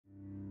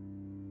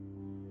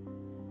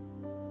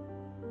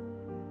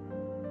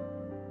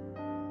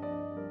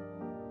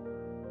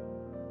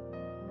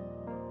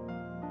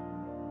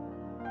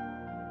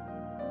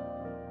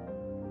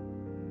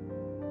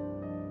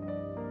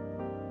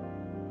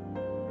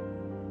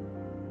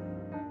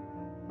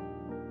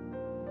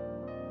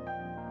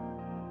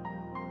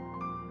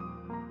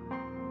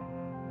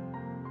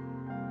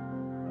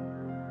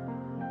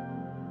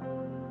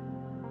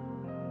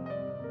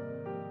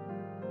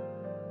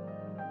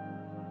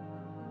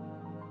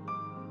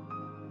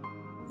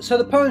So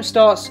the poem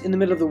starts in the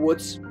middle of the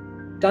woods.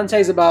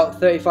 Dante's about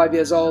 35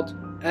 years old,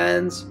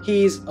 and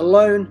he's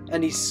alone,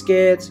 and he's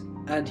scared,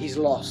 and he's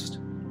lost.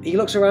 He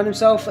looks around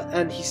himself,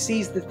 and he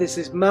sees that there's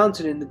this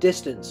mountain in the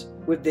distance,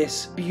 with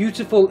this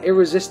beautiful,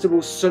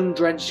 irresistible,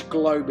 sun-drenched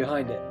glow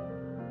behind it.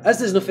 As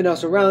there's nothing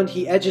else around,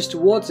 he edges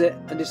towards it,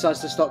 and decides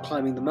to start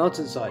climbing the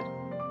mountainside.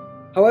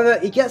 However,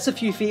 he gets a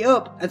few feet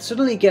up, and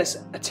suddenly gets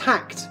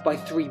attacked by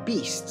 3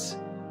 beasts.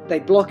 They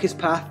block his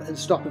path, and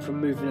stop him from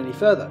moving any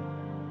further.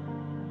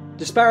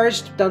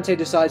 Disparaged, Dante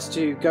decides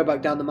to go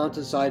back down the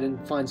mountainside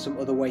and find some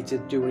other way to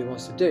do what he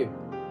wants to do.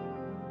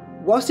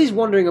 Whilst he's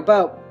wandering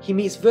about, he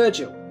meets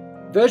Virgil.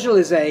 Virgil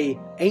is an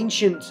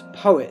ancient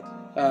poet,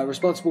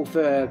 responsible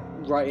for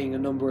writing a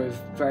number of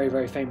very,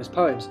 very famous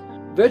poems.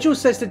 Virgil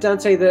says to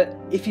Dante that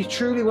if he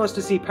truly wants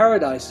to see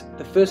paradise,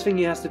 the first thing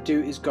he has to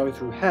do is go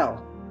through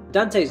hell.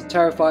 Dante's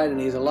terrified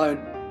and he's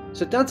alone,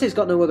 so Dante's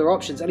got no other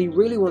options and he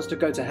really wants to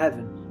go to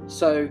heaven.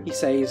 So he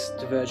says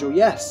to Virgil,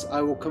 yes,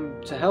 I will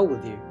come to hell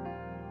with you.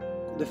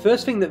 The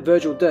first thing that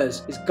Virgil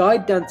does is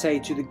guide Dante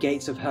to the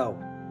gates of hell.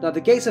 Now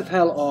the gates of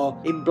hell are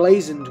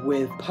emblazoned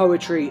with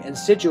poetry and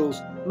sigils,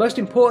 most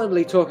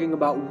importantly talking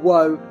about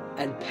woe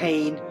and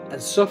pain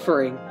and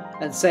suffering,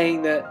 and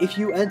saying that if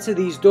you enter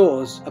these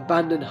doors,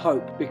 abandon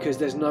hope because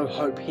there's no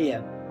hope here.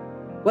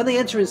 When they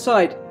enter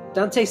inside,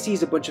 Dante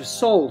sees a bunch of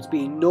souls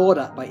being gnawed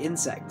at by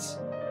insects.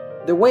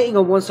 They're waiting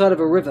on one side of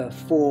a river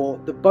for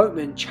the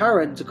boatman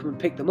Charon to come and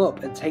pick them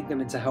up and take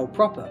them into hell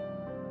proper.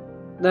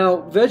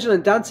 Now, Virgil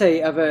and Dante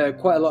have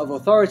quite a lot of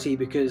authority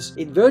because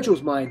in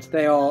Virgil's mind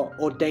they are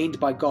ordained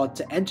by God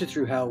to enter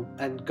through hell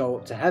and go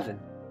up to heaven.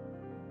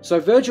 So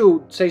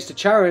Virgil says to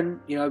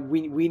Charon, you know,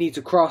 we need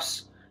to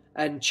cross,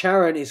 and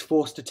Charon is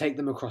forced to take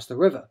them across the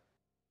river.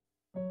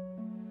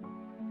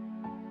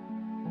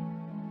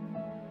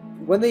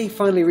 When they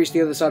finally reach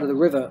the other side of the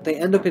river, they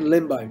end up in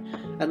Limbo.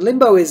 And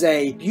Limbo is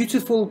a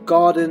beautiful,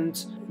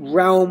 gardened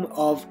realm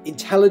of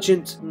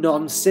intelligent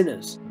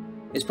non-sinners.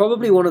 It's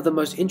probably one of the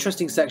most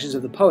interesting sections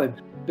of the poem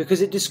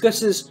because it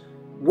discusses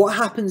what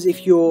happens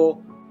if you're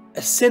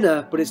a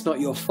sinner but it's not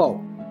your fault.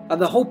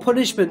 And the whole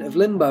punishment of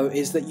Limbo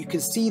is that you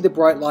can see the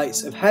bright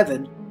lights of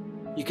heaven,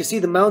 you can see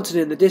the mountain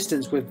in the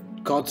distance with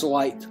God's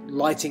light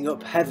lighting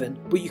up heaven,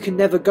 but you can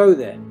never go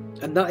there.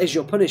 And that is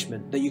your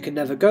punishment, that you can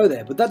never go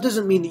there. But that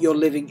doesn't mean that you're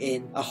living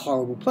in a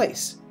horrible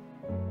place.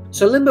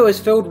 So Limbo is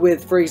filled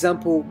with, for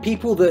example,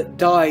 people that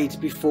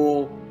died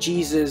before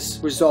Jesus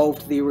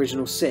resolved the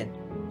original sin.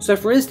 So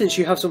for instance,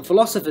 you have some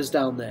philosophers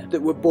down there that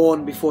were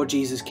born before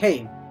Jesus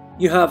came.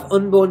 You have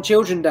unborn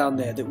children down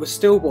there that were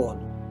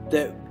stillborn,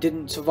 that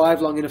didn't survive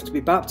long enough to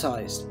be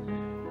baptized.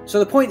 So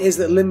the point is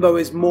that Limbo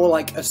is more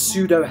like a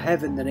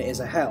pseudo-heaven than it is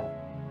a hell.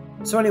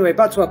 So anyway,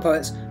 back to our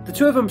poets. The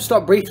two of them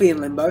stop briefly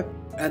in Limbo,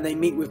 and they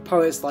meet with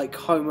poets like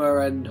Homer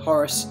and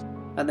Horace,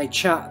 and they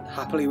chat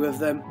happily with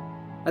them.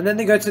 And then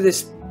they go to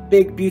this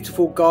big,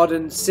 beautiful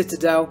garden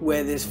citadel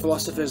where there's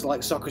philosophers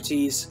like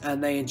Socrates,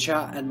 and they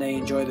chat and they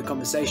enjoy the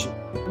conversation.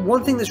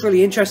 One thing that's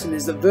really interesting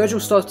is that Virgil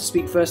starts to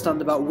speak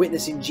firsthand about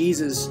witnessing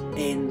Jesus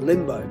in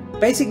Limbo.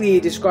 Basically, he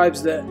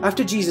describes that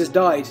after Jesus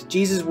died,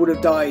 Jesus would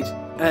have died,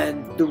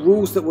 and the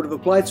rules that would have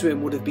applied to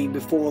him would have been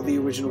before the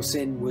original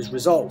sin was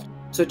resolved.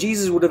 So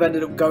Jesus would have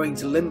ended up going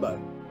to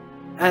Limbo.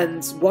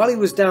 And while he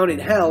was down in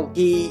hell,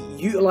 he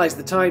utilised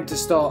the time to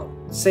start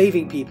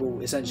saving people,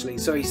 essentially.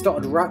 So he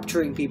started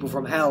rapturing people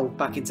from hell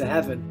back into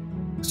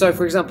heaven. So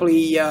for example,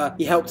 he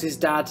helped his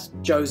dad,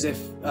 Joseph,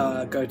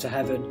 go to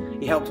heaven.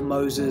 He helped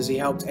Moses, he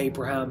helped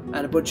Abraham,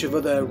 and a bunch of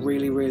other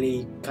really,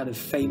 really kind of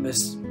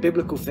famous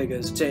biblical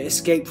figures to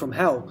escape from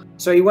hell.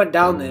 So he went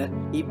down there,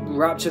 he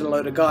raptured a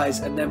load of guys,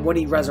 and then when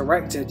he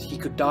resurrected, he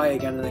could die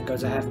again and then go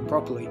to heaven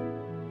properly.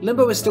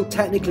 Limbo is still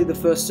technically the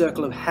first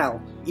circle of hell,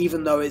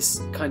 even though it's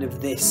kind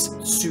of this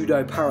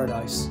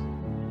pseudo-paradise.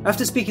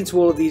 After speaking to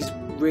all of these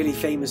really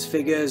famous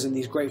figures and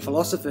these great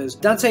philosophers,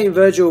 Dante and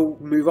Virgil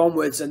move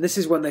onwards, and this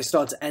is when they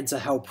start to enter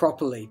hell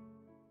properly.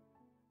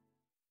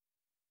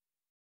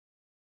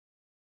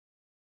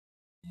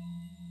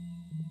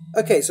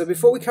 Okay, so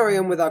before we carry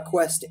on with our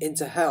quest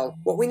into hell,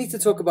 what we need to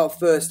talk about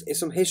first is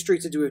some history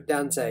to do with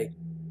Dante.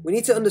 We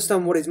need to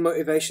understand what his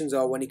motivations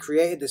are when he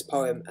created this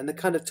poem and the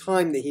kind of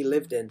time that he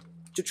lived in.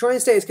 To try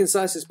and stay as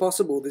concise as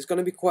possible, there's going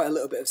to be quite a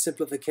little bit of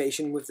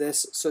simplification with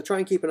this, so try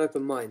and keep an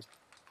open mind.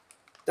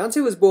 Dante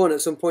was born at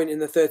some point in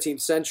the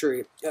 13th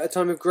century, at a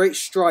time of great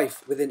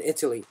strife within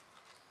Italy.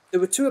 There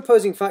were two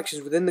opposing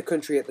factions within the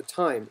country at the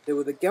time. There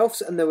were the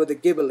Guelphs and there were the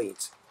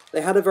Ghibellines.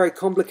 They had a very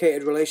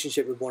complicated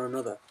relationship with one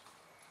another.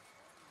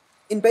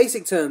 In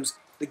basic terms,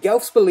 the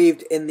Guelphs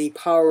believed in the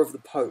power of the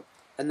Pope,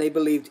 and they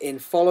believed in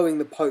following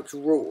the Pope's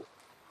rule.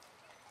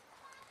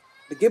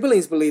 The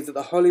Ghibellines believed that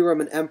the Holy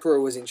Roman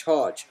Emperor was in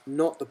charge,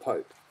 not the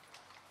Pope.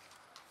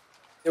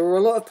 There were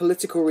a lot of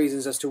political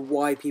reasons as to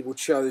why people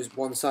chose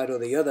one side or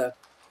the other.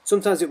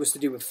 Sometimes it was to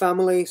do with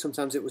family,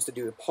 sometimes it was to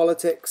do with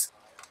politics.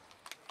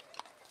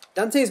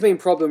 Dante's main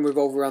problem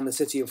revolved around the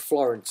city of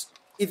Florence.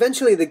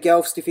 Eventually the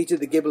Guelphs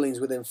defeated the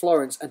Ghibellines within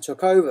Florence and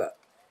took over.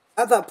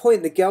 At that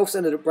point, the Guelphs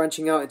ended up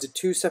branching out into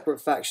two separate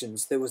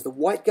factions. There was the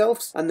White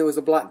Guelphs and there was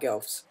the Black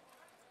Guelphs.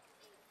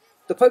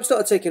 The Pope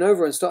started taking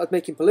over and started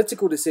making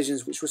political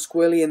decisions which were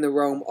squarely in the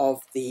realm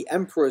of the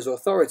Emperor's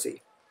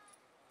authority.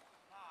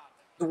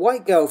 The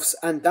White Guelphs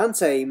and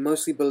Dante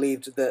mostly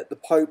believed that the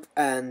Pope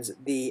and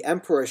the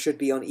Emperor should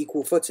be on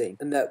equal footing,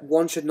 and that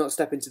one should not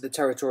step into the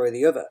territory of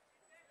the other.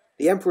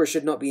 The Emperor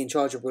should not be in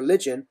charge of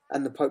religion,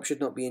 and the Pope should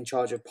not be in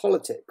charge of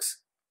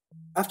politics.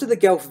 After the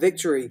Guelph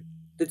victory,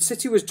 the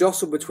city was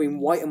jostled between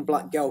White and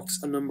Black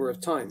Guelphs a number of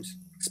times.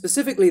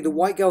 Specifically, the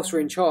White Guelphs were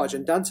in charge,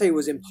 and Dante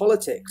was in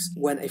politics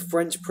when a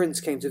French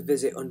prince came to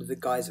visit under the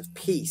guise of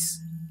peace.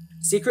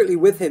 Secretly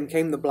with him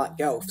came the Black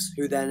Guelphs,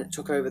 who then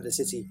took over the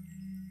city.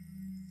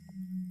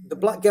 The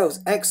Black Guelphs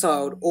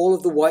exiled all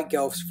of the White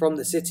Guelphs from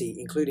the city,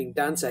 including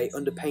Dante,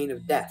 under pain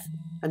of death,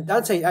 and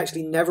Dante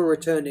actually never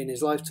returned in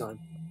his lifetime.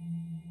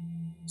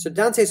 So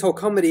Dante's whole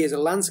comedy is a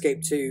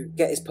landscape to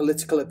get his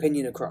political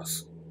opinion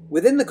across.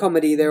 Within the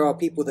comedy there are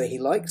people that he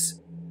likes,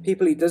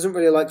 people he doesn't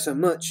really like so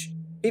much,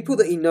 people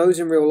that he knows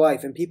in real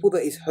life, and people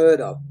that he's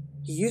heard of.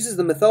 He uses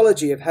the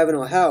mythology of heaven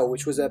or hell,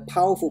 which was a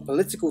powerful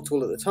political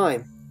tool at the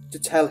time, to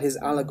tell his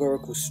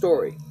allegorical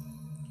story.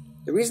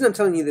 The reason I'm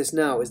telling you this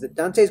now is that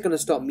Dante's going to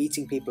start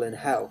meeting people in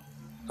hell.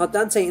 How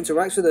Dante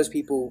interacts with those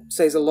people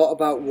says a lot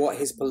about what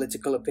his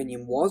political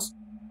opinion was.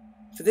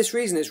 For this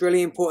reason, it's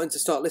really important to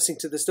start listening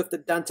to the stuff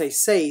that Dante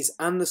says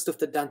and the stuff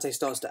that Dante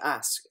starts to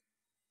ask.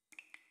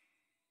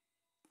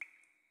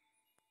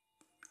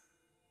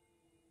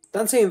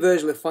 Dante and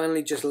Virgil have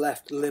finally just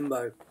left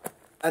Limbo,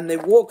 and they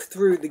walk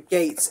through the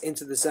gates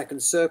into the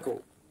second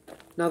circle.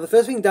 Now, the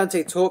first thing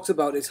Dante talks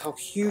about is how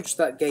huge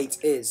that gate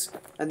is,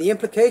 and the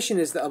implication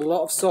is that a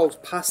lot of souls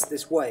pass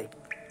this way.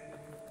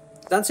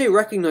 Dante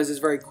recognizes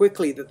very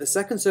quickly that the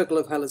second circle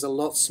of hell is a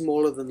lot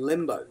smaller than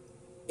Limbo.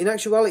 In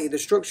actuality, the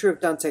structure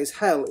of Dante's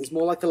hell is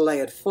more like a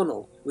layered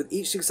funnel, with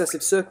each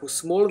successive circle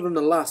smaller than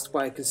the last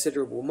by a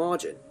considerable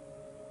margin.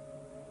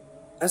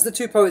 As the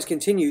two poets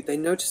continue, they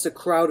notice a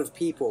crowd of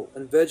people,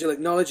 and Virgil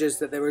acknowledges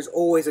that there is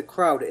always a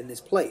crowd in this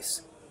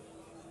place.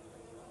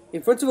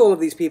 In front of all of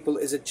these people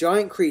is a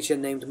giant creature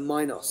named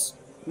Minos.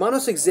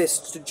 Minos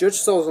exists to judge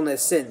souls on their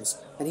sins,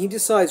 and he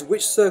decides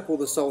which circle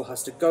the soul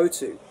has to go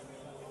to.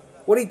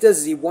 What he does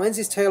is he winds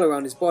his tail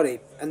around his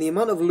body, and the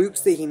amount of loops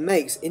that he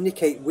makes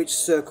indicate which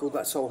circle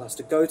that soul has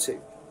to go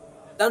to.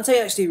 Dante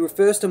actually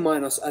refers to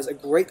Minos as a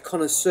great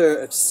connoisseur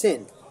of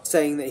sin,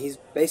 saying that he's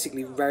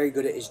basically very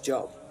good at his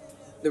job.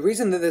 The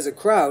reason that there's a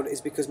crowd is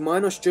because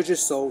Minos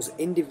judges souls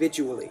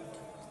individually.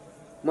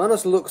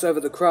 Minos looks over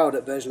the crowd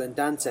at Virgil and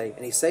Dante,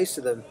 and he says to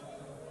them,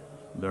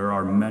 "There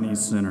are many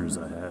sinners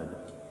ahead.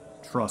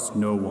 Trust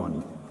no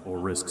one, or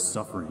risk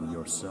suffering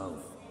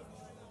yourself."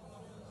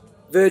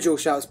 Virgil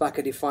shouts back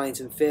a defiant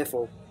and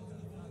fearful,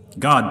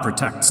 "God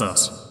protects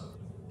us."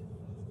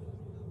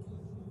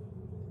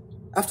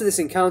 After this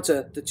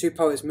encounter, the two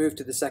poets move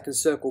to the second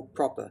circle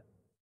proper.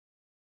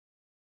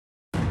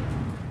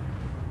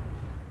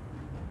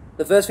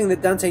 The first thing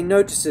that Dante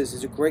notices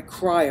is a great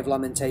cry of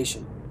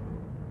lamentation.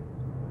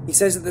 He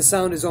says that the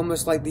sound is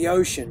almost like the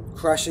ocean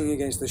crashing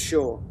against the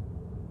shore.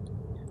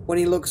 When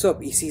he looks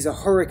up, he sees a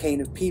hurricane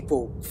of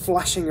people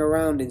flashing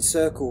around in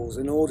circles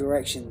in all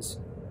directions.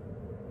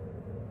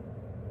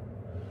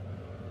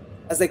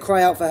 As they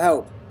cry out for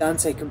help,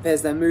 Dante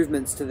compares their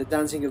movements to the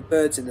dancing of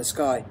birds in the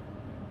sky.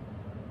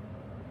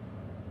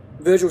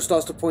 Virgil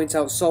starts to point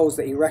out souls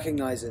that he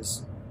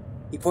recognizes.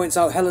 He points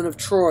out Helen of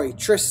Troy,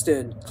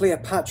 Tristan,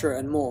 Cleopatra,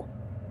 and more.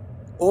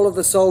 All of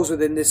the souls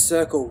within this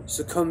circle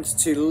succumbed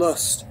to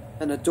lust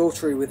and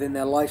adultery within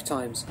their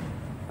lifetimes,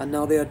 and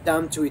now they are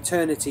damned to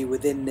eternity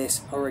within this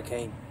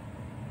hurricane.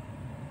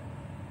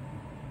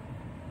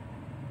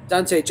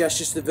 Dante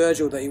gestures to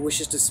Virgil that he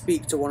wishes to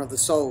speak to one of the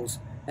souls,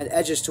 and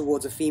edges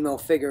towards a female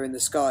figure in the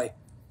sky.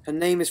 Her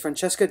name is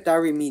Francesca da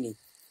Rimini.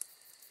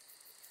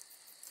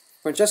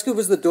 Francesca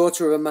was the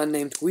daughter of a man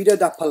named Guido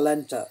da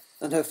Polenta,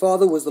 and her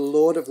father was the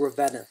Lord of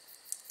Ravenna.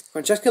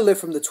 Francesca lived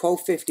from the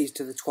 1250s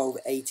to the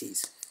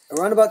 1280s.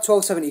 Around about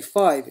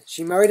 1275,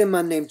 she married a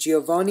man named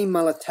Giovanni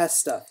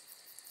Malatesta.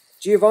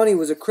 Giovanni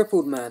was a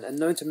crippled man and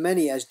known to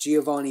many as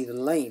Giovanni the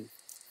Lame.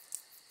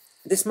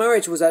 This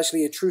marriage was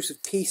actually a truce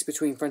of peace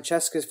between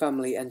Francesca's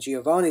family and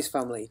Giovanni's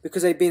family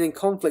because they'd been in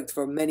conflict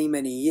for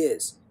many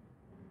years.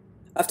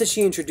 After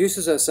she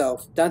introduces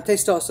herself, Dante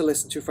starts to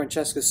listen to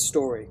Francesca's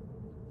story.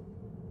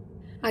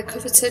 "I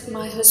coveted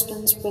my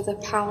husband's brother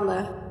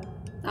Paolo.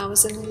 I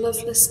was in a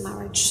loveless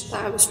marriage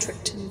that I was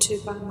tricked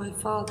into by my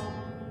father.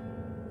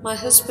 My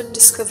husband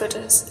discovered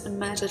us and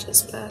murdered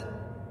us both.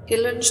 He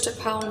lunged at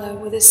Paolo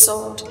with his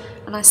sword,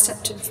 and I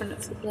stepped in front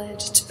of the blade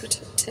to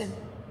protect him.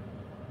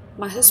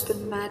 My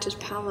husband murdered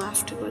Paolo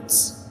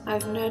afterwards. I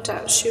have no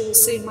doubt she will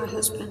see my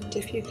husband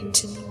if you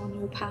continue on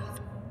your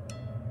path.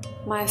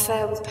 My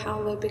affair with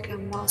Paolo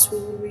began whilst we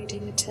were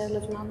reading a tale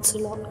of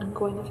Lancelot and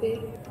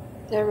Guinevere.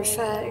 Their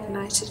affair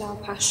ignited our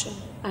passion,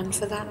 and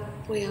for that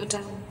we are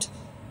damned."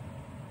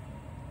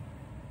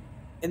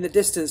 In the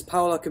distance,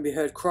 Paolo can be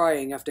heard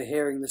crying after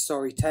hearing the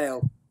sorry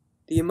tale.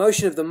 The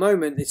emotion of the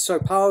moment is so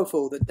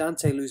powerful that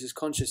Dante loses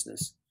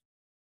consciousness.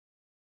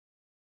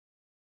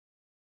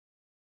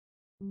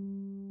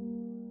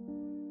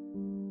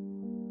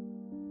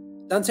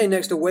 Dante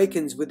next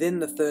awakens within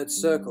the third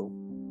circle.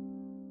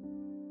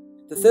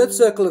 The third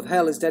circle of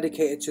hell is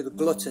dedicated to the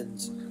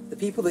gluttons, the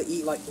people that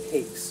eat like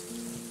pigs.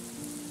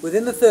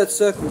 Within the third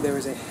circle there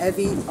is a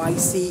heavy,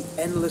 icy,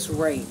 endless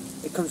rain.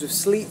 It comes with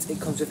sleet,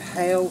 it comes with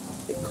hail,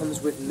 it comes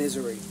with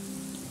misery.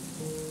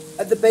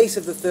 At the base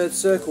of the third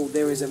circle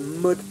there is a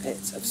mud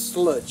pit of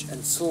sludge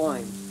and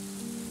slime.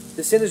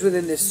 The sinners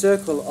within this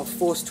circle are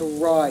forced to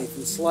writhe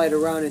and slide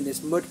around in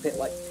this mud pit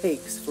like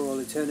pigs for all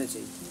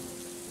eternity.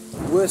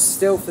 Worse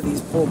still for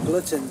these poor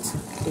gluttons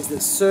is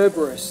that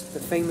Cerberus, the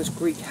famous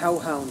Greek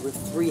hellhound with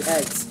 3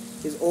 heads,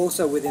 is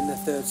also within the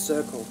third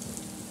circle.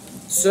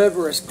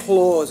 Cerberus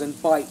claws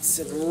and bites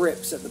and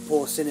rips at the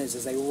poor sinners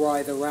as they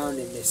writhe around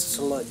in this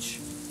sludge.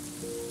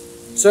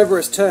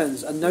 Cerberus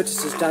turns and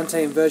notices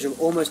Dante and Virgil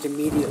almost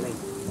immediately.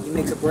 He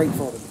makes a break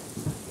for them.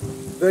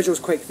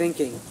 Virgil's quick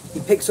thinking. He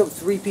picks up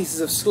 3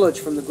 pieces of sludge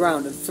from the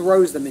ground and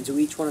throws them into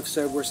each one of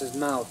Cerberus's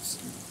mouths.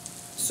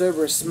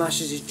 Cerberus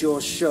smashes his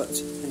jaws shut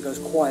and goes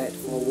quiet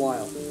for a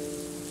while.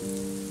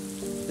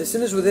 The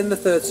sinners within the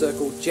third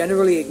circle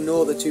generally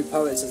ignore the 2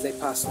 poets as they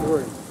pass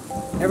through.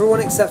 Everyone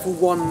except for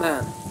one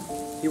man.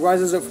 He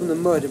rises up from the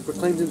mud and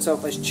proclaims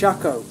himself as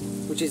Chaco,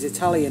 which is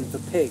Italian for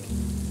pig.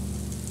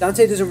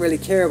 Dante doesn't really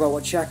care about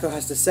what Chaco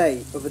has to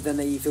say, other than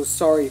that he feels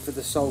sorry for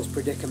the soul's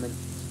predicament.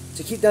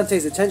 To keep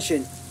Dante's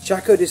attention,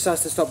 Chaco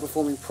decides to stop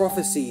performing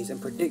prophecies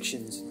and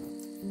predictions.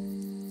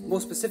 More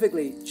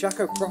specifically,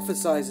 Chaco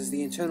prophesies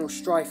the internal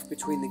strife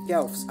between the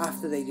Guelphs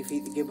after they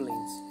defeat the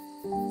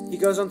Ghibellines. He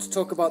goes on to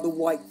talk about the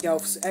White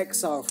Guelphs'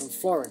 exile from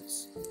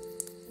Florence.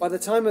 By the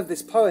time of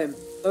this poem,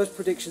 those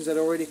predictions had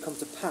already come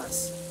to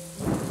pass.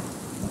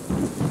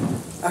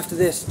 After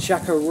this,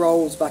 Chaco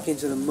rolls back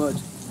into the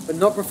mud, but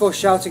not before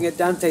shouting at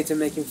Dante to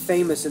make him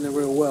famous in the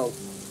real world.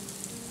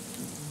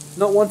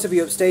 Not one to be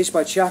upstaged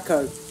by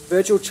Chaco,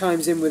 Virgil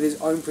chimes in with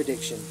his own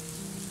prediction.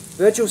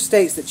 Virgil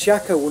states that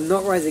Chaco will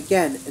not rise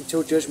again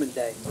until Judgment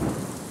Day.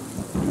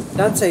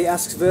 Dante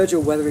asks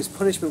Virgil whether his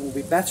punishment will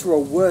be better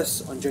or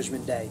worse on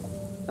Judgment Day,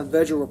 and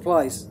Virgil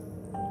replies,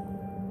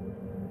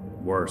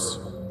 Worse.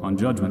 On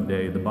Judgment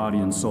Day, the body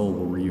and soul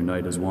will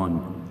reunite as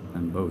one,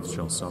 and both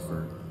shall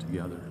suffer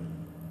together.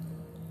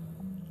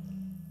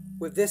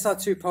 With this, our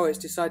 2 poets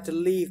decide to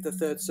leave the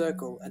third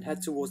circle and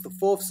head towards the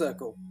fourth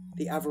circle,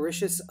 the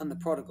Avaricious and the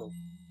Prodigal.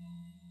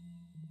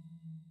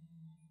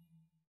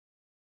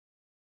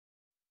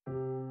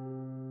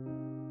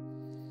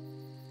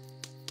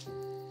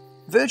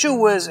 Virgil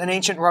was an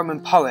ancient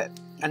Roman poet,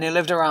 and he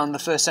lived around the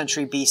 1st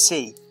century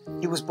BC.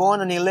 He was born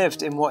and he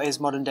lived in what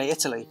is modern-day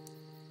Italy.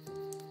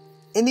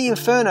 In the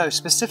Inferno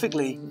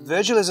specifically,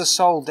 Virgil is a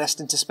soul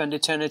destined to spend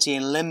eternity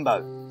in Limbo,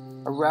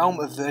 a realm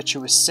of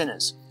virtuous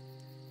sinners.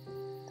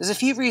 There's a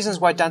few reasons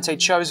why Dante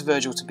chose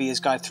Virgil to be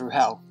his guide through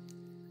hell.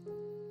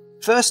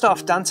 First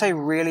off, Dante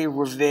really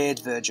revered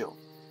Virgil.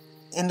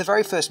 In the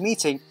very first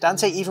meeting,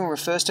 Dante even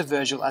refers to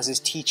Virgil as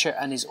his teacher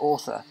and his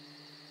author.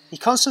 He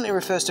constantly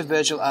refers to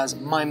Virgil as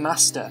my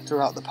master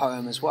throughout the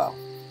poem as well.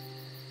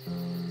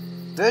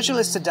 Virgil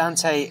is to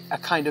Dante a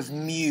kind of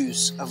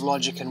muse of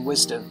logic and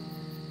wisdom,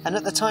 and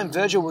at the time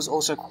Virgil was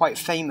also quite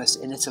famous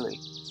in Italy.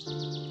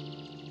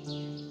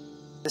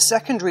 The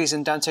second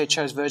reason Dante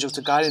chose Virgil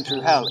to guide him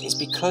through hell is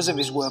because of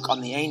his work on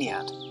the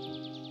Aeneid.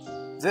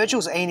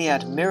 Virgil's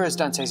Aeneid mirrors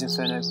Dante's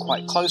Inferno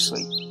quite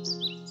closely.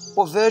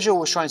 What Virgil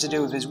was trying to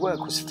do with his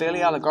work was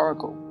fairly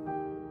allegorical.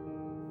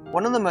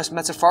 One of the most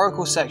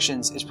metaphorical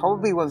sections is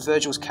probably when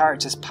Virgil's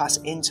characters pass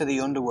into the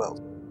underworld.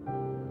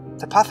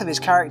 The path of his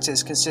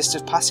characters consists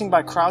of passing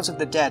by crowds of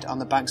the dead on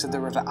the banks of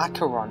the river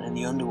Acheron in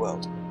the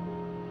underworld.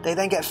 They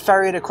then get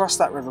ferried across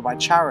that river by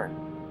Charon.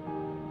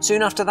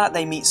 Soon after that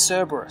they meet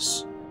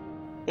Cerberus.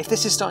 If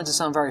this is starting to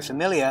sound very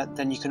familiar,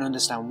 then you can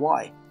understand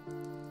why.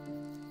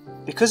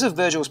 Because of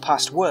Virgil's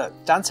past work,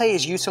 Dante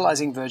is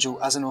utilising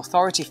Virgil as an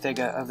authority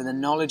figure over the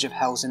knowledge of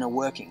hell's inner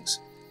workings.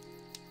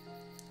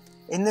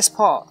 In this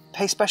part,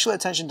 pay special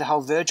attention to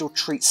how Virgil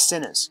treats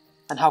sinners,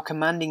 and how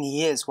commanding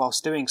he is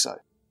whilst doing so.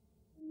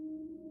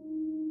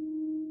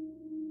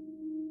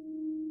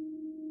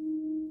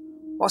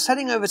 Whilst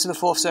heading over to the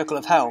fourth circle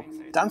of hell,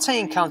 Dante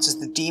encounters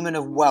the demon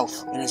of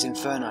wealth in his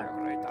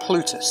Inferno,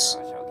 Plutus.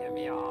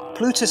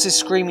 Plutus is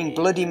screaming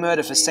bloody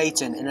murder for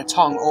Satan in a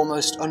tongue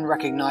almost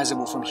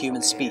unrecognisable from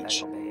human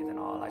speech.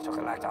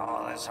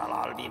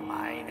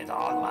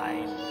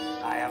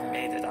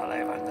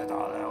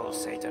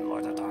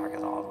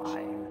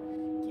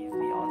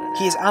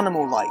 He is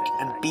animal-like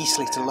and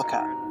beastly to look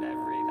at.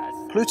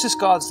 Plutus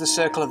guards the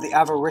circle of the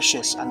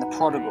avaricious and the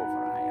prodigal.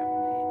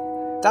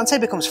 Dante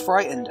becomes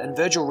frightened and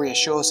Virgil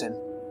reassures him.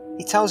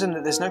 He tells him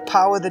that there's no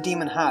power the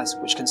demon has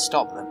which can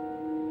stop them.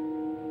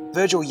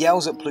 Virgil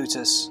yells at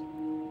Plutus,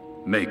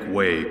 "Make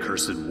way,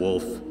 cursed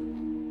wolf."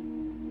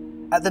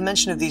 At the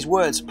mention of these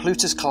words,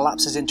 Plutus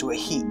collapses into a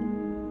heap.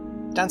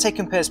 Dante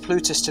compares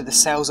Plutus to the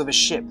sails of a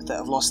ship that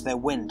have lost their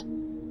wind.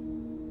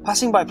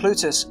 Passing by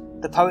Plutus,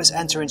 the poets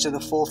enter into the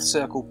fourth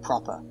circle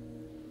proper.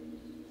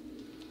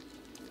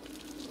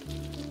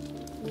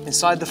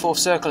 Inside the fourth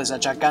circle is a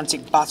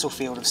gigantic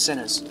battlefield of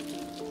sinners.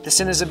 The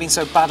sinners have been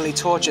so badly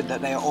tortured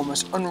that they are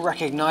almost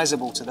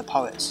unrecognisable to the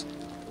poets.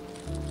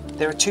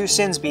 There are two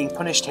sins being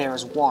punished here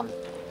as one.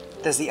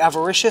 There's the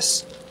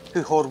avaricious,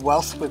 who hoard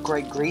wealth with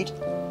great greed,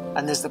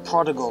 and there's the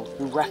prodigal,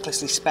 who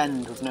recklessly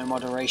spend with no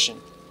moderation.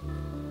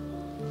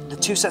 The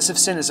two sets of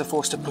sinners are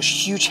forced to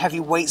push huge heavy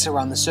weights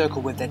around the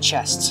circle with their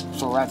chests,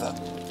 forever.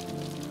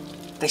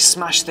 They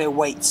smash their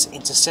weights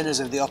into sinners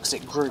of the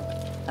opposite group,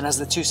 and as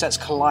the two sets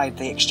collide,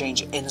 they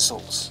exchange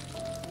insults.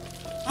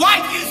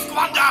 Why do you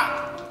squander?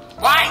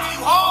 Why do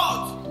you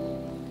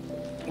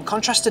hoard? In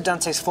contrast to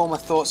Dante's former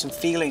thoughts and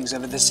feelings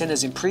over the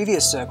sinners in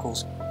previous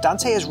circles,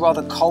 Dante is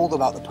rather cold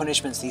about the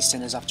punishments these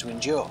sinners have to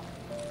endure.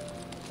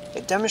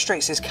 It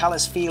demonstrates his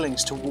callous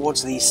feelings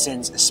towards these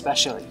sins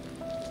especially.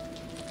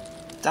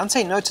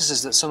 Dante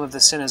notices that some of the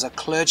sinners are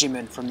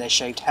clergymen from their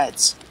shaved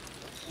heads.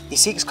 He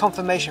seeks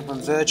confirmation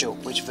from Virgil,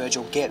 which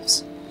Virgil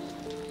gives.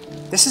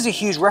 This is a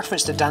huge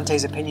reference to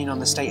Dante's opinion on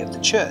the state of the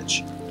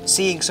church,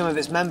 seeing some of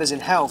its members in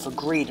hell for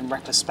greed and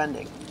reckless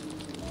spending.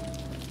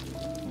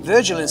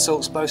 Virgil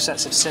insults both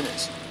sets of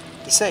sinners.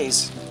 He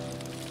says,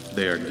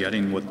 They are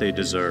getting what they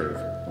deserve,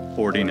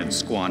 hoarding and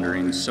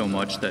squandering so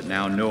much that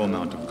now no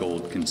amount of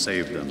gold can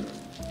save them.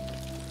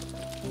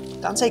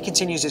 Dante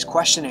continues his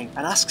questioning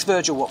and asks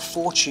Virgil what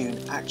fortune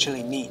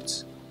actually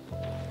means.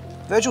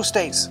 Virgil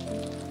states,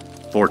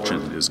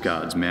 Fortune is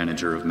God's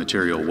manager of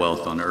material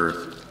wealth on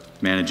earth,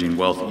 managing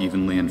wealth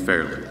evenly and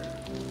fairly.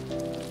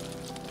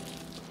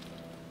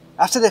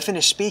 After they're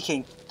finished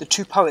speaking, the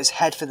two poets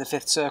head for the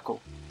fifth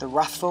circle, the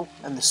wrathful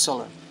and the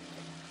sullen.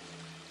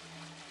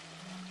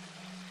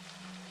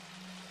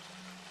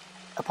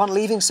 Upon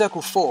leaving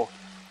Circle 4,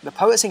 the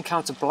poets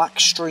encounter black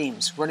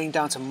streams running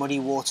down to muddy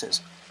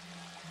waters.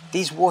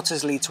 These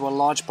waters lead to a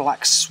large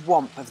black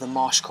swamp of the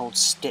marsh called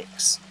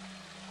Styx.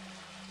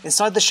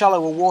 Inside the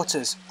shallower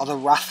waters are the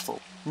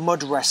wrathful,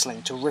 mud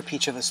wrestling to rip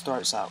each other's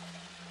throats out.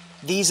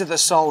 These are the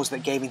souls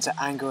that gave into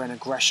anger and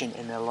aggression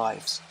in their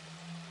lives.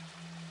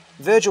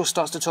 Virgil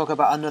starts to talk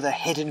about another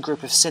hidden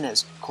group of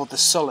sinners called the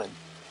sullen.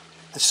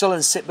 The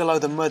sullen sit below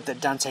the mud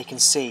that Dante can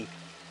see.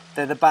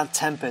 They're the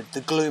bad-tempered,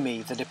 the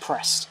gloomy, the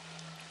depressed.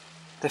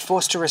 They're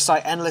forced to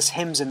recite endless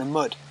hymns in the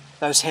mud,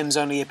 those hymns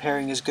only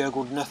appearing as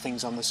gurgled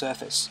nothings on the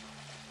surface.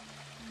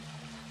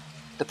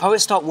 The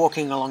poets start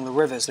walking along the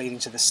rivers leading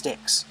to the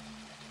Styx.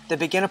 They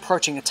begin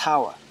approaching a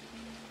tower.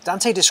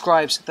 Dante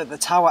describes that the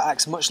tower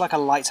acts much like a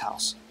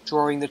lighthouse,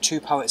 drawing the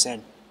two poets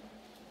in.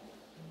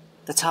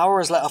 The tower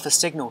has let off a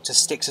signal to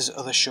Styx's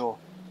other shore.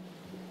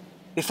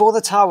 Before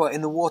the tower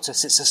in the water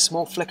sits a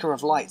small flicker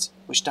of light,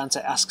 which Dante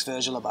asks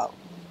Virgil about.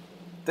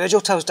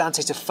 Virgil tells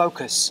Dante to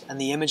focus, and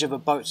the image of a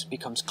boat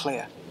becomes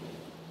clear.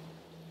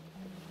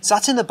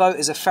 Sat in the boat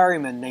is a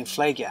ferryman named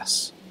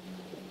Phlegyas.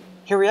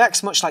 He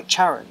reacts much like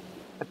Charon,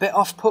 a bit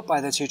off-put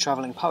by the two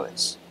travelling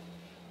poets.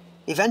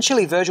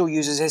 Eventually Virgil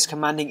uses his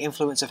commanding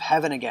influence of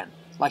heaven again,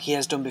 like he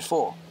has done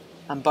before,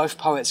 and both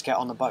poets get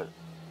on the boat.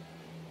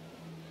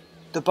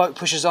 The boat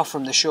pushes off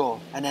from the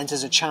shore and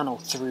enters a channel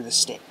through the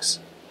Styx.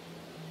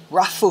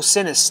 Wrathful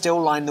sinners still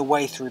line the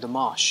way through the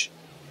marsh.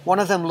 One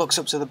of them looks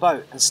up to the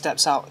boat and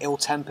steps out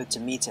ill-tempered to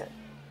meet it.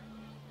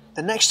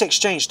 The next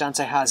exchange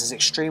Dante has is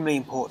extremely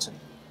important.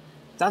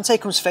 Dante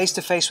comes face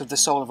to face with the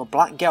soul of a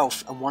black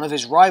Guelph and one of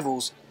his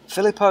rivals,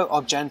 Filippo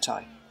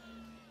Argenti.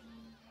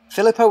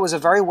 Filippo was a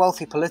very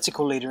wealthy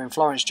political leader in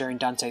Florence during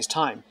Dante's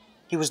time.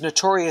 He was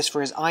notorious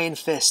for his iron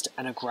fist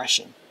and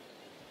aggression.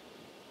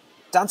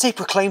 Dante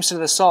proclaims to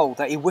the soul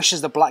that he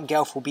wishes the black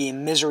Guelph will be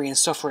in misery and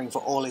suffering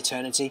for all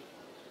eternity.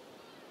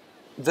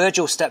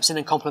 Virgil steps in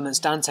and compliments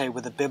Dante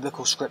with a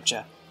biblical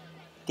scripture.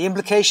 The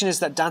implication is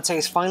that Dante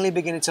is finally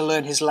beginning to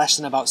learn his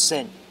lesson about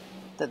sin,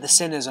 that the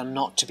sinners are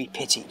not to be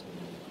pitied.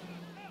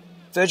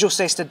 Virgil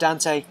says to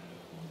Dante,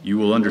 You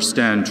will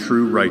understand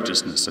true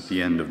righteousness at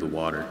the end of the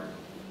water.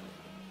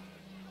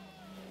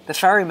 The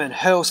ferryman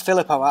hurls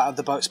Filippo out of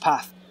the boat's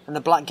path, and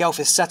the black Guelph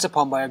is set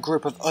upon by a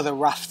group of other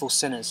wrathful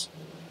sinners.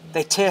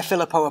 They tear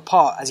Filippo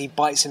apart as he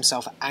bites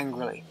himself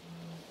angrily.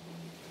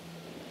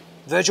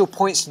 Virgil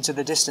points into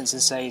the distance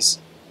and says,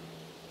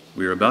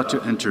 We are about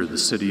to enter the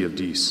city of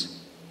Dis.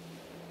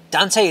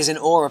 Dante is in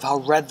awe of how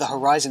red the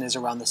horizon is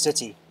around the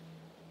city.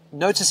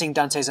 Noticing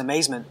Dante's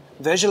amazement,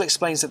 Virgil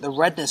explains that the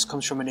redness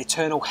comes from an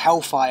eternal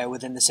hellfire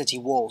within the city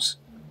walls.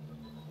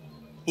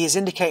 He is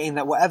indicating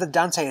that whatever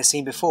Dante has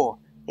seen before,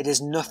 it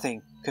is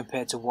nothing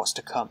compared to what's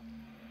to come.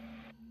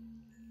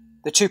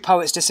 The two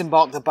poets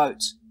disembark the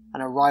boat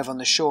and arrive on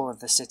the shore of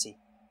the city.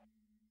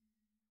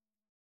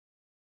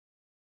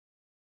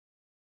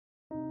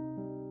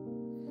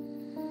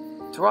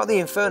 Throughout the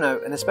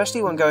Inferno, and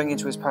especially when going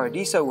into his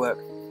Paradiso work,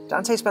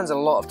 Dante spends a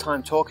lot of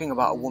time talking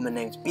about a woman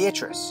named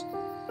Beatrice.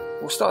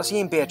 We'll start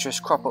seeing Beatrice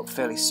crop up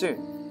fairly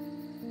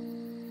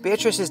soon.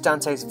 Beatrice is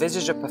Dante's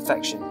visage of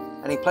perfection,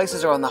 and he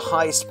places her on the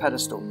highest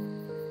pedestal.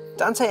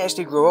 Dante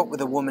actually grew up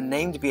with a woman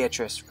named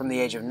Beatrice from the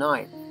age of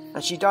 9,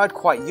 and she died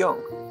quite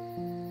young.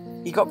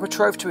 He got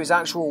betrothed to his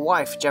actual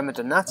wife, Gemma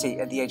Donati,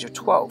 at the age of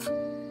 12.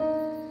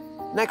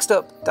 Next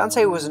up,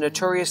 Dante was a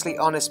notoriously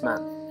honest man,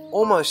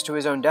 almost to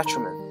his own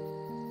detriment.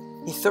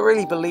 He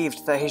thoroughly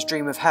believed that his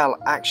dream of hell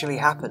actually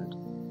happened,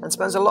 and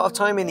spends a lot of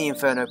time in the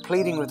Inferno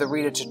pleading with the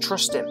reader to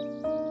trust him.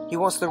 He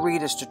wants the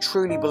readers to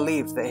truly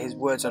believe that his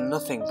words are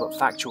nothing but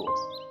factual.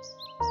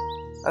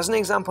 As an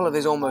example of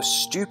his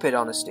almost stupid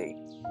honesty,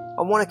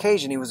 on one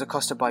occasion he was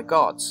accosted by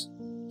guards.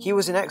 He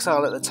was in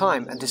exile at the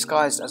time and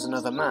disguised as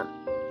another man.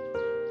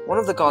 One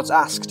of the guards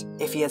asked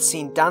if he had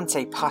seen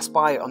Dante pass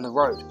by on the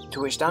road,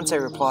 to which Dante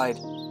replied,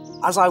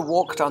 "As I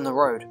walked on the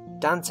road,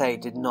 Dante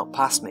did not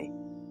pass me."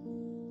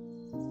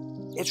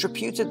 It's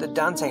reputed that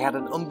Dante had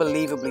an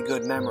unbelievably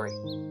good memory.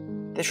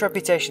 This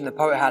reputation the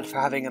poet had for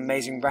having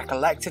amazing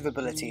recollective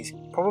abilities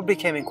probably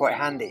came in quite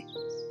handy,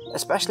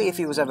 especially if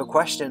he was ever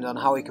questioned on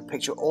how he could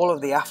picture all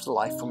of the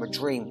afterlife from a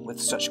dream with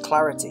such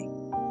clarity.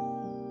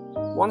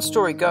 One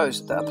story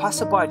goes that a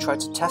passerby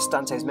tried to test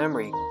Dante's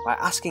memory by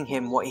asking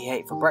him what he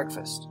ate for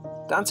breakfast.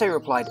 Dante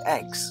replied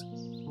eggs.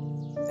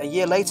 A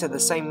year later, the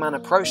same man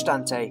approached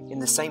Dante in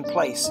the same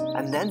place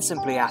and then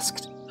simply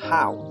asked,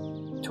 "How?"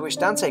 To which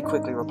Dante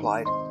quickly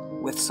replied,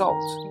 "With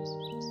salt."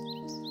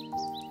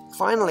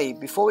 Finally,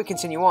 before we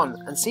continue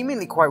on, and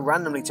seemingly quite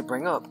randomly to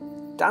bring up,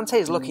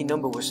 Dante's lucky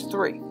number was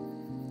 3.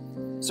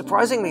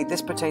 Surprisingly,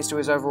 this pertains to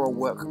his overall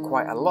work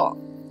quite a lot.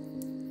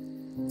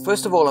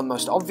 First of all, and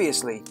most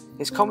obviously,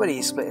 his comedy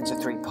is split into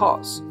 3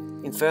 parts: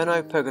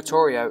 Inferno,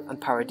 Purgatorio,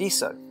 and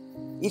Paradiso.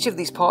 Each of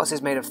these parts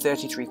is made of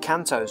 33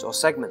 cantos or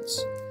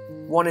segments.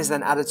 One is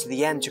then added to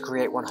the end to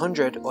create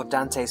 100, or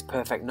Dante's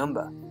perfect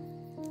number.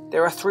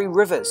 There are 3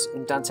 rivers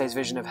in Dante's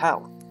vision of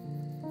hell.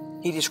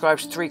 He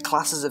describes 3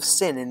 classes of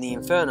sin in the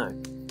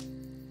Inferno.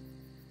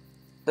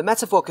 The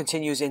metaphor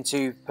continues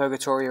into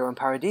Purgatorio and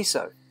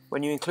Paradiso,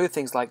 when you include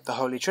things like the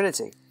Holy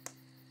Trinity.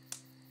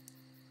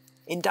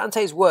 In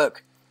Dante's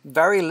work,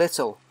 very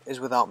little is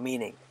without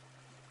meaning.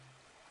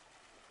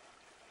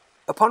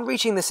 Upon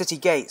reaching the city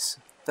gates,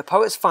 the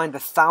poets find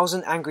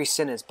 1,000 angry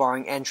sinners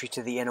barring entry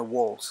to the inner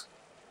walls.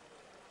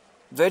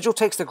 Virgil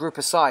takes the group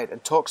aside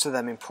and talks to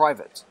them in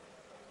private.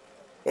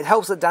 It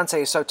helps that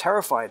Dante is so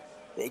terrified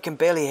that he can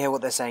barely hear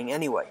what they're saying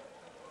anyway.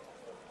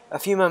 A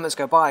few moments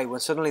go by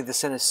when suddenly the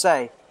sinners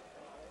say,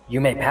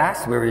 "You may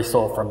pass, weary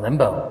soul, from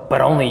Limbo,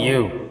 but only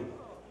you."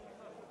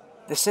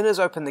 The sinners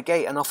open the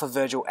gate and offer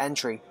Virgil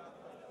entry.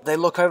 They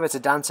look over to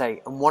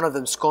Dante and one of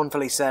them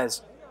scornfully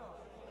says,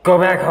 "Go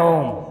back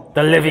home.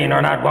 The living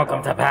are not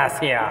welcome to pass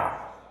here."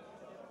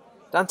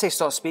 Dante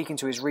starts speaking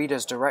to his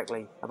readers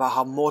directly about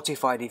how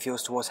mortified he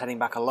feels towards heading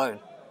back alone.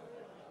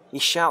 He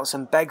shouts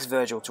and begs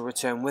Virgil to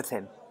return with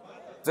him.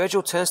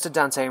 Virgil turns to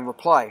Dante in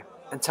reply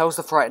and tells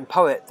the frightened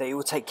poet that he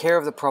will take care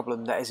of the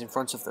problem that is in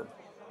front of them.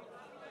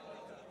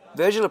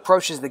 Virgil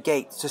approaches the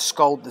gate to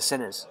scold the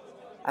sinners,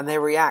 and they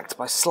react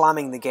by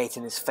slamming the gate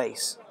in his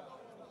face.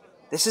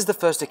 This is the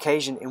first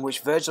occasion in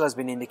which Virgil has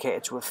been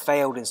indicated to have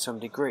failed in some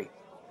degree.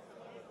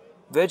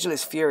 Virgil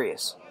is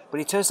furious, but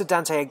he turns to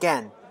Dante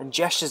again and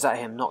gestures at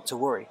him not to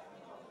worry.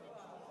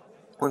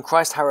 When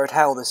Christ harrowed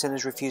hell, the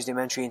sinners refused him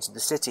entry into the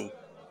city.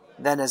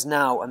 Then as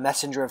now, a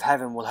messenger of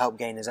heaven will help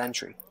gain his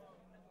entry.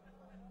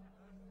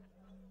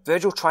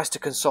 Virgil tries to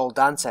console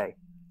Dante,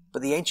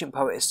 but the ancient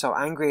poet is so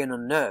angry and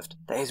unnerved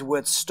that his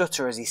words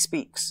stutter as he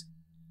speaks.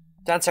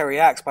 Dante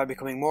reacts by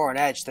becoming more on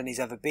edge than he's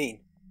ever been,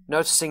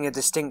 noticing a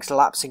distinct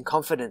lapse in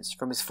confidence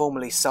from his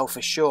formerly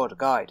self-assured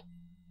guide.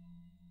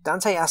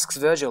 Dante asks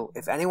Virgil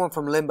if anyone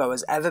from Limbo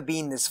has ever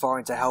been this far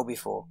into hell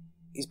before.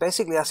 He's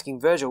basically asking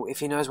Virgil if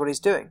he knows what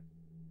he's doing.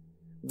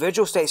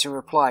 Virgil states in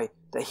reply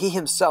that he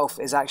himself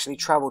has actually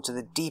travelled to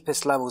the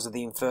deepest levels of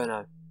the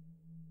Inferno.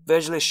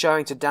 Virgil is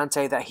showing to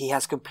Dante that he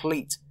has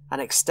complete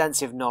and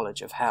extensive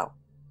knowledge of hell.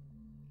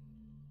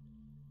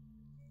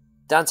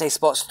 Dante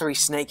spots 3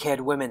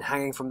 snake-haired women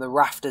hanging from the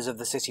rafters of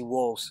the city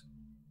walls.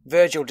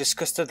 Virgil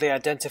disgustedly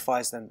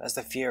identifies them as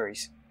the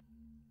Furies.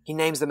 He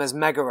names them as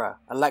Megara,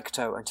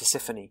 Alecto, and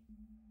Tisiphone.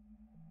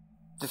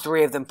 The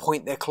 3 of them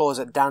point their claws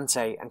at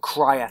Dante and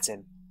cry at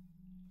him.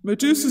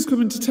 "Medusa's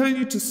coming to turn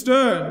you to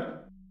stone."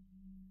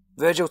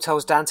 Virgil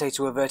tells Dante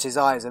to avert his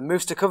eyes and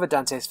moves to cover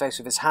Dante's face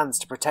with his hands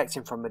to protect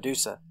him from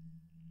Medusa.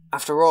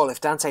 After all,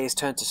 if Dante is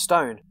turned to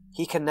stone,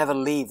 he can never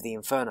leave the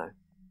Inferno.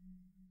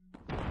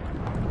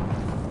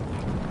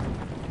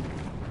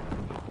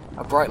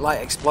 A bright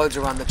light explodes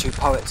around the 2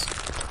 poets.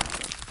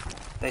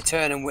 They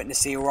turn and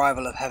witness the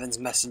arrival of Heaven's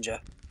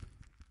messenger.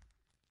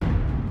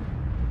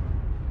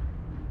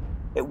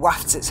 It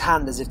wafts its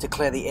hand as if to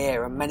clear the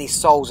air, and many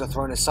souls are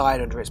thrown aside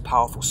under its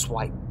powerful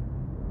swipe.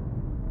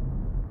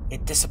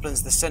 It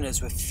disciplines the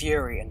sinners with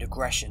fury and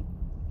aggression.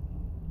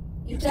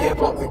 "You dare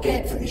block the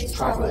gate for these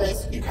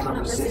travellers, you cannot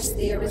resist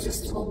the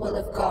irresistible will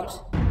of God."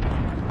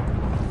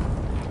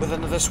 With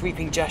another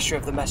sweeping gesture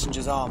of the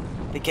messenger's arm,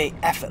 the gate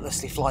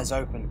effortlessly flies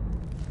open.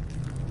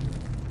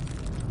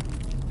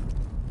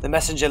 The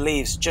messenger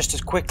leaves just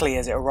as quickly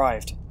as it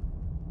arrived.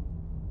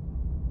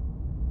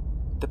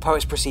 The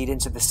poets proceed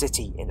into the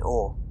city in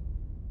awe.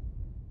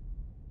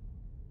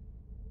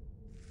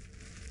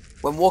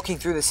 When walking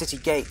through the city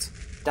gate,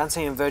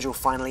 Dante and Virgil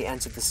finally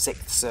entered the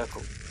 6th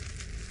circle.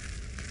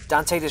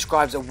 Dante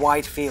describes a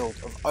wide field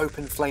of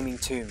open flaming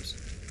tombs.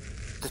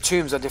 The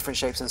tombs are different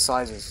shapes and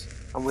sizes.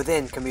 and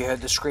within can be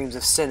heard the screams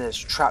of sinners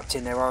trapped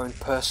in their own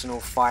personal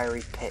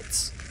fiery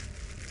pits.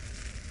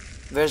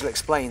 Virgil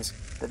explains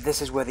that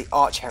this is where the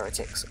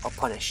arch-heretics are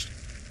punished.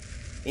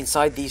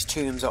 Inside these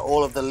tombs are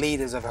all of the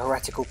leaders of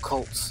heretical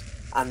cults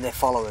and their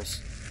followers.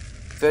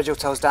 Virgil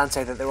tells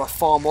Dante that there are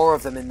far more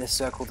of them in this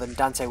circle than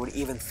Dante would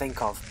even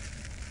think of.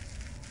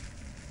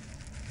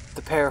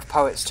 The pair of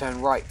poets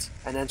turn right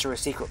and enter a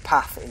secret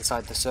path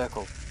inside the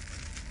circle.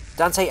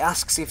 Dante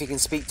asks if he can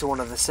speak to one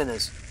of the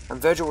sinners,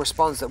 and Virgil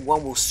responds that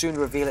one will soon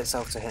reveal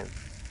itself to him.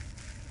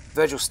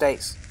 Virgil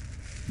states,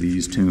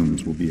 "These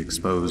tombs will be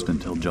exposed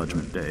until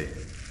Judgment Day.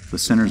 The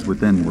sinners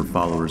within were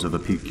followers of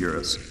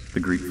Epicurus, the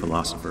Greek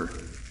philosopher.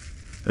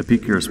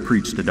 Epicurus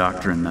preached a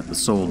doctrine that the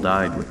soul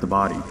died with the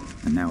body,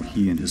 and now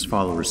he and his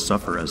followers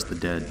suffer as the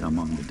dead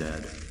among the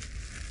dead."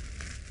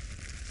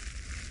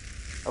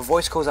 A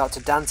voice calls out to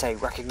Dante,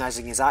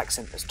 recognizing his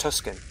accent as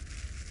Tuscan.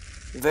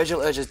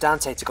 Virgil urges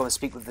Dante to go and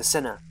speak with the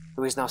sinner,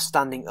 who is now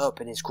standing up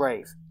in his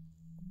grave.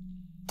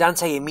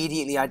 Dante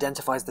immediately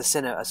identifies the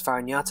sinner as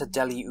Faragnata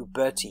degli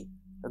Uberti,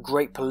 a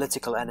great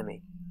political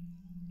enemy.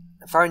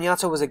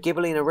 Faragnata was a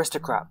Ghibelline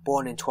aristocrat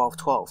born in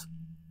 1212.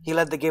 He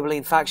led the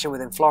Ghibelline faction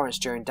within Florence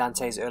during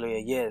Dante's earlier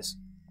years.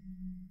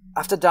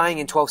 After dying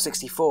in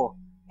 1264,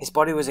 his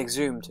body was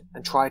exhumed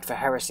and tried for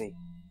heresy.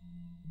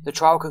 The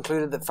trial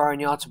concluded that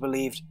Faragnata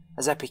believed,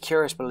 as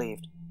Epicurus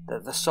believed,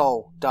 that the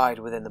soul died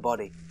within the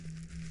body.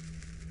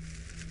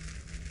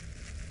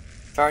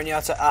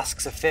 Faragnata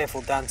asks a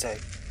fearful Dante,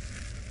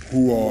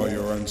 "Who are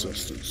your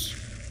ancestors?"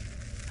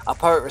 Our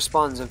poet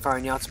responds and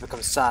Faragnata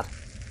becomes sad.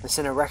 The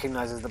sinner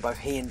recognizes that both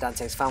he and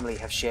Dante's family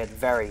have shared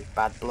very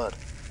bad blood.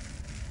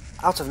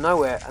 Out of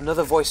nowhere,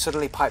 another voice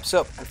suddenly pipes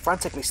up and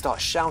frantically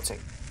starts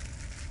shouting,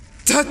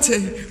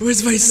 "Dante,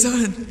 where's my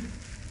son?"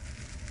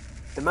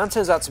 The man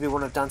turns out to be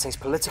one of Dante's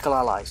political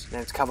allies,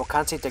 named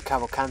Cavalcante de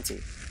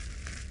Cavalcanti.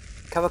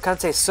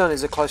 Cavalcante's son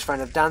is a close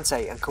friend of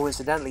Dante and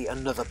coincidentally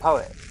another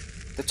poet.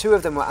 The two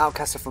of them were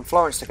outcasted from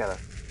Florence together.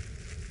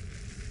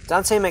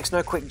 Dante makes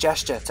no quick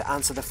gesture to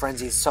answer the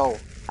frenzied soul,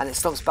 and it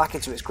slumps back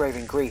into its grave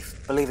in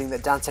grief, believing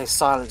that Dante's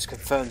silence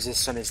confirms his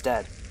son is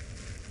dead.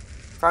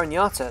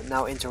 Faragnata,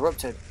 now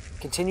interrupted,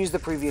 continues the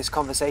previous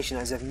conversation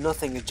as if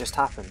nothing had just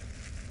happened.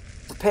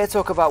 The pair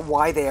talk about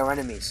why they are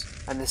enemies,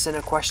 and the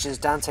sinner questions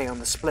Dante on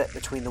the split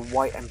between the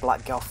white and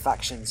black Guelph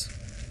factions.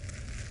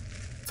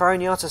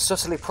 Faragnata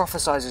subtly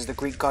prophesies the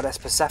Greek goddess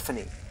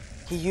Persephone.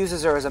 He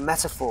uses her as a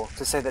metaphor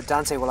to say that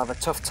Dante will have a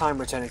tough time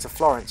returning to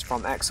Florence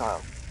from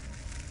exile.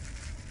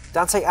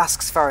 Dante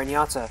asks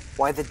Faragnata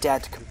why the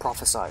dead can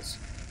prophesize.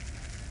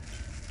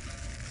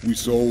 "We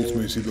souls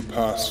may see the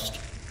past,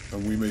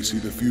 and we may see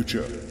the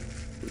future,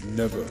 but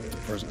never the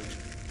present.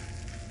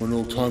 When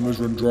all time has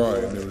run dry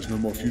and there is no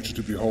more future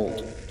to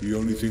behold, the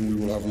only thing we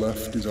will have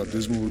left is our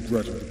dismal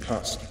regret of the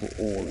past for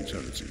all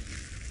eternity."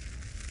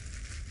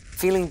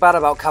 Feeling bad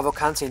about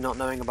Cavalcante not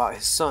knowing about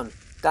his son,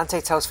 Dante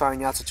tells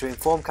Faragnata to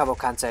inform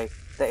Cavalcante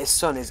that his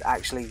son is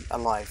actually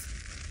alive.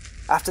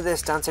 After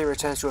this, Dante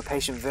returns to a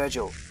patient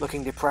Virgil,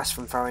 looking depressed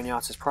from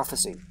Faragnata's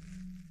prophecy.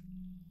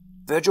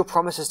 Virgil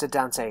promises to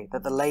Dante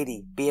that the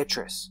lady,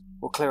 Beatrice,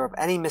 will clear up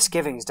any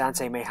misgivings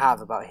Dante may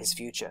have about his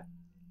future.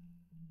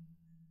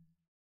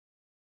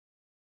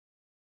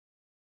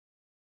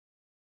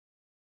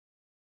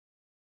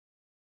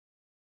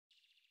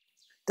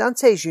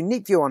 Dante's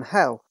unique view on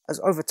hell has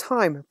over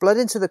time bled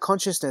into the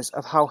consciousness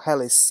of how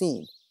hell is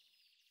seen.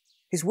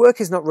 His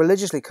work is not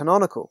religiously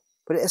canonical,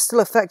 but it has still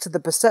affected the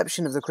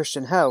perception of the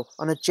Christian hell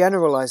on a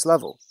generalized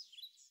level.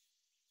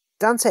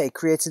 Dante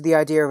created the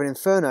idea of an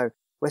inferno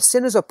where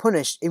sinners are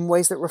punished in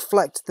ways that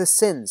reflect the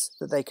sins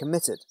that they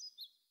committed.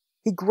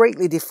 He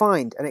greatly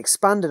defined and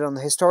expanded on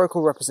the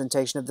historical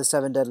representation of the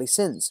 7 deadly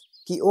sins.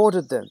 He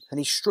ordered them and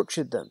he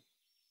structured them.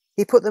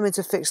 He put them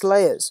into fixed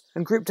layers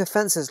and grouped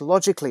offences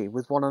logically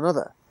with one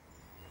another.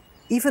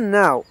 Even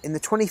now, in the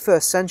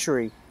 21st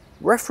century,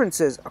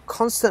 references are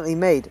constantly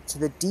made to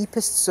the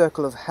deepest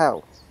circle of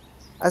hell,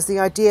 as the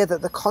idea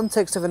that the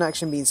context of an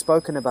action being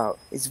spoken about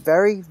is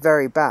very,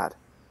 very bad.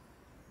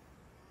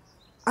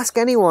 Ask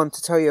anyone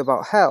to tell you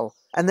about hell,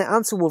 and their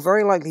answer will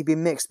very likely be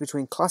mixed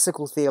between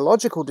classical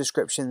theological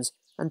descriptions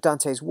and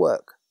Dante's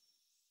work.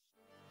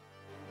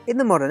 In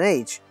the modern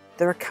age,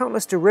 there are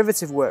countless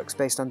derivative works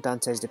based on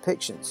Dante's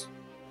depictions.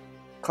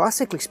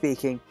 Classically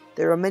speaking,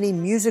 there are many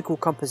musical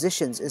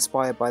compositions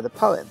inspired by the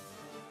poem.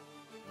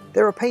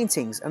 There are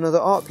paintings and other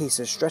art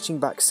pieces stretching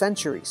back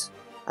centuries,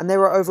 and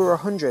there are over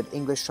 100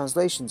 English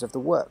translations of the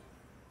work.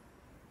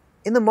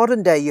 In the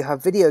modern day you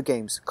have video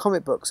games,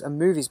 comic books and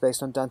movies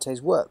based on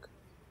Dante's work.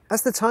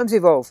 As the times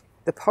evolve,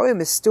 the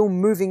poem is still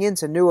moving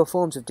into newer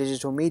forms of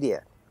digital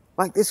media,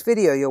 like this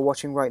video you're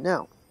watching right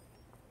now.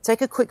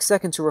 Take a quick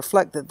second to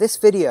reflect that this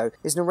video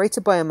is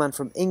narrated by a man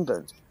from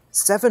England,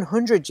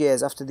 700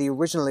 years after the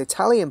original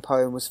Italian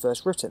poem was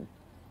first written.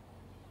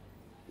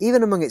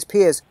 Even among its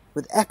peers,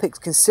 with epics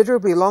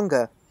considerably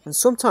longer and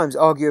sometimes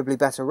arguably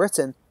better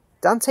written,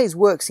 Dante's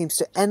work seems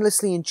to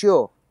endlessly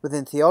endure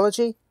within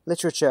theology,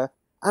 literature,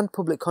 and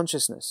public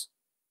consciousness.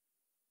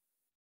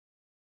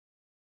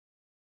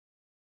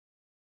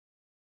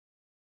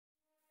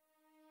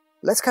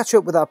 Let's catch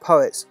up with our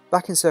poets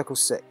back in Circle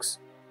 6.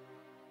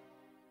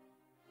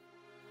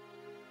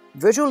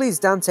 Virgil leads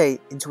Dante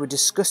into a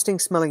disgusting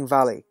smelling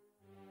valley.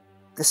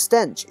 The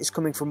stench is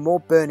coming from more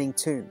burning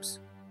tombs.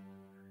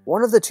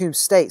 One of the tombs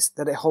states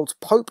that it holds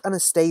Pope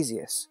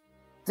Anastasius.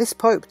 This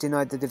pope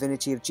denied the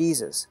divinity of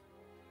Jesus.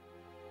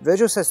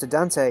 Virgil says to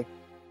Dante,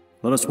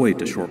 "Let us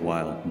wait a short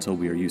while until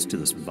we are used to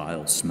this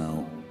vile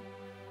smell."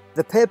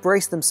 The pair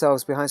brace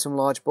themselves behind some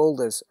large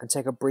boulders and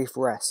take a brief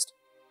rest.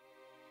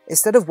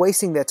 Instead of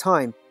wasting their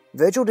time,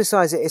 Virgil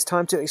decides it is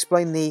time to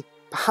explain the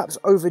perhaps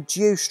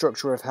overdue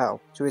structure of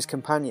hell to his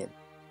companion.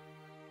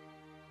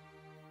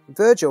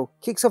 Virgil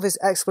kicks off his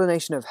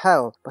explanation of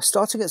hell by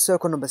starting at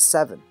circle number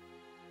 7.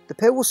 The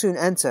pair will soon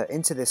enter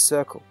into this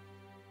circle.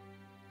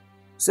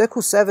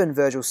 Circle 7,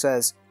 Virgil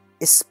says,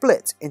 is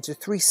split into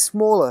 3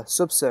 smaller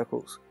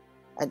subcircles,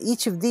 and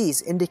each of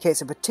these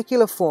indicates a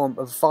particular form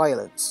of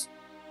violence.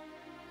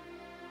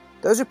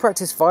 Those who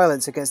practice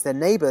violence against their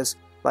neighbours,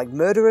 like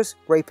murderers,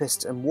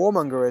 rapists and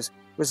warmongers,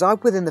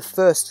 reside within the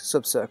first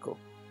subcircle.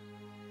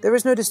 There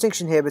is no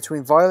distinction here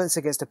between violence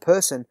against a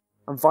person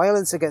and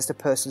violence against a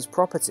person's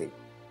property.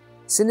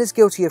 Sinners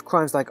guilty of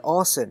crimes like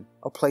arson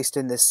are placed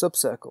in this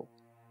subcircle.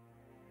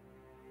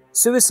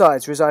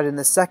 Suicides reside in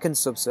the second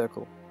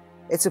subcircle.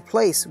 It's a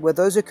place where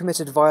those who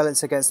committed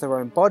violence against their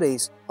own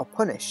bodies are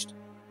punished.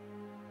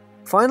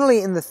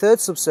 Finally, in the third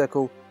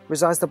subcircle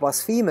resides the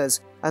blasphemers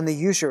and the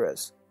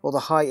usurers, or the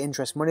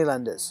high-interest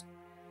moneylenders.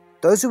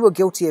 Those who were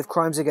guilty of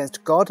crimes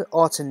against God,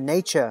 art and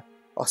nature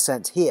are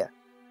sent here.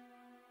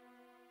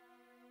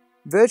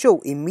 Virgil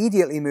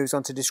immediately moves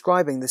on to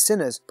describing the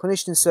sinners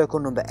punished in circle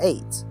number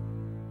 8.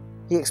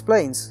 He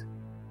explains,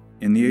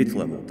 "In the 8th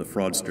level, the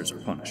fraudsters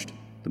are punished.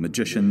 The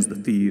magicians, the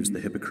thieves, the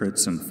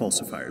hypocrites, and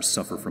falsifiers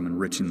suffer from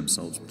enriching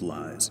themselves with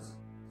lies.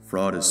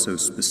 Fraud is so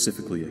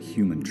specifically a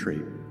human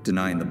trait,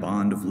 denying the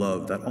bond of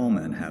love that all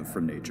men have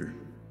from nature."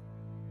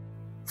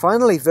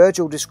 Finally,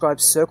 Virgil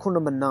describes circle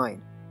number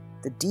 9,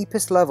 the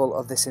deepest level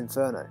of this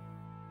inferno.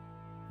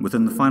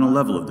 "Within the final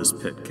level of this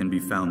pit can be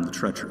found the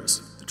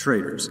treacherous, the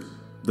traitors,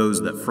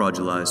 those that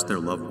fraudulized their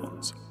loved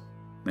ones.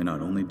 They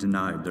not only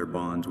denied their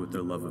bond with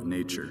their love of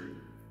nature,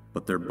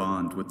 but their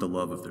bond with the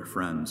love of their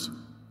friends."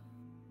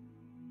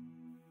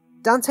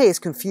 Dante is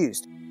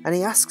confused, and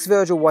he asks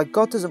Virgil why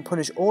God doesn't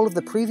punish all of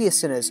the previous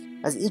sinners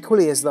as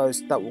equally as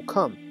those that will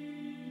come.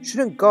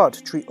 Shouldn't God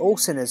treat all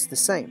sinners the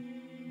same?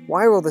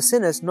 Why are all the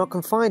sinners not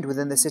confined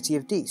within the city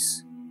of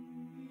Dis?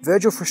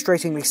 Virgil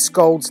frustratingly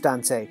scolds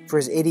Dante for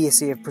his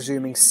idiocy of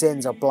presuming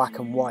sins are black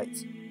and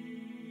white.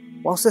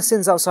 Whilst the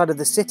sins outside of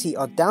the city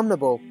are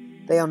damnable,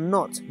 they are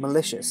not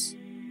malicious.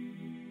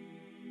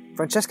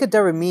 Francesca da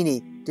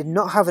Rimini did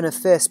not have an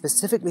affair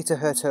specifically to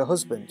hurt her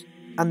husband,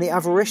 and the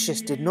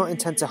avaricious did not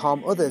intend to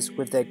harm others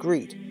with their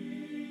greed.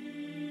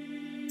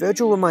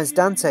 Virgil reminds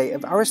Dante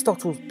of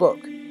Aristotle's book,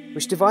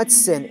 which divides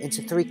sin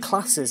into 3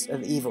 classes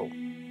of evil: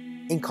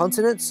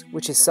 incontinence,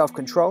 which is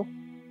self-control,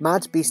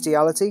 mad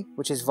bestiality,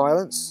 which is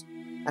violence,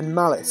 and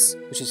malice,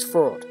 which is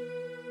fraud.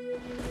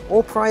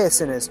 All prior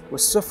sinners were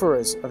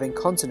sufferers of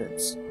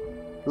incontinence.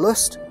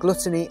 Lust,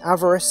 gluttony,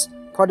 avarice,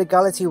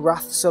 prodigality,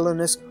 wrath,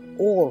 sullenness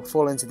all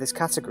fall into this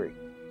category.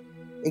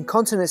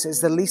 Incontinence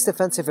is the least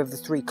offensive of the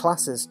 3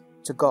 classes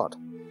to God.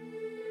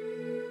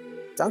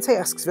 Dante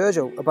asks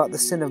Virgil about the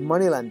sin of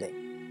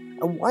moneylending,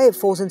 and why it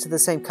falls into the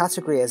same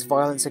category as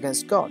violence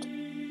against God.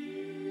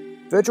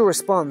 Virgil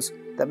responds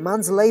that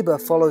man's labour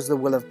follows the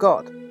will of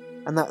God,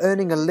 and that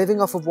earning a living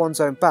off of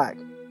one's own back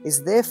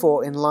is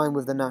therefore in line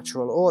with the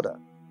natural order.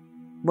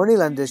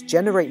 Moneylenders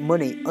generate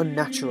money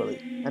unnaturally,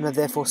 and are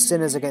therefore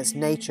sinners against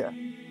nature.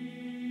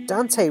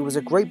 Dante was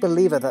a great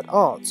believer that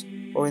art,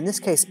 or in this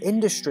case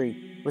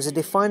industry, was a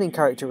defining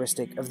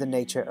characteristic of the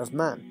nature of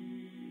man.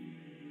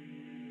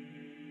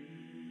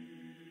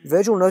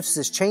 Virgil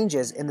notices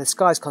changes in the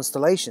sky's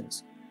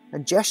constellations,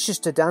 and gestures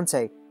to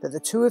Dante that the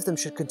 2 of them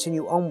should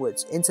continue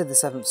onwards into the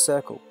 7th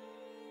circle.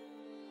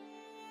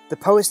 The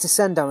poets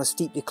descend down a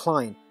steep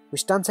decline,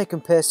 which Dante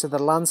compares to the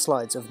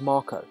landslides of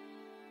Marco.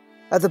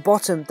 At the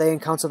bottom they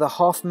encounter the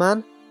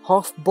half-man,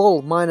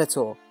 half-bull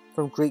Minotaur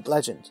from Greek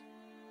legend.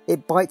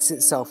 It bites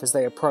itself as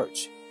they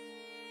approach.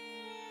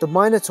 The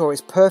Minotaur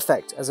is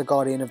perfect as a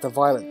guardian of the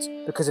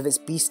violent because of its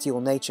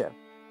bestial nature.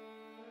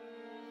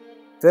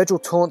 Virgil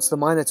taunts the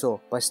Minotaur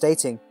by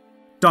stating,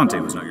 "Dante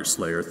was not your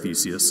slayer,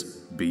 Theseus,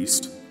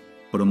 beast,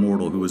 but a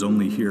mortal who was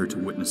only here to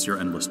witness your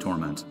endless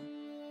torment."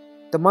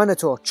 The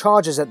Minotaur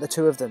charges at the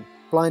 2 of them,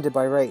 blinded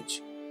by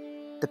rage.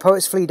 The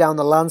poets flee down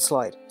the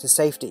landslide to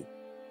safety.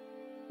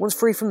 Once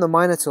free from the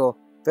Minotaur,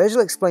 Virgil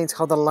explains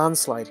how the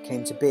landslide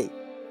came to be.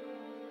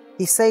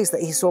 He says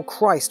that he saw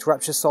Christ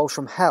rapture souls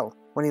from hell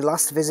when he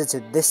last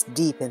visited this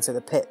deep into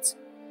the pit.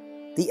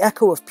 The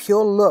echo of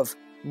pure love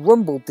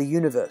rumbled the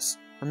universe,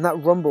 and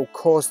that rumble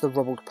caused the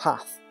rubbled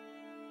path.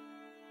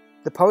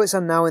 The poets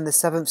are now in the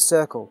 7th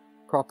circle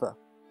proper.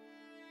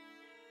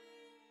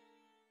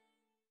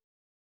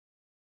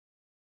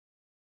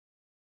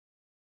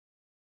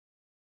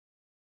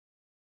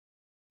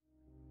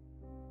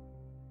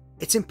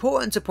 It's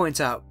important to point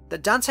out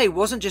that Dante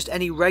wasn't just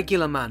any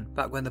regular man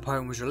back when the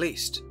poem was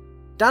released.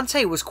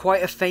 Dante was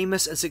quite a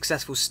famous and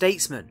successful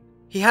statesman.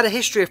 He had a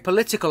history of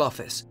political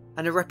office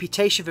and a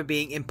reputation for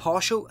being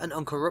impartial and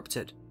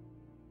uncorrupted.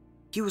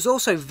 He was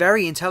also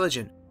very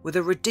intelligent, with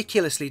a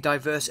ridiculously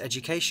diverse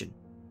education.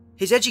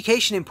 His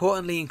education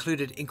importantly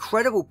included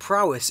incredible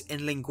prowess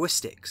in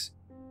linguistics.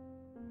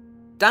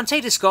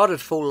 Dante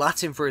discarded full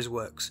Latin for his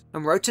works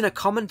and wrote in a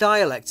common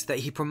dialect that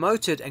he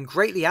promoted and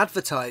greatly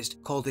advertised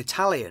called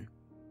Italian.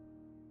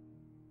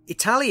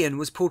 Italian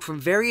was pulled from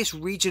various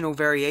regional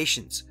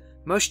variations,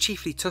 most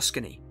chiefly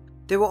Tuscany.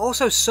 There were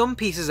also some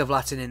pieces of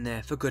Latin in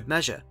there for good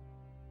measure.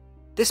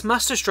 This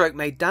masterstroke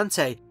made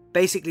Dante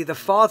basically the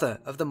father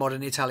of the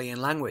modern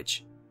Italian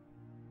language.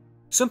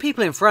 Some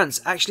people in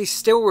France actually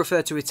still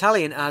refer to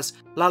Italian as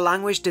La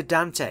Language de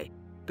Dante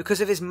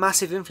because of his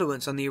massive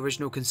influence on the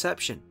original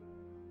conception.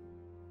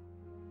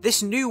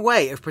 This new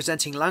way of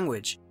presenting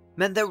language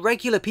meant that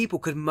regular people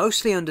could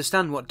mostly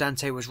understand what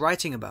Dante was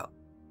writing about.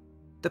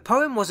 The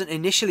poem wasn't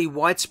initially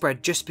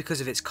widespread just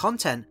because of its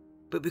content,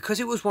 but because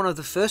it was one of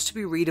the first to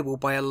be readable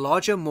by a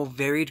larger, more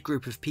varied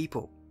group of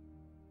people.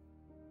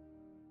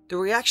 The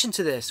reaction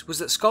to this was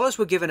that scholars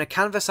were given a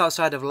canvas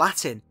outside of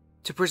Latin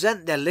to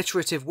present their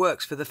literative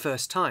works for the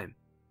first time,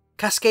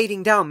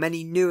 cascading down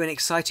many new and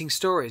exciting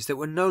stories that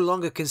were no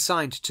longer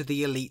consigned to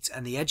the elite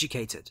and the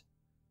educated.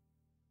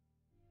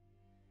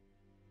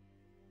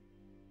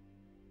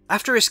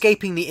 After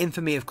escaping the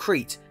infamy of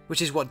Crete,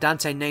 which is what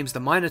Dante names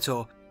the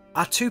Minotaur,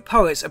 our two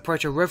poets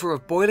approach a river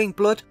of boiling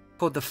blood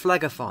called the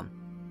Phlegathon.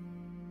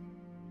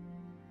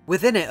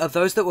 Within it are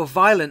those that were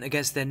violent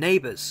against their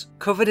neighbours,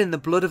 covered in the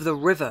blood of the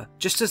river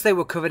just as they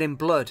were covered in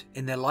blood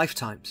in their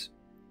lifetimes.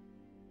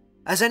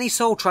 As any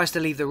soul tries to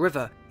leave the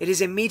river, it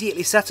is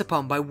immediately set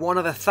upon by one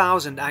of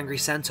 1,000 angry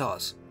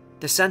centaurs.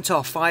 The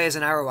centaur fires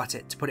an arrow at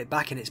it to put it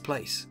back in its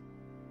place.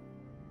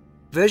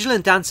 Virgil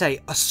and Dante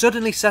are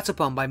suddenly set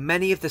upon by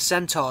many of the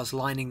centaurs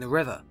lining the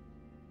river.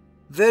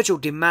 Virgil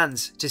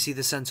demands to see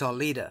the centaur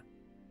leader.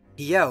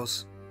 He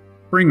yells,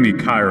 "Bring me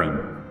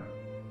Chiron."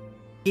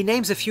 He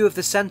names a few of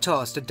the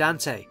centaurs to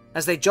Dante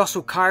as they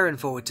jostle Chiron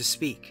forward to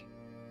speak.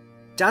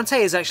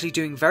 Dante is actually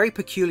doing very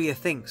peculiar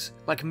things,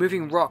 like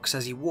moving rocks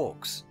as he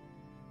walks.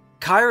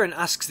 Chiron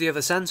asks the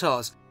other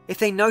centaurs if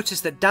they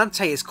notice that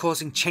Dante is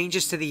causing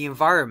changes to the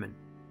environment.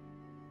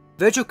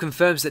 Virgil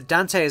confirms that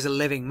Dante is a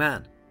living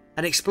man,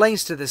 and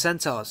explains to the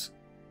centaurs,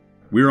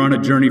 "We're on a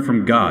journey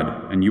from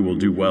God, and you will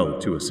do well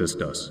to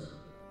assist us."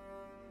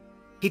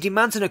 He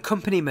demands an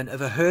accompaniment of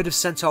a herd of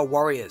centaur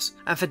warriors,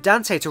 and for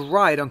Dante to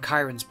ride on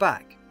Chiron's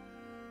back.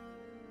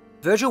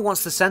 Virgil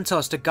wants the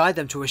centaurs to guide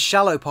them to a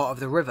shallow part of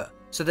the river,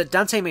 so that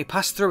Dante may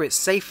pass through it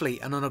safely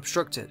and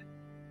unobstructed.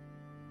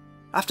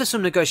 After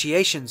some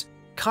negotiations,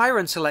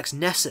 Chiron selects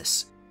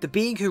Nessus, the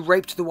being who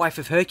raped the wife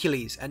of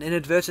Hercules and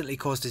inadvertently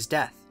caused his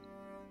death.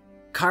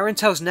 Chiron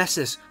tells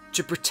Nessus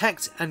to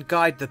protect and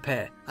guide the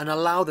pair and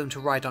allow them to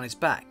ride on his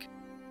back.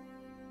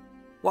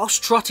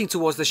 Whilst trotting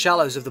towards the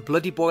shallows of the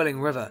bloody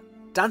boiling river,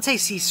 Dante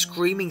sees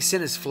screaming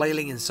sinners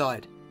flailing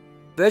inside.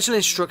 Virgil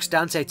instructs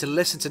Dante to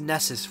listen to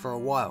Nessus for a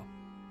while.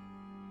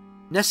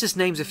 Nessus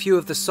names a few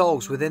of the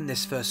souls within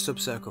this first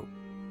subcircle.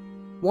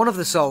 One of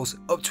the souls,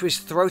 up to his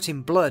throat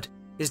in blood,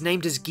 is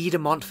named as Guy de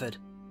Montfort,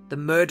 the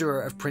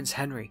murderer of Prince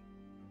Henry.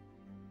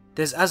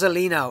 There's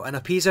Azelino and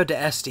Opizo de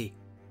Este,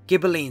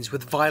 Ghibellines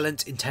with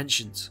violent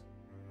intentions.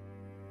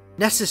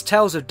 Nessus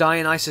tells of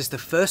Dionysus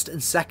I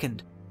and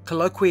II,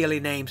 colloquially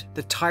named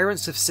the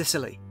Tyrants of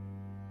Sicily.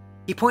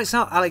 He points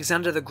out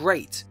Alexander the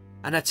Great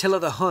and Attila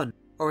the Hun,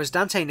 or as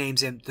Dante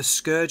names him, the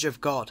Scourge of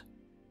God.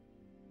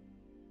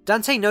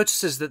 Dante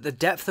notices that the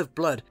depth of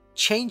blood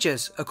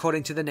changes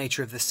according to the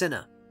nature of the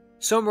sinner.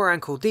 Some were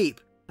ankle deep,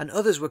 and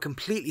others were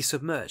completely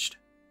submerged.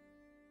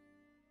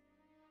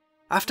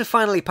 After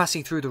finally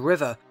passing through the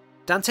river,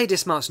 Dante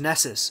dismounts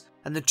Nessus,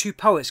 and the two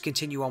poets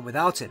continue on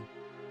without him.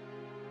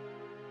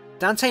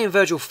 Dante and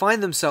Virgil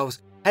find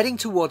themselves heading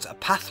towards a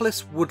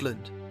pathless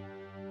woodland.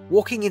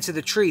 Walking into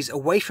the trees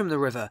away from the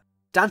river,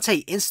 Dante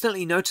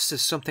instantly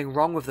notices something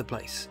wrong with the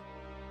place.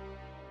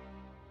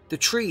 The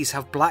trees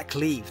have black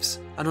leaves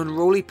and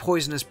unruly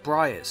poisonous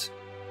briars.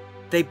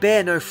 They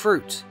bear no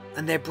fruit,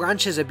 and their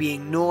branches are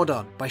being gnawed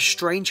on by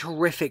strange,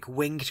 horrific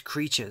winged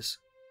creatures.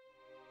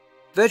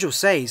 Virgil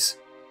says,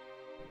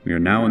 "We are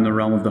now in the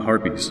realm of the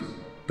Harpies,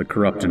 the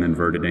corrupt and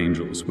inverted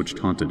angels which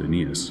taunted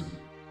Aeneas."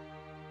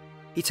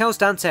 He tells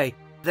Dante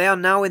they are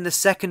now in the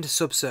second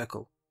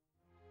subcircle.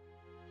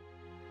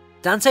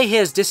 Dante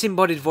hears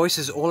disembodied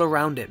voices all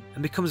around him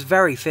and becomes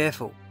very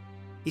fearful.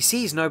 He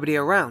sees nobody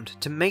around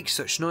to make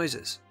such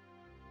noises.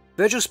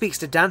 Virgil speaks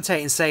to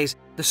Dante and says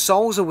the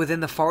souls are within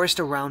the forest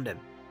around him.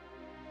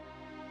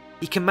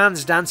 He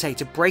commands Dante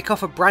to break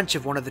off a branch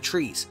of one of the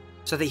trees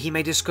so that he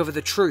may discover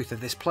the truth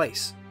of this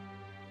place.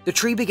 The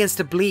tree begins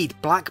to bleed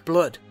black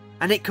blood,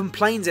 and it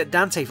complains at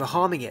Dante for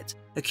harming it,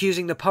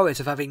 accusing the poet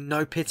of having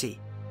no pity.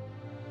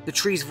 The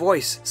tree's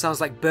voice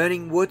sounds like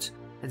burning wood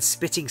and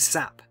spitting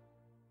sap.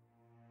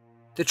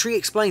 The tree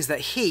explains that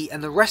he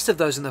and the rest of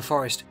those in the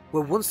forest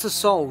were once the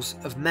souls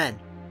of men.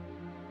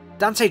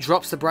 Dante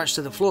drops the branch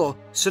to the floor,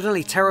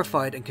 suddenly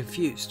terrified and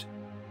confused.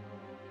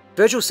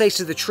 Virgil says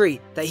to the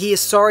tree that he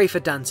is sorry for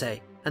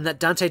Dante, and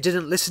that Dante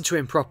didn't listen to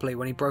him properly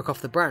when he broke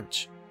off the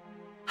branch.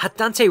 Had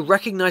Dante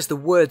recognised the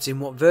words in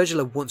what Virgil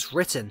had once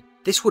written,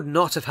 this would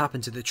not have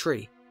happened to the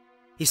tree.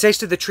 He says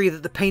to the tree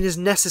that the pain is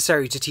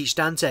necessary to teach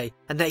Dante,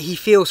 and that he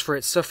feels for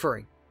its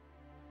suffering.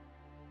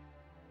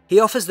 He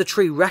offers the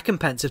tree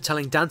recompense of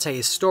telling Dante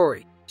his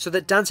story, so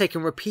that Dante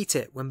can repeat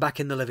it when back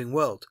in the living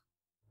world.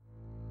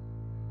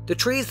 The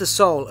tree is the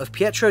soul of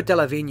Pietro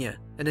della Vigna,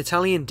 an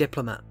Italian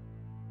diplomat.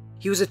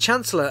 He was a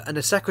chancellor and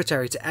a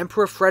secretary to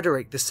Emperor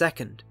Frederick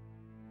II.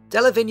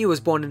 Della Vigna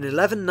was born in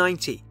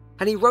 1190,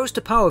 and he rose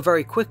to power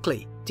very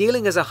quickly,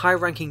 dealing as a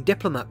high-ranking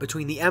diplomat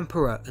between the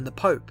emperor and the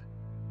pope.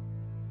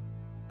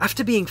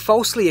 After being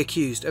falsely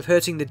accused of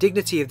hurting the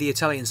dignity of the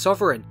Italian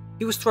sovereign,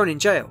 he was thrown in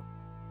jail.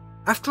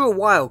 After a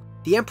while,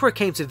 the emperor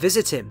came to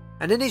visit him,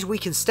 and in his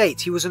weakened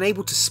state he was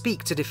unable to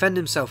speak to defend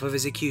himself of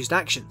his accused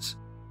actions.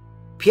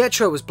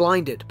 Pietro was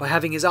blinded by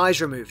having his eyes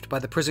removed by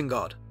the prison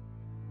guard.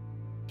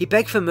 He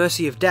begged for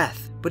mercy of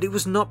death, but it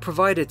was not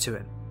provided to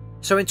him.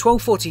 So in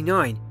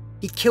 1249,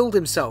 he killed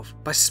himself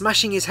by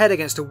smashing his head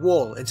against a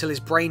wall until his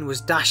brain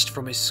was dashed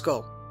from his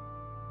skull.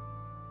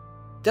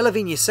 Della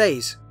Vigna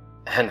says,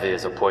 "Envy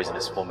is a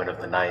poisonous woman of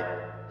the night.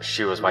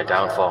 She was my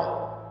downfall.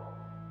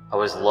 I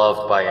was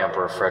loved by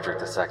Emperor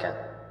Frederick II,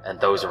 and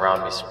those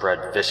around me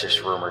spread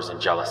vicious rumors and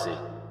jealousy.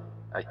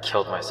 I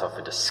killed myself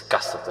in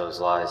disgust of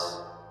those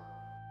lies."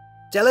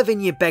 Della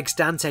Vigna begs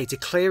Dante to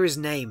clear his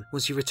name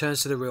once he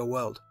returns to the real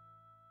world.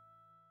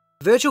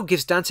 Virgil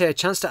gives Dante a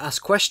chance to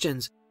ask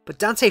questions, but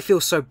Dante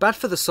feels so bad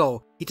for the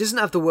soul, he doesn't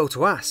have the will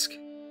to ask.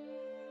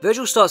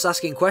 Virgil starts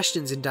asking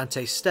questions in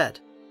Dante's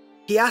stead.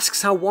 He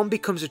asks how one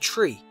becomes a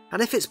tree,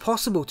 and if it's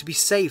possible to be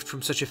saved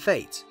from such a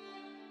fate.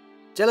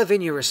 Della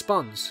Vigna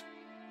responds,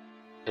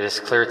 "It is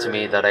clear to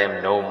me that I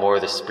am no more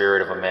the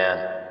spirit of a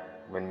man.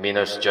 When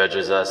Minos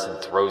judges us and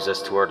throws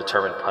us to our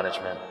determined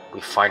punishment, we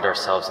find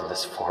ourselves in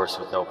this forest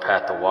with no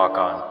path to walk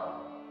on.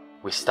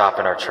 We stop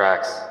in our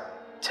tracks,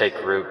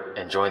 take root,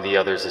 and join the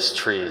others as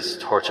trees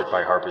tortured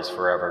by harpies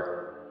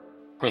forever.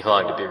 We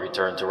long to be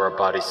returned to our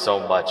bodies so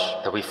much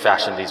that we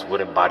fashion these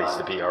wooden bodies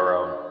to be our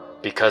own.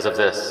 Because of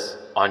this,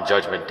 on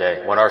Judgment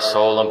Day, when our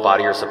soul and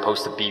body are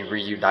supposed to be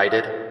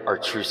reunited, our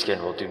true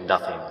skin will do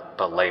nothing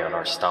but lay on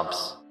our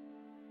stumps."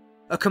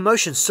 A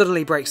commotion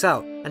suddenly breaks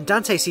out, and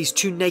Dante sees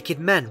two naked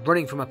men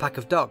running from a pack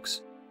of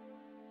dogs.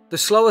 The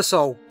slower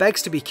soul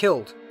begs to be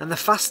killed, and the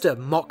faster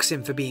mocks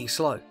him for being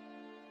slow.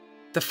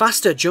 The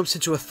faster jumps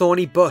into a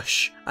thorny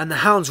bush, and the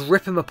hounds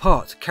rip him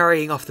apart,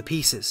 carrying off the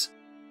pieces.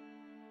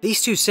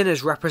 These two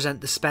sinners represent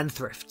the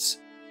spendthrifts,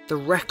 the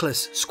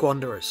reckless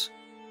squanderers.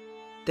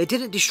 They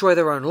didn't destroy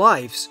their own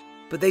lives,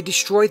 but they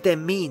destroyed their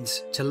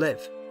means to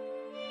live.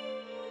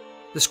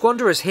 The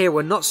squanderers here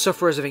were not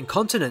sufferers of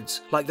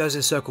incontinence like those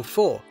in Circle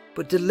 4,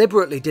 but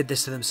deliberately did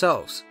this to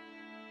themselves.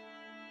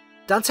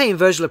 Dante and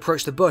Virgil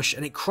approach the bush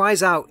and it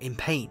cries out in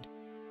pain.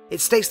 It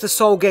states the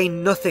soul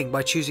gained nothing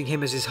by choosing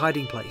him as his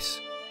hiding place.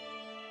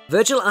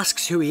 Virgil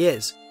asks who he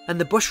is, and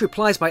the bush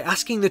replies by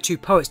asking the two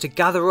poets to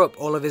gather up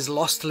all of his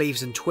lost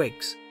leaves and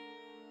twigs.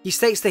 He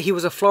states that he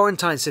was a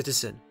Florentine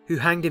citizen who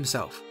hanged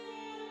himself.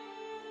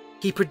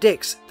 He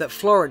predicts that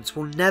Florence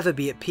will never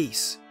be at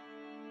peace.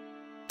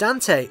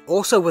 Dante,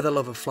 also with a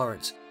love of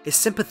Florence, is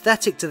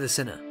sympathetic to the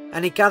sinner,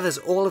 and he gathers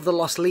all of the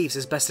lost leaves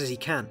as best as he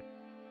can.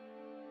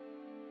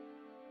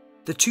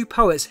 The two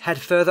poets head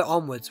further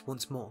onwards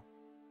once more.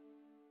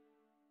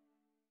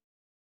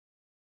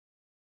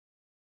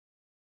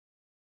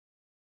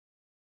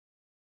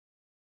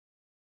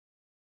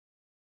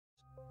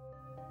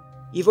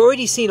 You've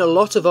already seen a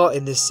lot of art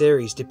in this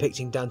series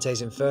depicting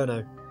Dante's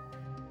Inferno.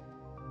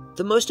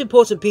 The most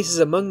important pieces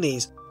among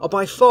these are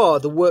by far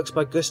the works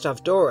by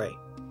Gustave Doré.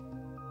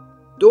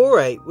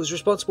 Doré was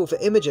responsible for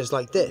images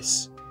like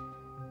this,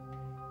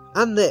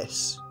 and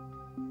this,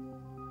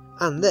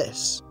 and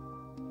this.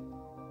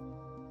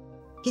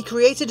 He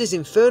created his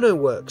Inferno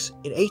works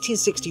in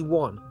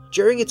 1861,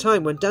 during a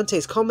time when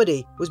Dante's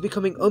comedy was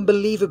becoming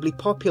unbelievably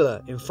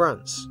popular in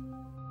France.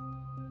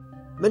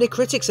 Many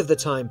critics of the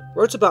time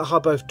wrote about how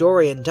both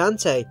Doré and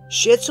Dante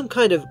shared some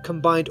kind of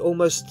combined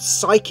almost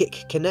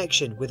psychic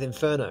connection with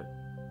Inferno.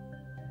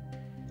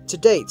 To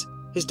date,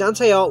 his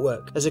Dante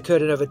artwork has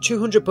occurred in over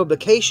 200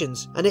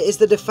 publications, and it is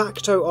the de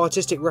facto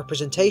artistic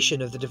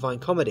representation of the Divine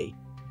Comedy.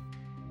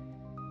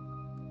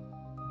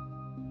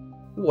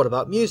 What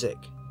about music?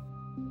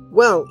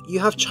 Well, you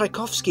have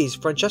Tchaikovsky's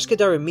Francesca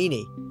da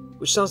Rimini,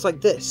 which sounds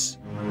like this.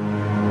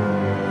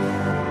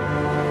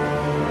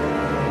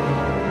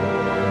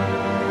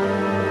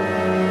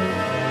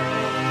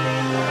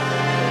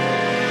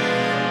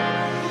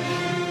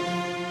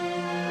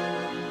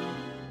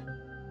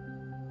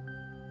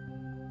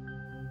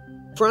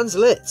 Franz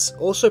Liszt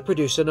also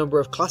produced a number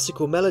of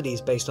classical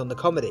melodies based on the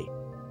comedy.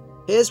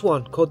 Here's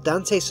one called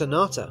Dante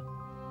Sonata.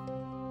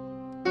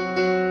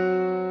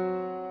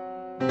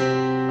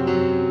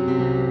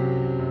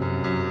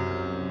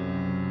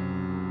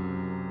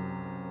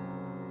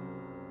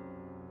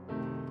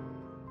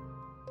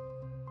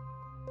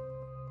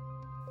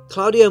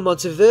 Claudio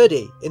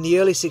Monteverdi, in the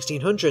early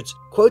 1600s,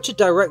 quoted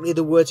directly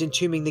the words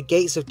entombing the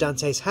gates of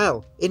Dante's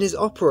hell in his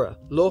opera,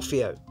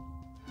 L'Orfeo.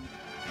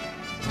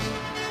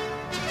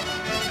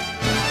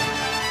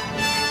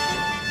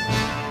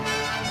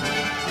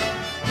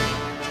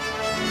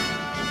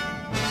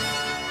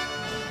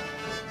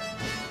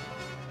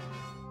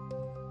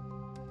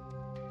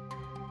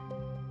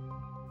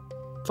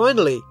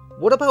 Finally,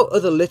 what about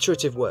other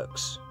literative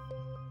works?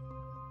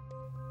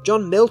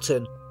 John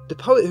Milton, the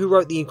poet who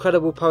wrote the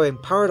incredible poem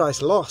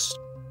Paradise Lost,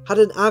 had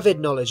an avid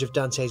knowledge of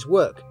Dante's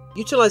work,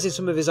 utilising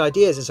some of his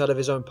ideas inside of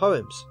his own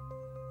poems.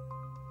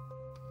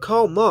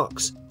 Karl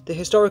Marx, the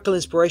historical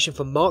inspiration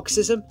for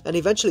Marxism and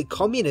eventually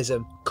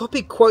communism,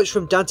 copied quotes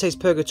from Dante's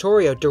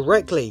Purgatorio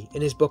directly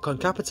in his book on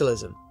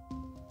capitalism.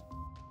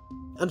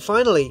 And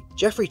finally,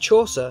 Geoffrey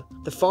Chaucer,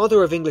 the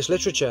father of English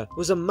literature,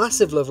 was a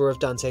massive lover of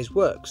Dante's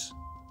works.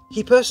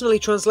 He personally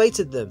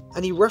translated them,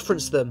 and he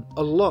referenced them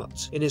a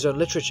lot in his own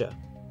literature.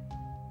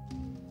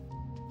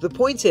 The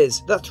point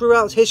is that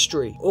throughout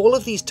history, all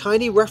of these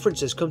tiny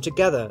references come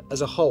together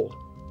as a whole.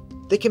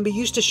 They can be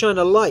used to shine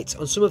a light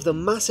on some of the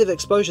massive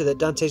exposure that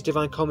Dante's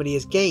Divine Comedy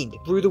has gained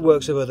through the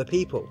works of other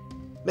people.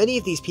 Many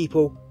of these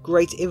people,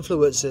 great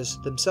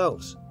influencers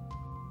themselves.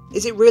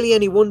 Is it really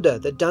any wonder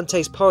that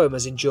Dante's poem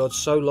has endured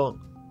so long?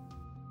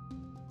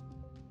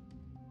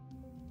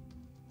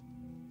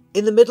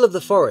 In the middle of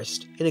the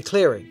forest, in a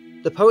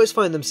clearing, the poets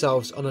find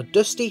themselves on a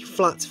dusty,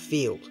 flat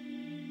field.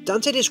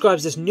 Dante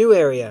describes this new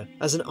area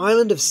as an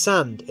island of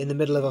sand in the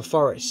middle of a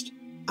forest,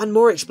 and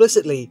more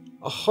explicitly,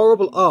 a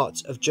horrible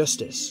art of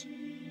justice.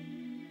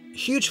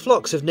 Huge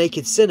flocks of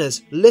naked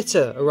sinners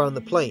litter around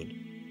the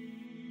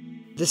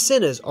plain. The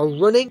sinners are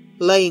running,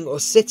 laying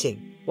or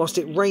sitting, whilst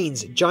it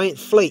rains giant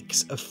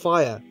flakes of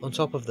fire on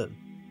top of them.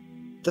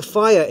 The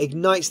fire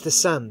ignites the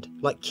sand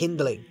like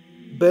kindling,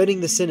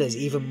 burning the sinners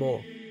even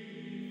more.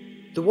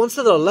 The ones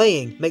that are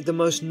laying make the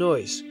most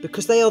noise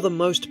because they are the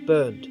most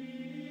burned.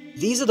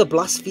 These are the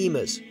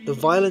blasphemers, the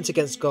violent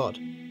against God.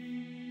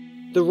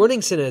 The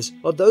running sinners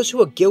are those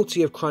who are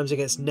guilty of crimes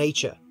against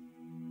nature.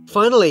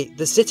 Finally,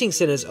 the sitting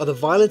sinners are the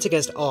violent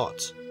against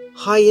art,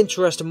 high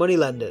interest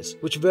moneylenders,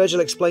 which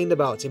Virgil explained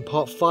about in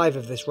part 5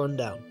 of this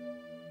rundown.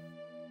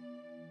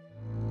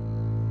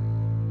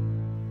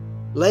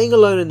 Laying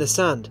alone in the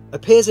sand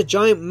appears a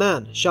giant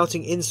man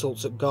shouting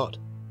insults at God.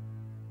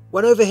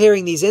 When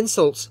overhearing these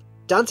insults,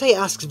 Dante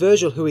asks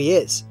Virgil who he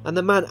is, and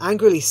the man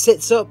angrily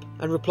sits up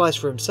and replies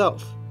for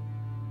himself.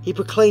 He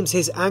proclaims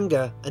his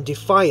anger and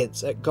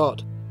defiance at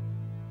God.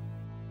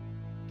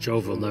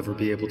 Jove will never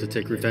be able to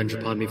take revenge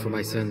upon me for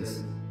my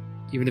sins.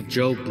 Even if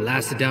Jove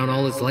blasted down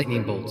all his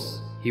lightning bolts,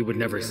 he would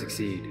never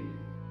succeed.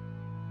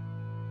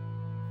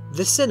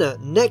 The sinner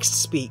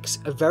next speaks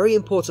a very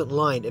important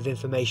line of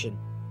information.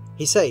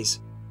 He says,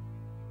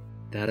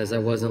 "That as I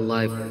was in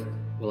life,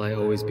 will I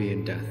always be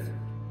in death."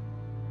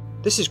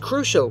 This is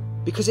crucial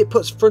because it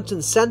puts front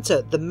and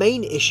centre the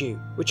main issue,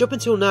 which up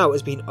until now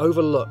has been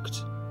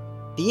overlooked.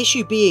 The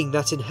issue being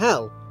that in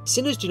hell,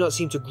 sinners do not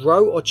seem to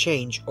grow or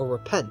change or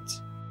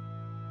repent.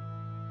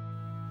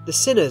 The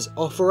sinners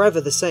are forever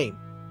the same.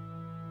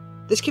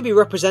 This can be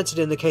represented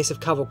in the case of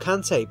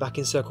Cavalcante back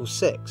in Circle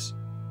 6.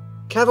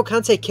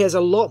 Cavalcante cares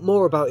a lot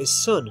more about his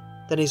son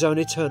than his own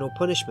eternal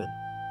punishment.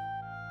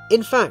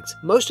 In fact,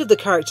 most of the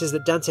characters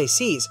that Dante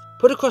sees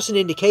put across an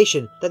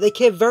indication that they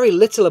care very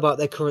little about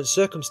their current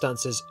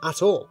circumstances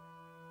at all.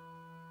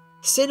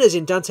 Sinners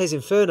in Dante's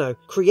Inferno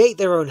create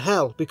their own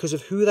hell because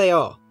of who they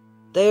are.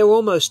 They are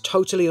almost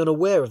totally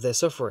unaware of their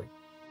suffering.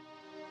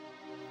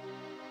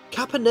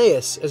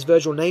 Capaneus, as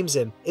Virgil names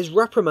him, is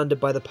reprimanded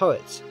by the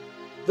poets.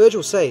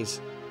 Virgil says,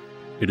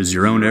 "It is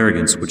your own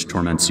arrogance which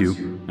torments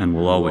you, and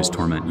will always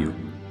torment you."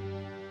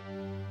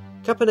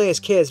 Capaneus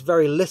cares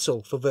very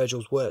little for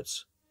Virgil's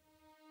words.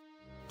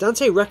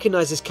 Dante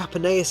recognises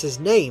Capaneus'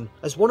 name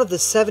as one of the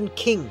 7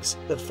 kings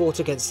that fought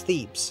against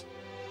Thebes.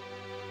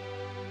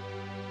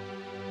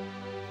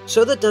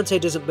 So that Dante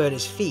doesn't burn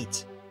his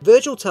feet,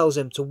 Virgil tells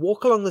him to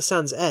walk along the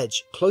sand's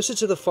edge closer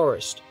to the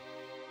forest.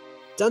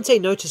 Dante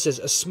notices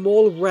a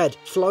small red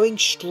flowing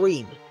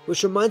stream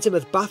which reminds him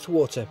of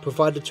bathwater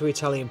provided to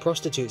Italian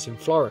prostitutes in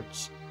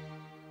Florence.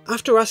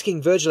 After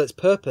asking Virgil its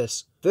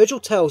purpose, Virgil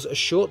tells a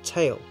short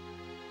tale.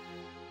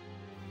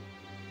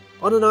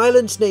 On an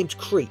island named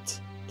Crete,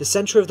 the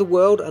centre of the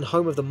world and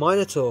home of the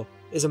Minotaur,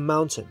 is a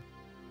mountain.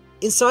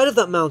 Inside of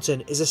that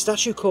mountain is a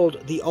statue called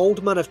the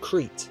Old Man of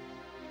Crete.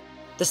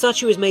 The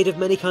statue is made of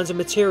many kinds of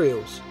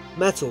materials,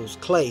 metals,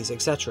 clays,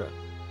 etc.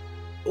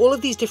 All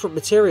of these different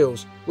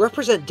materials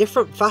represent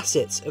different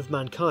facets of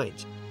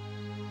mankind.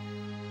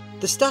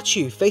 The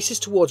statue faces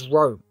towards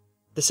Rome,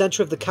 the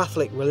centre of the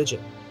Catholic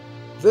religion.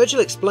 Virgil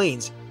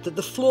explains that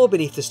the floor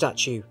beneath the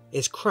statue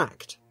is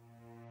cracked.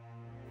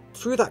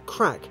 Through that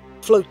crack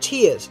flow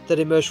tears that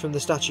emerge from the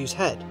statue's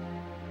head.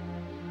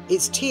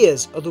 Its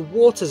tears are the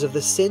waters of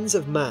the sins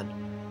of man.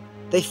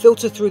 They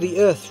filter through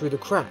the earth through the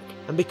crack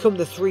and become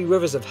the 3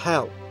 rivers of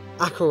hell,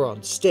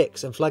 Acheron,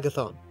 Styx and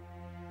Phlegethon.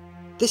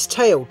 This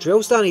tale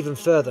drills down even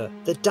further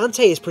that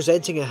Dante is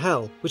presenting a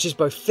hell which is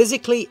both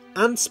physically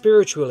and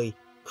spiritually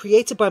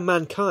created by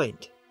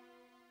mankind.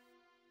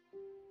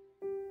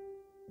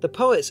 The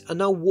poets are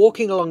now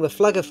walking along the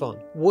Phlegethon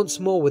once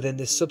more within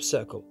this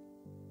subcircle.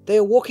 They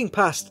are walking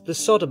past the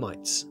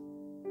Sodomites.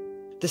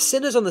 The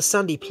sinners on the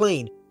sandy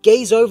plain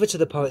gaze over to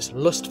the poets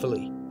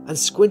lustfully and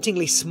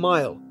squintingly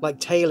smile like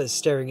tailors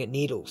staring at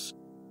needles.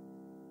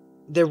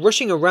 They're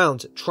rushing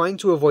around trying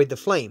to avoid the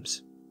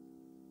flames.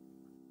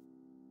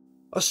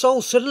 A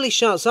soul suddenly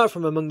shouts out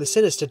from among the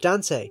sinners to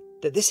Dante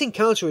that this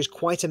encounter is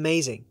quite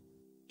amazing.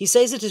 He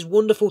says it is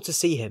wonderful to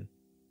see him.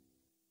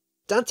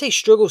 Dante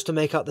struggles to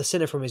make out the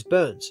sinner from his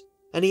burns,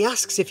 and he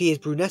asks if he is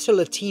Brunetto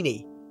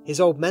Latini, his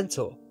old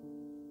mentor.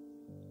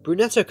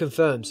 Brunetto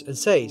confirms and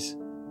says,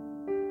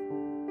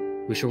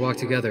 "We shall walk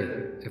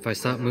together. If I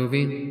stop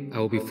moving, I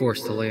will be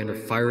forced to lay under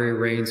fiery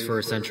rains for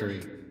a century."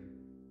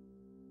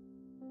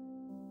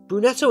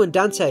 Brunetto and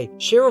Dante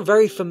share a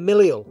very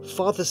familial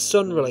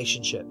father-son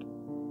relationship.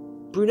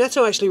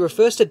 Brunetto actually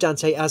refers to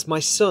Dante as my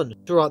son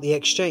throughout the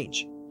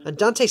exchange, and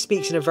Dante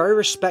speaks in a very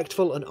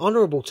respectful and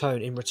honourable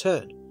tone in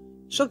return,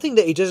 something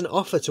that he doesn't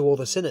offer to all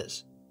the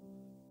sinners.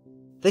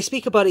 They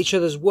speak about each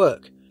other's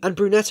work, and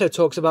Brunetto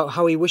talks about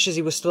how he wishes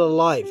he was still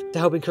alive to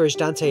help encourage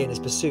Dante in his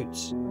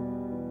pursuits.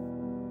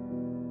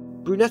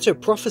 Brunetto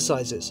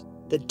prophesies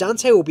that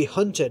Dante will be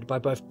hunted by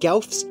both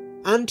Guelphs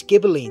and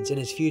Ghibellines in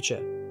his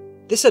future.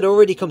 This had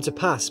already come to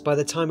pass by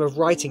the time of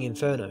writing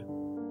Inferno.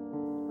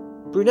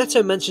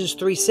 Brunetto mentions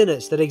 3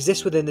 sinners that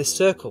exist within this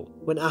circle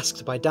when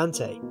asked by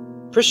Dante: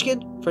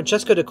 Priscian,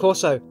 Francesco da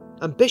Corso,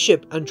 and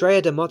Bishop Andrea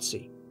de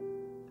Mozzi.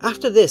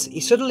 After this, he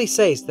suddenly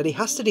says that he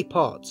has to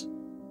depart.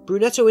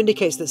 Brunetto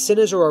indicates that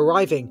sinners are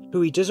arriving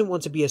who he doesn't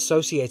want to be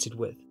associated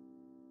with.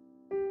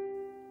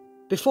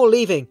 Before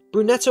leaving,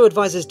 Brunetto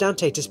advises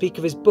Dante to speak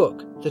of his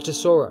book, The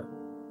Tesoro.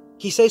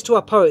 He says to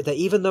our poet that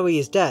even though he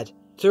is dead,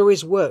 through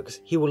his works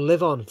he will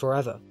live on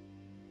forever.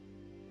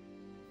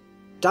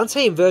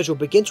 Dante and Virgil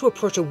begin to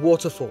approach a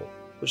waterfall,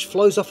 which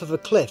flows off of a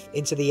cliff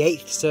into the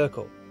 8th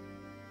circle.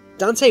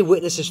 Dante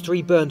witnesses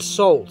 3 burned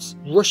souls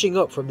rushing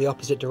up from the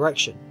opposite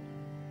direction.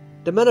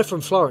 The men are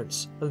from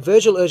Florence, and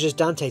Virgil urges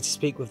Dante to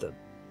speak with them.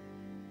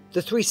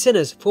 The 3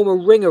 sinners form a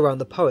ring around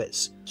the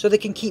poets, so they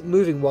can keep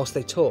moving whilst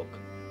they talk.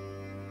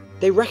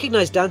 They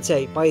recognise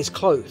Dante by his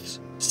clothes,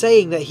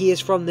 saying that he is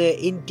from their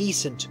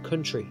indecent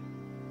country.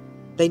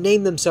 They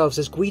name themselves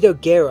as Guido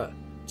Guerra,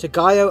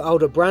 Tagaio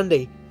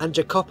Aldobrandi, and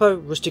Jacopo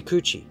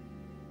Rusticucci.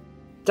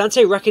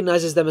 Dante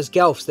recognises them as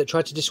Guelphs that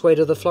tried to dissuade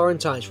other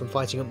Florentines from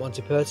fighting at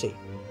Monteperti.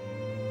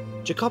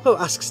 Jacopo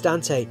asks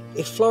Dante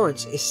if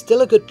Florence is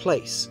still a good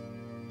place.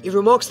 He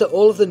remarks that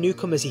all of the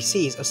newcomers he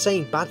sees are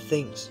saying bad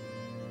things.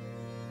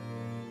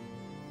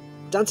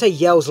 Dante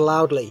yells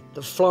loudly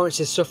that Florence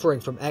is suffering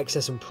from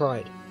excess and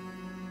pride.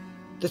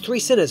 The 3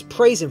 sinners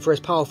praise him for his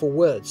powerful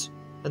words,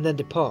 and then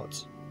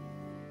depart.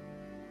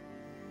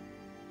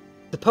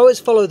 The poets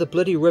follow the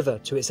bloody river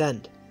to its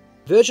end.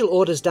 Virgil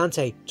orders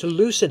Dante to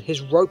loosen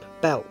his rope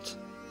belt.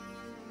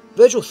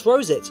 Virgil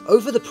throws it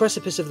over the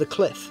precipice of the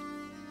cliff.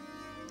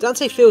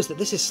 Dante feels that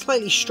this is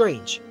slightly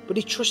strange, but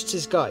he trusts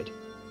his guide.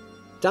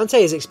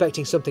 Dante is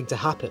expecting something to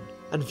happen,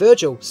 and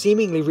Virgil,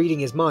 seemingly reading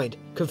his mind,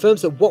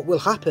 confirms that what will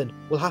happen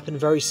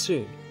very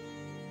soon.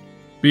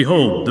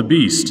 "Behold the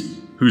beast,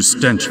 whose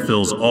stench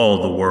fills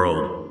all the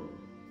world."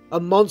 A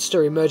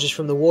monster emerges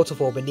from the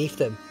waterfall beneath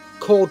them,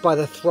 called by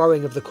the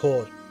throwing of the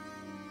cord.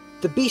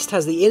 The beast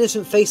has the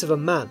innocent face of a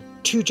man,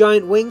 2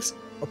 giant wings,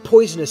 a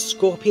poisonous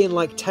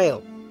scorpion-like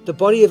tail, the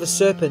body of a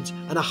serpent,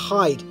 and a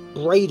hide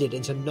braided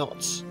into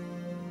knots.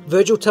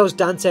 Virgil tells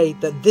Dante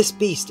that this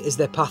beast is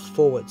their path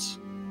forwards.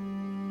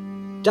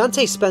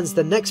 Dante spends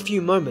the next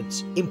few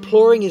moments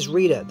imploring his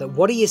reader that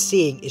what he is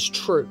seeing is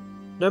true,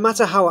 no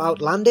matter how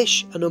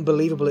outlandish and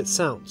unbelievable it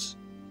sounds.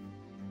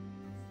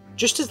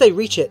 Just as they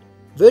reach it,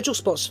 Virgil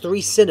spots 3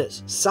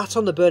 sinners sat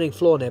on the burning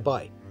floor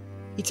nearby.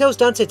 He tells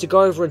Dante to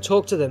go over and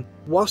talk to them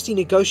whilst he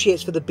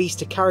negotiates for the beast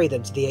to carry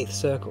them to the 8th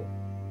circle.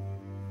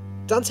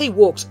 Dante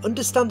walks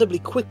understandably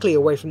quickly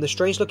away from the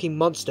strange-looking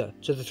monster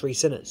to the 3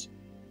 sinners.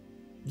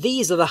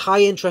 These are the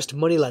high-interest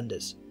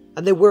moneylenders,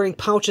 and they're wearing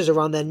pouches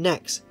around their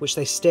necks which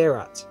they stare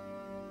at.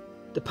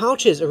 The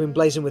pouches are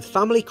emblazoned with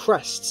family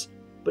crests,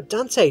 but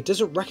Dante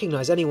doesn't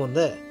recognise anyone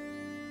there.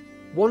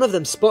 One of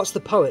them spots the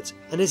poet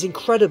and is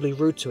incredibly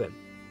rude to him.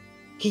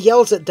 He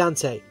yells at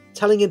Dante,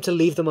 telling him to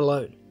leave them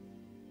alone.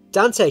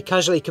 Dante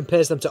casually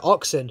compares them to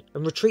oxen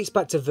and retreats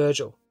back to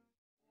Virgil.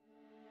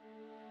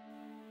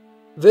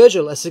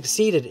 Virgil has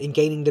succeeded in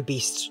gaining the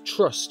beast's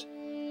trust.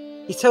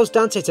 He tells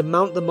Dante to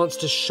mount the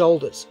monster's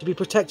shoulders to be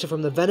protected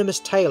from the venomous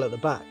tail at the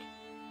back.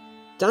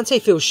 Dante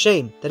feels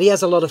shame that he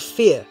has a lot of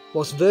fear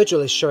whilst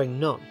Virgil is showing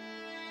none.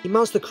 He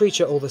mounts the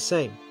creature all the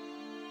same.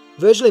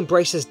 Virgil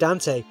embraces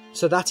Dante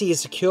so that he is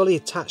securely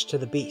attached to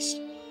the beast.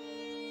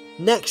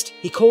 Next,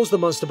 he calls the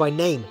monster by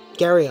name,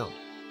 Geryon,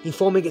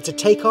 informing it to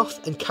take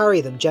off and carry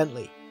them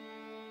gently.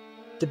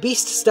 The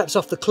beast steps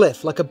off the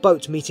cliff like a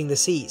boat meeting the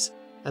seas,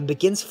 and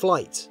begins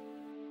flight.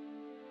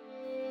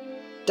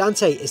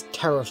 Dante is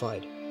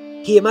terrified.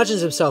 He imagines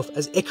himself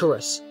as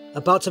Icarus,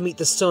 about to meet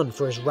the sun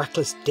for his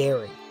reckless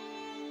daring.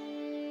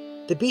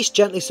 the beast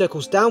gently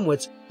circles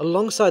downwards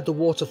alongside the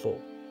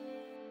waterfall.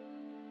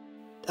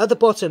 At the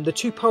bottom, the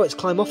two poets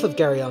climb off of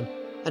Geryon,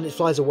 and it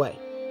flies away.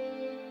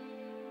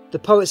 The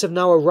poets have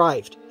now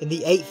arrived in the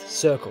 8th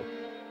circle.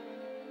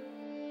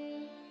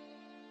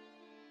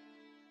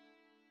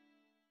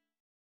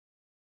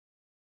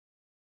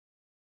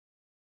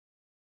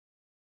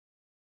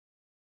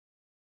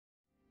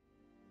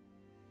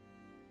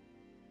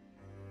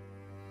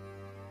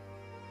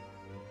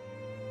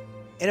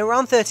 In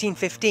around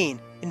 1315,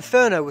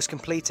 Inferno was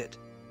completed.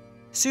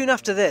 Soon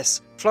after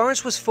this,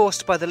 Florence was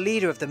forced by the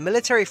leader of the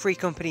military free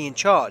company in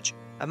charge,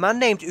 a man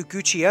named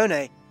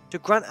Uguccione, to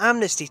grant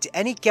amnesty to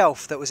any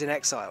Guelph that was in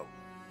exile.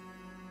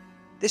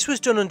 This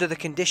was done under the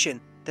condition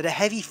that a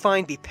heavy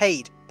fine be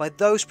paid by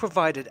those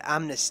provided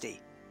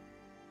amnesty.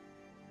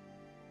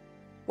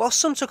 While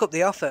some took up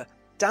the offer,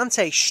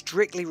 Dante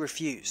strictly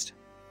refused.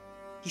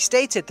 He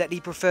stated that he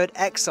preferred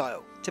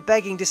exile to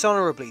begging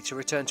dishonourably to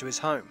return to his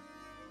home.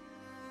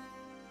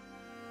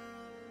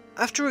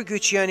 After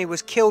Uguccione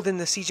was killed in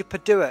the siege of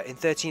Padua in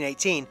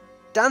 1318,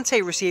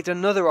 Dante received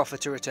another offer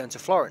to return to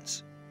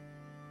Florence.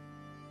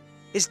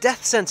 His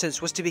death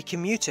sentence was to be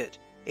commuted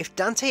if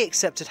Dante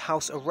accepted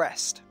house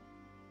arrest.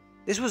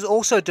 This was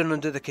also done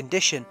under the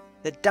condition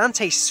that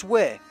Dante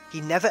swear he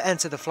never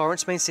enter the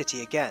Florence main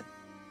city again.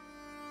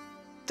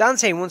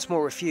 Dante once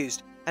more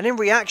refused, and in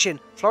reaction,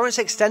 Florence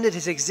extended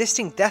his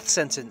existing death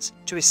sentence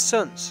to his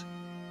sons.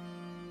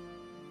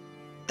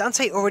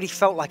 Dante already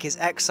felt like his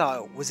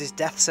exile was his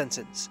death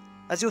sentence,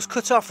 as he was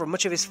cut off from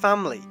much of his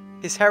family,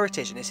 his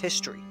heritage and his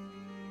history.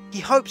 He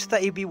hoped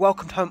that he'd be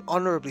welcomed home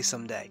honourably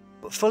someday,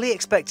 but fully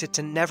expected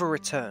to never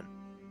return.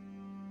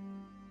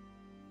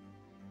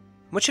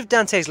 Much of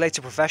Dante's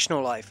later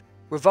professional life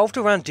revolved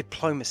around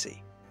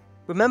diplomacy.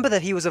 Remember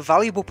that he was a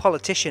valuable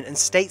politician and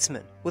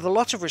statesman with a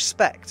lot of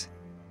respect.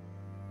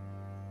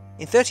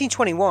 In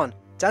 1321,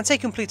 Dante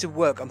completed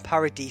work on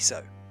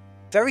Paradiso.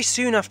 Very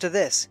soon after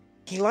this,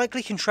 he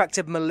likely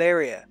contracted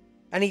malaria,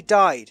 and he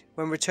died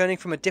when returning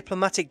from a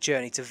diplomatic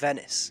journey to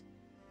Venice.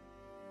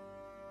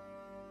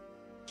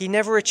 He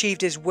never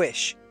achieved his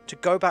wish to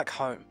go back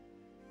home.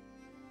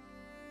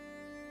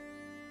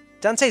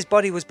 Dante's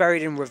body was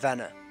buried in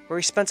Ravenna, where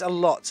he spent a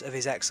lot of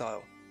his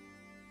exile.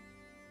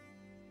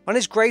 On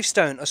his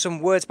gravestone are some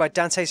words by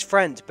Dante's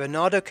friend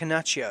Bernardo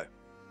Canaccio.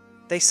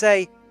 They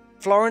say,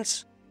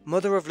 "Florence,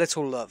 mother of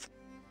little love."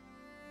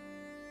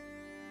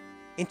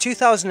 In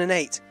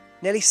 2008,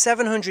 nearly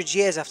 700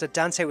 years after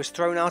Dante was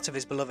thrown out of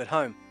his beloved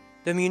home,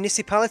 the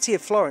municipality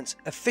of Florence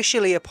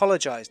officially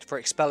apologised for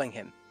expelling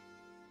him.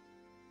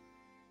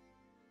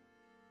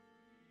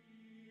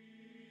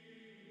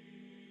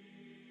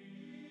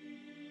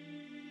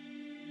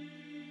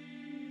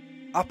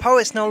 Our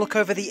poets now look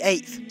over the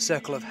 8th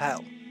circle of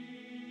hell.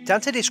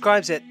 Dante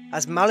describes it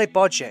as male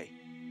bogge,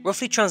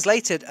 roughly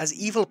translated as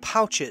evil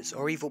pouches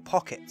or evil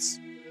pockets.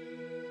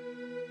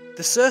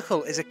 The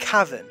circle is a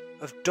cavern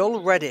of dull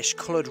reddish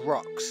coloured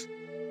rocks.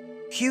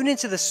 Hewn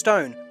into the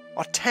stone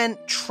are 10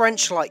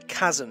 trench-like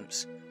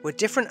chasms where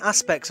different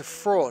aspects of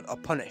fraud are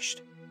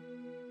punished.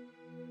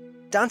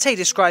 Dante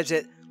describes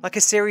it like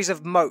a series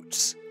of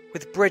moats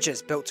with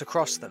bridges built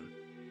across them.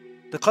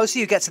 The closer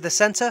you get to the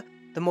centre,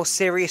 the more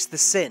serious the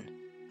sin,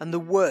 and the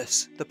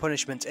worse the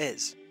punishment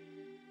is.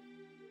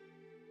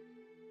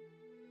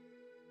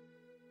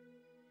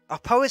 Our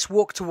poets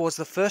walk towards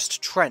the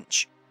first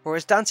trench, or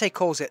as Dante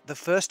calls it, the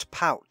first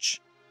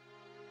pouch.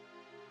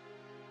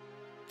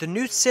 The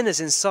nude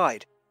sinners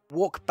inside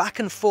walk back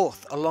and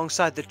forth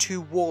alongside the two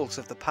walls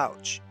of the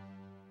pouch.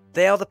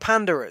 They are the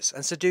panderers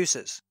and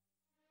seducers.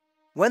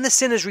 When the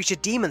sinners reach a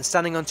demon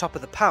standing on top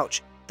of the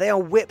pouch, they are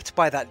whipped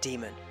by that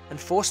demon and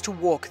forced to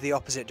walk the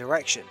opposite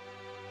direction.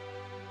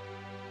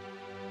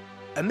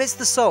 Amidst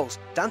the souls,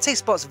 Dante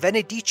spots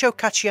Venedicio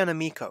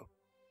Caccianamico.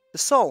 The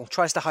soul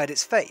tries to hide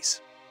its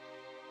face.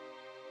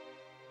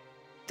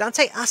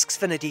 Dante asks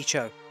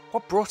Venedicio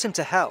what brought him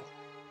to hell.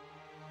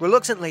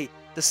 Reluctantly,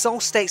 the soul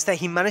states that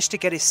he managed to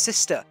get his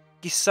sister,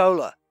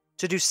 Gisola,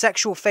 to do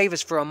sexual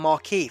favours for a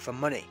marquis for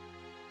money.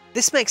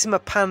 This makes him a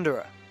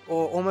panderer,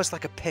 or almost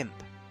like a pimp.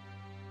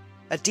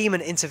 A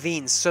demon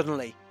intervenes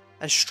suddenly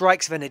and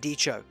strikes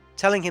Venedicio,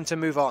 telling him to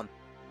move on.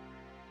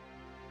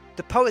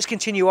 The poets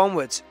continue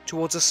onwards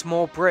towards a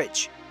small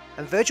bridge,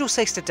 and Virgil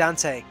says to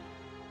Dante,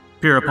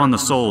 "Peer upon the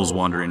souls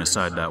wandering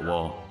aside that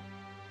wall."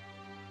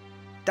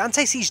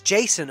 Dante sees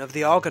Jason of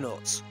the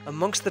Argonauts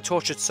amongst the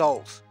tortured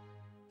souls.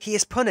 He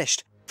is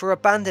punished for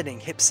abandoning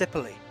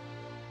Hypsipyle.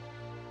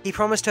 He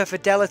promised her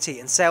fidelity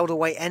and sailed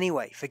away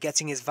anyway,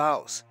 forgetting his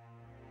vows.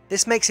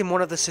 This makes him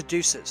one of the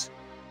seducers.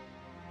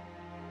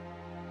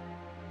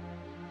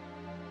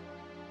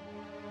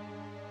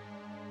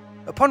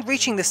 Upon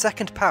reaching the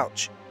second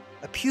pouch,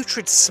 a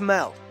putrid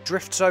smell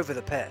drifts over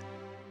the pair.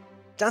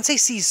 Dante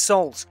sees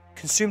souls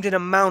consumed in a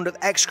mound of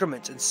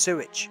excrement and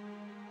sewage.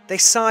 They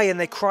sigh and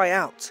they cry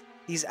out,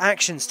 these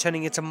actions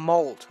turning into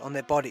mould on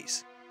their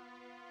bodies.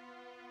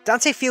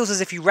 Dante feels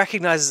as if he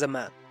recognises a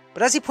man,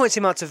 but as he points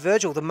him out to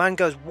Virgil, the man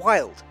goes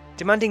wild,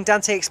 demanding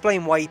Dante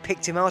explain why he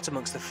picked him out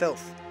amongst the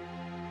filth.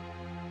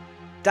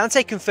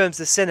 Dante confirms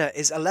the sinner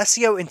is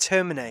Alessio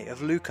Intermine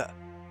of Lucca.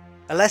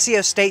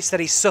 Alessio states that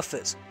he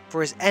suffers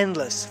for his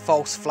endless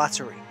false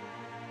flattery.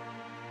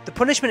 The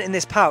punishment in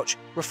this pouch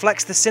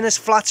reflects the sinner's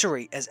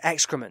flattery as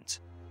excrement.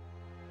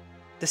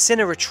 The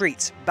sinner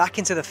retreats back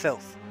into the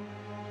filth.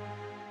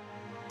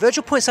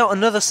 Virgil points out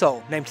another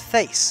soul named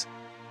Thais.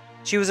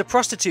 She was a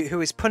prostitute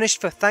who is punished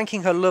for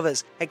thanking her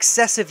lovers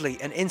excessively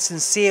and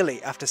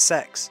insincerely after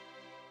sex.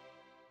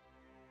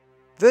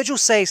 Virgil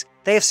says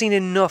they have seen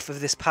enough of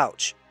this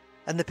pouch,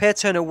 and the pair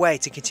turn away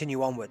to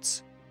continue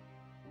onwards.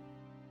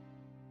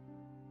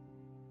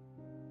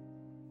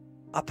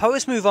 Our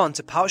poets move on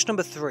to pouch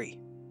number 3.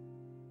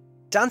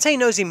 Dante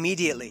knows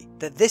immediately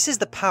that this is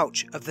the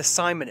pouch of the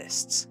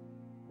Simonists.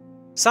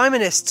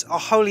 Simonists are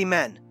holy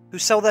men who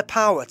sell their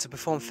power to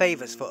perform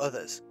favours for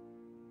others.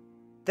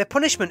 Their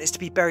punishment is to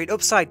be buried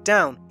upside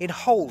down in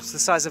holes the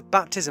size of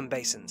baptism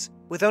basins,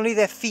 with only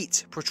their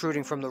feet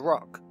protruding from the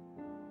rock.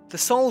 The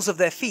soles of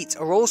their feet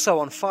are also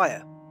on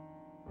fire.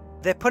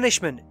 Their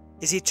punishment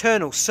is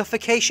eternal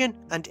suffocation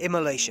and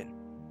immolation.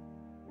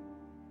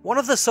 One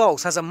of the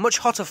souls has a much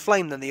hotter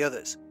flame than the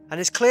others, and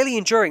is clearly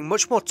enduring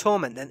much more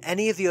torment than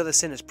any of the other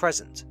sinners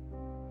present.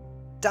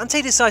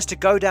 Dante decides to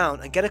go down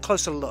and get a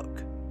closer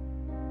look.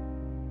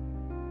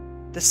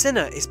 The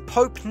sinner is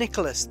Pope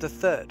Nicholas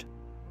III.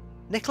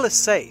 Nicholas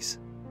says,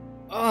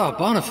 "Ah,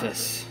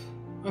 Boniface.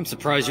 I'm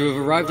surprised you have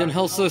arrived in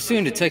hell so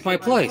soon to take my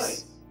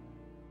place."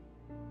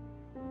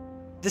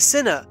 The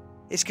sinner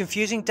is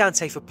confusing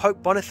Dante for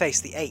Pope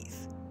Boniface VIII.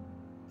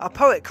 Our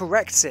poet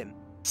corrects him,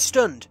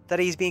 stunned that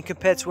he is being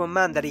compared to a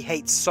man that he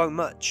hates so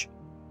much.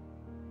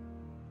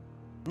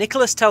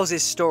 Nicholas tells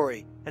his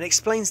story and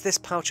explains this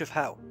pouch of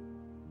hell.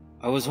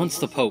 "I was once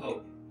the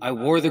Pope. I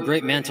wore the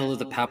great mantle of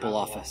the papal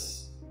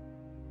office.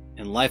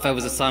 In life I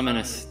was a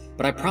Simonist,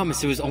 but I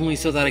promised it was only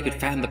so that I could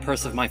fatten the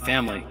purse of my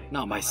family,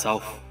 not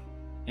myself.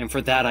 And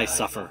for that I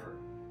suffer."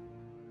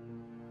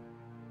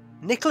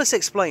 Nicholas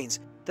explains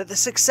that the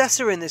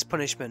successor in this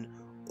punishment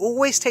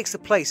always takes the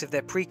place of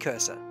their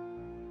precursor.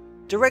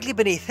 Directly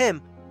beneath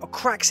him are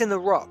cracks in the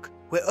rock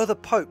where other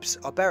popes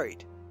are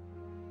buried.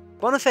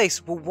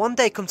 Boniface will one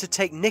day come to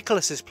take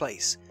Nicholas's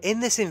place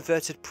in this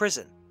inverted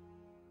prison.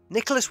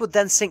 Nicholas would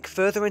then sink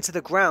further into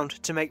the ground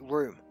to make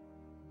room.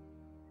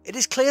 It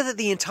is clear that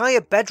the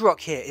entire bedrock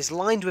here is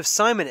lined with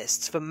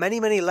Simonists for many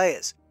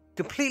layers,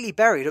 completely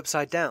buried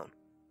upside down.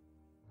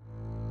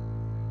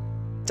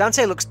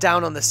 Dante looks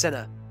down on the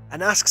sinner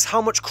and asks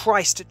how much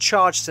Christ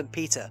charged St.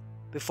 Peter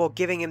before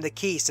giving him the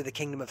keys to the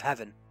kingdom of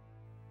heaven.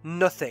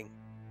 Nothing.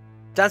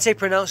 Dante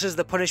pronounces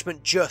the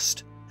punishment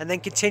just, and then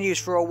continues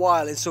for a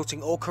while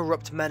insulting all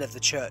corrupt men of the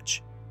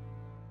church.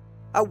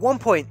 At one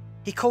point,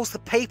 he calls the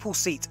papal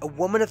seat a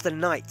woman of the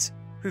night,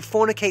 who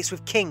fornicates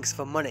with kings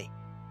for money.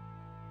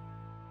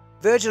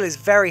 Virgil is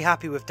very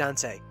happy with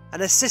Dante,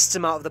 and assists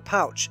him out of the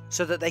pouch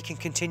so that they can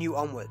continue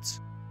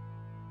onwards.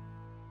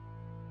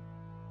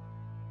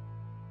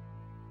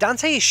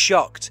 Dante is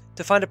shocked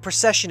to find a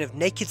procession of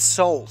naked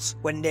souls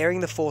when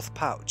nearing the 4th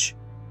pouch.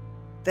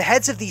 The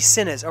heads of these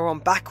sinners are on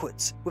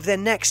backwards, with their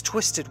necks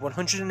twisted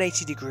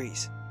 180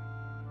 degrees.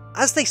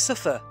 As they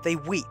suffer, they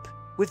weep,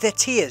 with their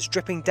tears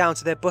dripping down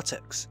to their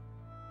buttocks.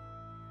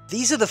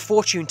 These are the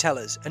fortune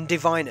tellers and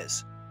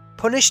diviners,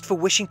 punished for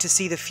wishing to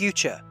see the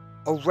future,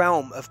 a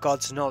realm of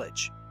God's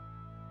knowledge.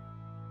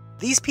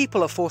 These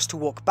people are forced to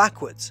walk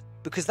backwards,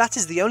 because that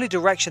is the only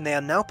direction they are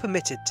now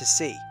permitted to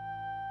see.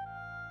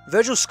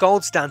 Virgil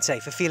scolds Dante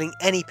for feeling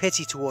any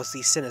pity towards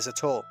these sinners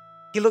at all.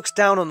 He looks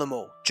down on them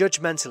all,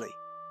 judgmentally.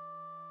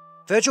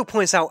 Virgil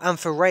points out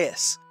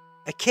Avarice,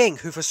 a king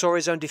who foresaw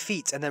his own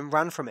defeat and then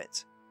ran from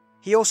it.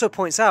 He also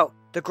points out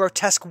the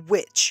grotesque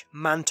witch,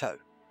 Manto.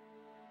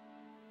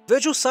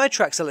 Virgil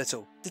sidetracks a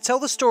little to tell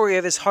the story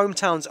of his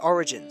hometown's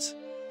origins.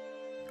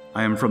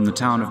 "I am from the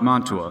town of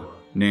Mantua,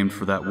 named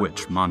for that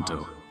witch,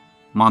 Manto.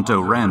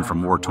 Manto ran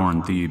from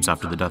war-torn Thebes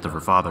after the death of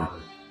her father.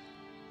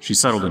 She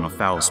settled in a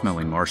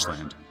foul-smelling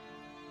marshland.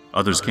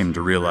 Others came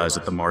to realize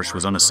that the marsh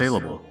was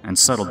unassailable and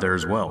settled there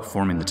as well,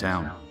 forming the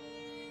town.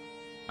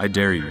 I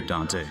dare you,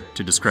 Dante,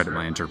 to discredit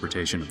my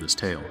interpretation of this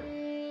tale."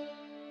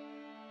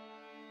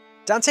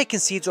 Dante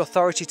concedes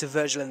authority to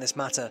Virgil in this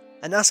matter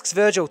and asks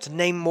Virgil to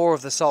name more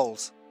of the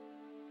souls.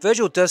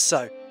 Virgil does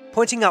so,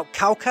 pointing out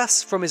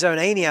Calchas from his own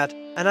Aeneid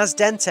and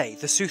Asdente,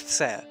 the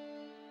soothsayer.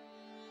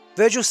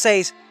 Virgil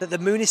says that the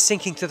moon is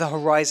sinking to the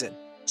horizon,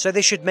 so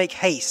they should make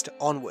haste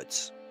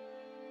onwards.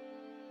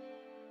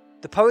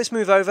 The poets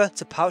move over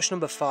to pouch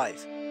number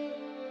 5.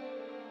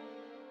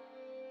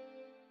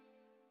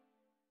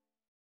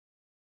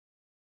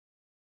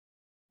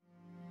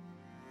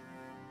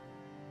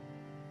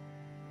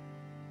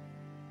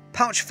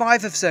 Pouch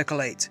 5 of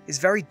Circle 8 is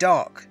very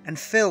dark and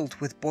filled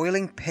with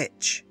boiling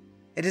pitch.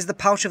 It is the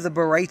pouch of the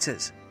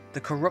Berators, the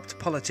corrupt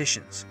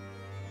politicians.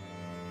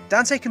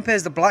 Dante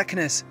compares the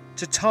blackness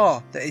to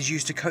tar that is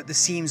used to coat the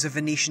seams of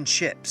Venetian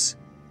ships.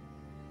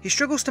 He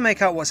struggles to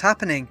make out what's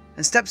happening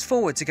and steps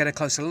forward to get a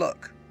closer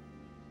look.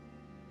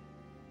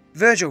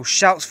 Virgil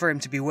shouts for him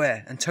to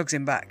beware and tugs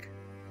him back.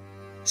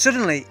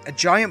 Suddenly, a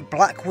giant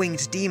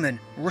black-winged demon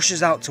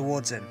rushes out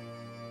towards him.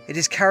 it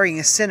is carrying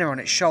a sinner on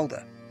its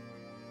shoulder.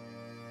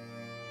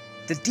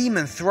 The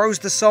demon throws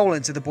the soul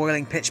into the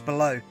boiling pitch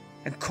below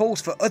and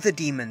calls for other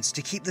demons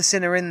to keep the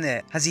sinner in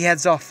there as he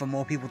heads off for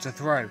more people to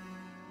throw.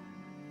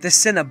 The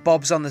sinner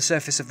bobs on the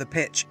surface of the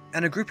pitch,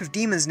 and a group of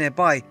demons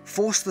nearby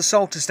force the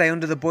soul to stay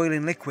under the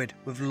boiling liquid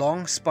with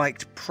long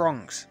spiked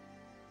prongs.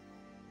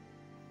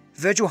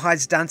 Virgil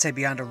hides Dante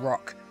behind a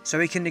rock so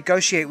he can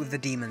negotiate with the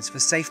demons for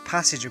safe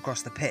passage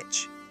across the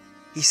pitch.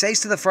 He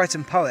says to the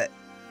frightened poet,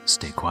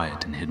 "Stay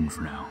quiet and hidden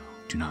for now.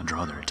 Do not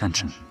draw their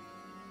attention."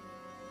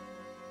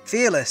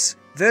 Fearless,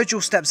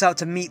 Virgil steps out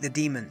to meet the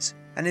demons,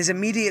 and is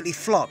immediately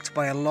flocked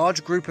by a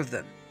large group of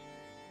them.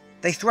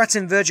 They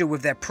threaten Virgil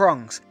with their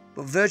prongs,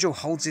 but Virgil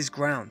holds his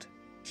ground.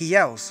 He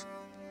yells,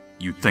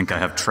 "You think I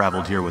have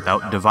traveled here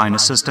without divine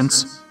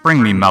assistance?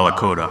 Bring me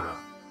Malacoda."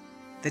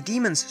 The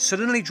demons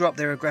suddenly drop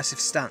their aggressive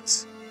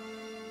stance.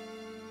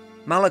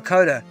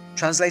 Malacoda,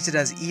 translated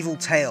as Evil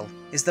Tail,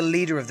 is the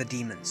leader of the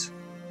demons.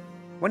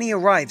 When he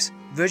arrives,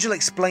 Virgil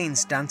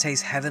explains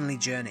Dante's heavenly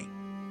journey.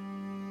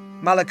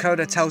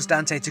 Malacoda tells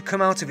Dante to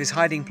come out of his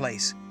hiding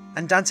place,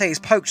 and Dante is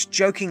poked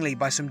jokingly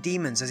by some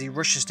demons as he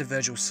rushes to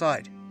Virgil's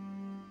side.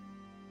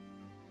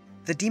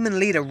 The demon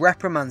leader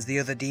reprimands the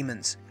other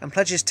demons, and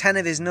pledges 10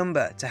 of his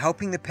number to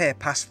helping the pair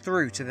pass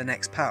through to the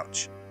next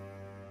pouch.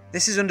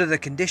 This is under the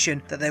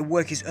condition that their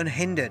work is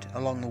unhindered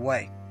along the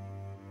way.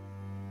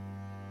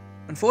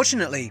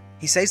 Unfortunately,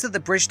 he says that the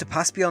bridge to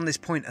pass beyond this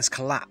point has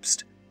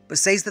collapsed, but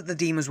says that the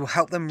demons will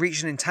help them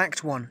reach an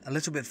intact one a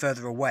little bit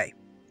further away.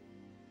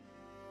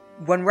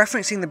 When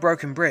referencing the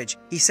broken bridge,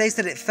 he says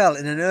that it fell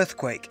in an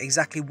earthquake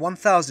exactly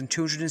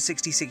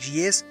 1,266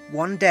 years,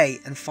 1 day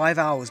and 5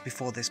 hours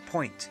before this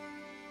point.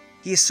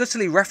 He is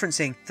subtly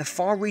referencing the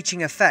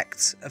far-reaching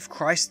effects of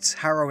Christ's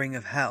harrowing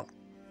of hell.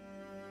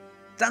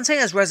 Dante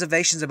has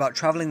reservations about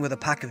travelling with a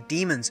pack of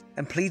demons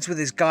and pleads with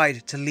his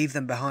guide to leave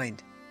them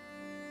behind.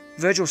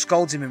 Virgil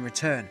scolds him in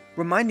return,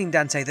 reminding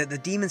Dante that the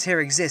demons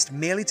here exist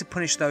merely to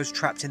punish those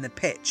trapped in the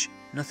pitch,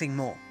 nothing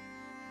more.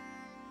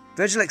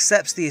 Virgil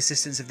accepts the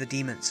assistance of the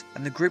demons,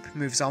 and the group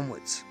moves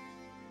onwards.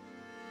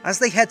 As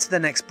they head to the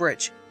next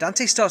bridge,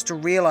 Dante starts to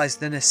realise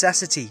the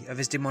necessity of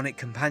his demonic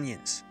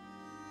companions.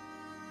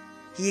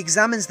 He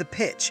examines the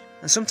pitch,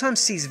 and sometimes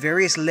sees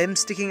various limbs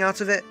sticking out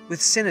of it,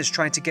 with sinners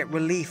trying to get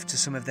relief to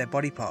some of their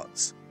body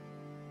parts.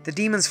 The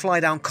demons fly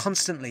down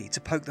constantly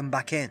to poke them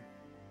back in.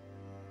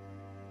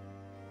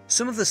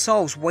 Some of the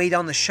souls wade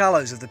down the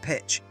shallows of the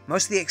pitch,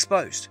 mostly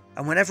exposed,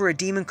 and whenever a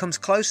demon comes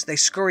close, they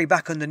scurry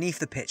back underneath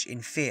the pitch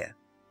in fear.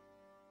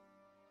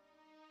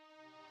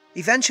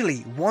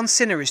 Eventually, one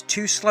sinner is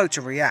too slow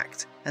to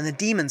react, and the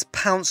demons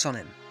pounce on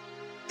him.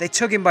 They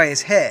tug him by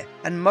his hair,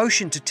 and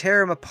motion to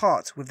tear him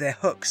apart with their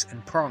hooks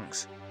and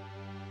prongs.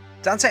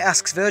 Dante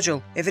asks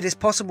Virgil if it is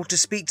possible to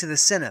speak to the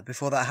sinner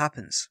before that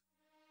happens.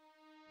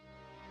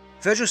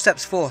 Virgil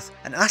steps forth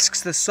and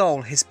asks the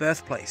soul his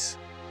birthplace.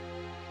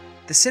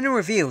 The sinner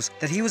reveals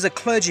that he was a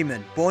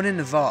clergyman born in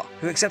Navarre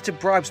who accepted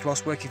bribes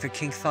whilst working for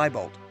King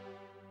Thibault.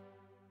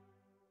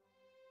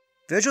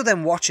 Virgil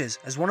then watches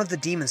as one of the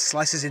demons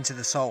slices into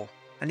the soul,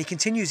 and he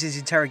continues his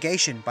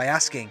interrogation by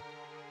asking,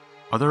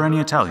 "Are there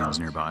any Italians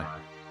nearby?"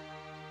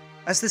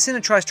 As the sinner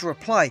tries to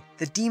reply,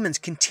 the demons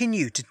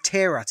continue to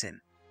tear at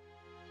him.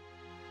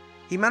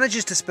 He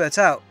manages to spurt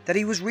out that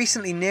he was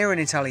recently near an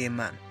Italian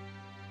man.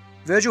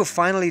 Virgil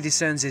finally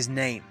discerns his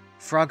name,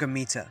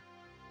 Fragomita.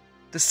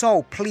 The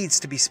soul pleads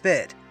to be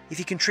spared if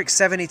he can trick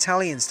 7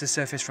 Italians to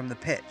surface from the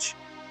pitch.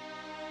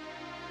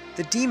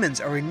 The demons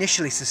are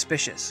initially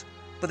suspicious,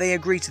 but they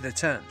agree to the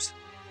terms.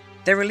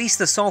 They release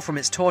the soul from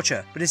its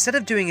torture, but instead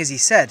of doing as he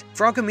said,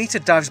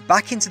 Fragomita dives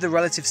back into the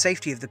relative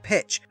safety of the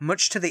pitch,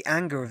 much to the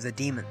anger of the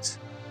demons.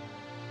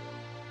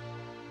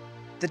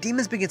 The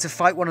demons begin to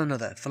fight one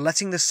another for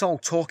letting the soul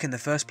talk in the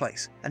first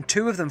place, and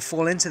 2 of them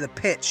fall into the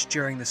pitch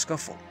during the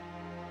scuffle.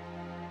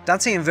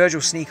 Dante and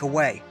Virgil sneak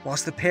away,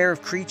 whilst the pair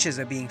of creatures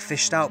are being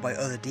fished out by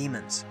other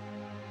demons.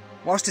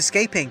 Whilst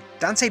escaping,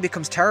 Dante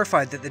becomes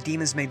terrified that the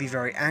demons may be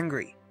very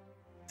angry.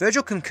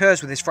 Virgil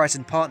concurs with his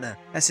frightened partner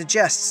and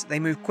suggests they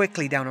move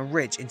quickly down a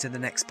ridge into the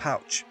next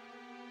pouch.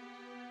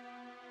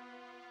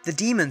 The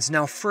demons,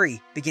 now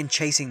free, begin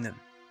chasing them.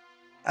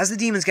 As the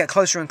demons get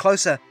closer and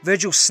closer,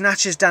 Virgil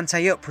snatches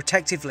Dante up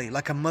protectively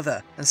like a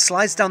mother and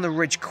slides down the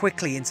ridge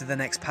quickly into the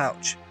next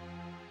pouch.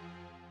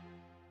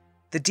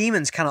 The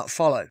demons cannot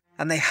follow,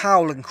 and they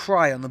howl and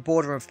cry on the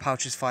border of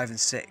pouches 5 and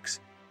 6.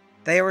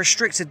 They are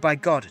restricted by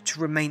God to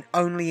remain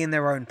only in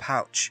their own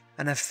pouch,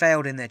 and have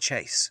failed in their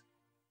chase.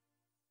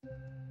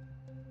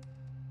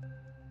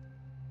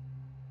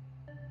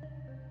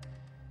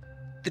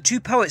 The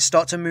 2 poets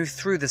start to move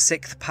through the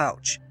 6th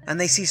pouch, and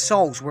they see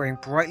souls wearing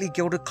brightly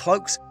gilded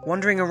cloaks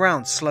wandering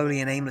around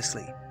slowly and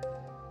aimlessly.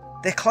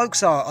 Their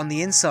cloaks are, on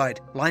the inside,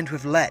 lined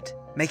with lead,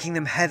 making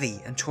them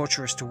heavy and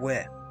torturous to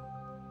wear.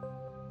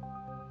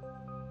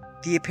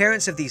 The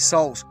appearance of these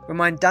souls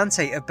remind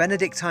Dante of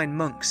Benedictine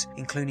monks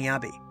in Cluny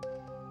Abbey.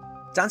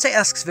 Dante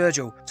asks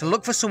Virgil to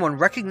look for someone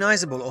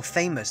recognisable or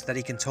famous that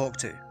he can talk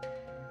to.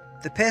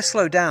 The pair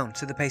slow down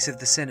to the pace of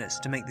the sinners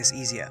to make this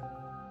easier.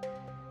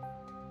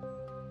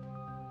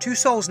 Two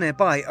souls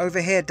nearby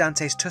overhear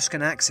Dante's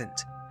Tuscan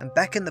accent and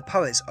beckon the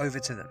poets over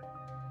to them.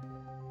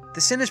 The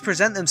sinners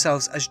present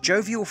themselves as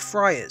jovial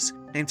friars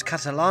named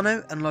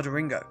Catalano and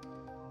Loderingo.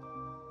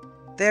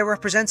 They are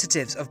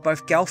representatives of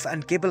both Guelph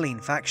and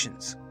Ghibelline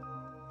factions.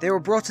 They were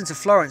brought into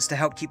Florence to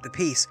help keep the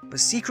peace, but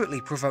secretly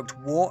provoked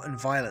war and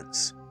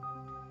violence.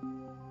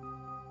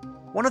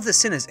 One of the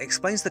sinners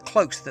explains the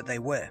cloaks that they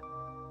wear.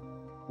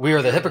 We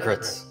are the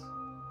hypocrites.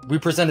 We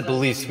presented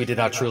beliefs we did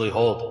not truly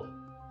hold.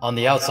 On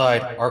the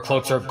outside, our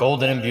cloaks are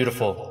golden and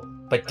beautiful,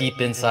 but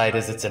deep inside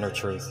is its inner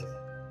truth.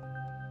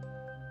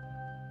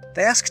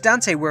 They ask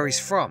Dante where he's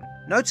from,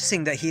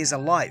 noticing that he is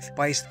alive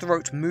by his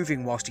throat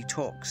moving whilst he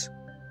talks.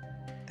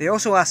 They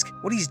also ask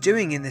what he's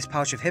doing in this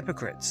pouch of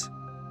hypocrites.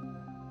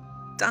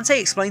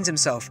 Dante explains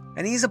himself,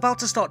 and he is about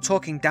to start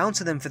talking down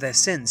to them for their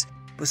sins,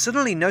 but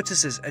suddenly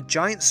notices a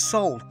giant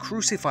soul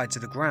crucified to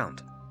the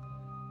ground.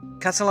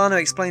 Catalano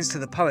explains to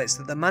the poets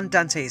that the man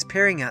Dante is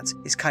peering at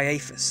is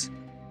Caiaphas.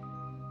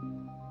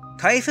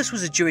 Caiaphas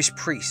was a Jewish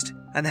priest,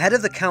 and the head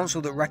of the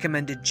council that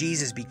recommended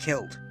Jesus be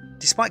killed,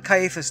 despite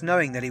Caiaphas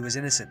knowing that he was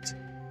innocent.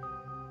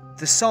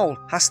 The soul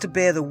has to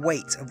bear the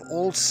weight of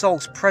all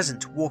souls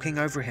present walking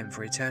over him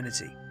for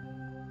eternity.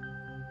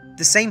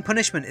 The same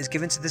punishment is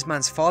given to this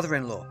man's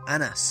father-in-law,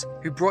 Annas,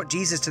 who brought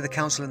Jesus to the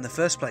council in the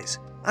first place,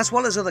 as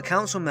well as other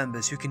council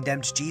members who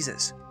condemned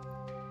Jesus.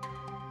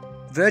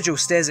 Virgil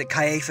stares at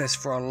Caiaphas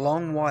for a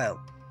long while.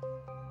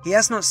 He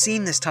has not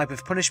seen this type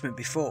of punishment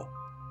before.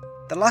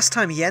 The last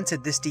time he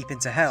entered this deep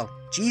into hell,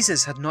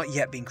 Jesus had not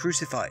yet been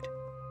crucified.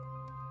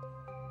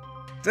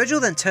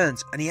 Virgil then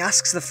turns and he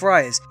asks the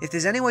friars if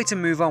there's any way to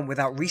move on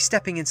without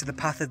re-stepping into the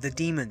path of the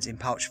demons in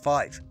Pouch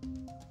 5.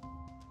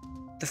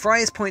 The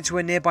friars point to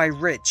a nearby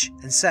ridge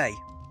and say,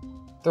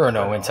 There are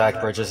no intact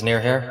bridges near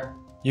here.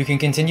 You can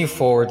continue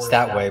forwards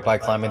that way by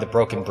climbing the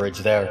broken bridge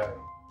there.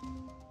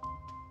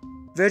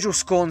 Virgil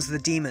scorns the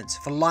demons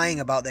for lying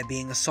about there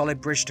being a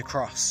solid bridge to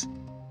cross.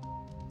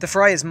 The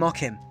friars mock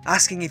him,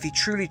 asking if he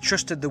truly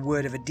trusted the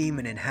word of a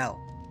demon in hell.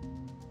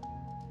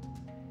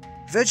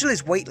 Virgil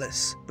is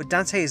weightless, but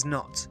Dante is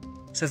not,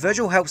 so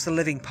Virgil helps the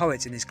living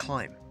poet in his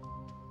climb.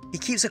 He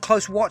keeps a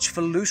close watch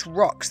for loose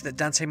rocks that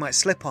Dante might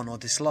slip on or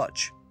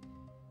dislodge.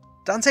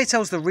 Dante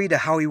tells the reader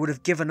how he would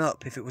have given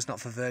up if it was not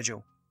for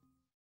Virgil.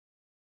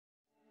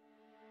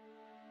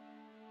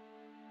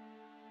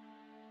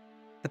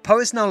 The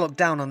poets now look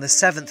down on the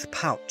 7th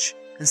pouch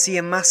and see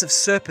a mass of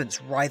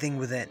serpents writhing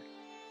within.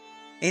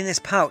 In this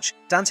pouch,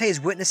 Dante is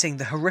witnessing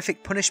the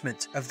horrific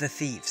punishment of the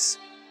thieves.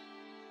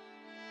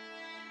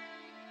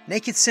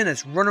 Naked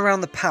sinners run around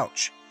the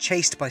pouch,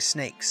 chased by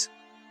snakes.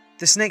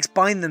 The snakes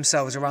bind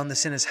themselves around the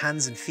sinner's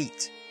hands and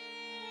feet.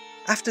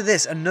 After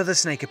this, another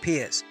snake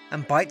appears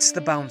and bites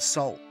the bound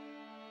soul.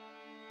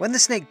 When the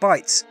snake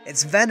bites,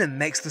 its venom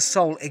makes the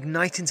soul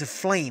ignite into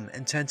flame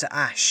and turn to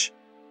ash.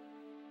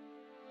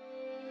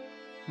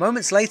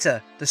 Moments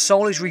later, the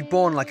soul is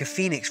reborn like a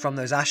phoenix from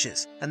those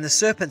ashes, and the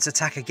serpents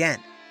attack again.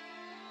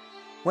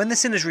 When the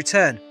sinners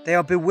return, they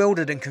are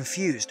bewildered and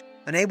confused,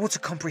 unable to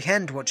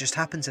comprehend what just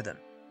happened to them.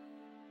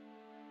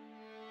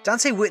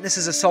 Dante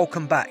witnesses a soul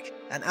come back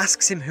and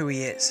asks him who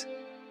he is.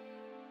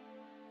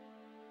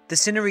 The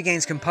sinner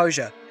regains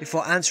composure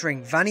before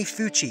answering Vanni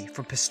Fucci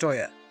from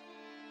Pistoia.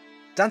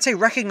 Dante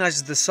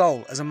recognizes the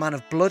soul as a man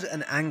of blood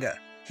and anger.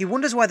 He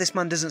wonders why this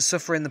man doesn't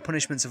suffer in the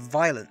punishments of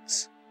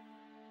violence.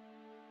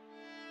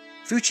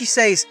 Fucci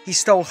says he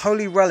stole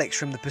holy relics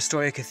from the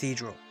Pistoia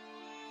Cathedral.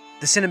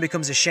 The sinner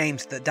becomes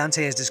ashamed that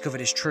Dante has discovered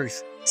his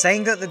truth,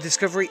 saying that the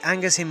discovery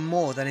angers him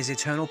more than his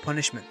eternal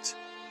punishment.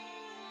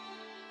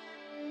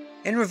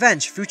 In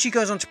revenge, Fucci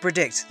goes on to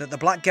predict that the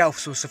Black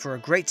Guelphs will suffer a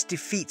great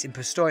defeat in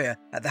Pistoia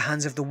at the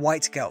hands of the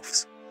White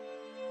Guelphs.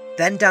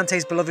 Then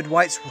Dante's beloved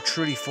Whites will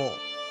truly fall.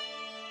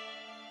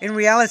 In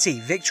reality,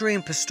 victory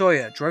in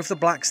Pistoia drove the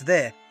Blacks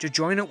there to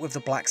join up with the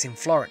Blacks in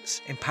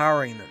Florence,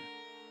 empowering them.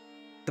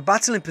 The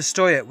battle in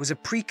Pistoia was a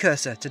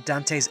precursor to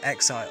Dante's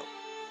exile.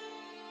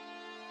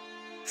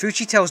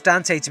 Fucci tells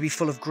Dante to be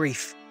full of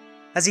grief.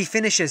 As he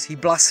finishes, he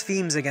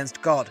blasphemes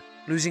against God,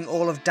 losing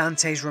all of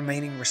Dante's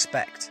remaining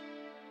respect.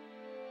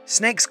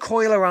 Snakes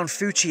coil around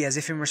Fucci as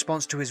if in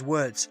response to his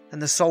words,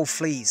 and the soul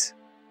flees.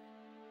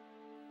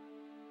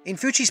 In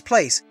Fucci's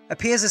place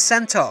appears a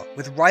centaur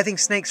with writhing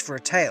snakes for a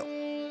tail.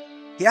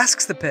 He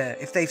asks the pair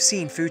if they've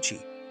seen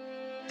Fucci.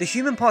 The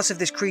human parts of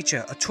this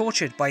creature are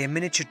tortured by a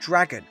miniature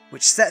dragon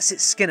which sets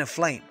its skin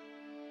aflame.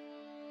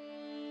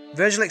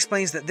 Virgil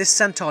explains that this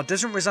centaur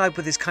doesn't reside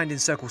with his kind in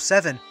Circle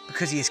 7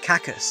 because he is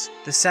Cacus,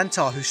 the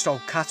centaur who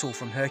stole cattle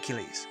from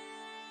Hercules.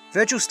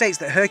 Virgil states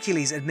that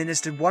Hercules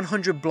administered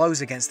 100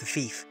 blows against the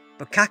thief,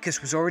 but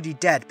Cacus was already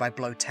dead by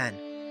blow 10.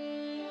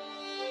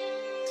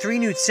 3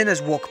 nude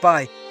sinners walk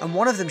by, and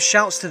one of them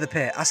shouts to the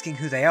pair asking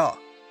who they are.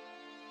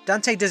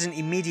 Dante doesn't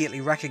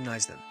immediately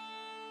recognize them.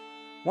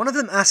 One of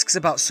them asks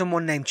about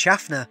someone named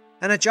Chaffner,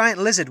 and a giant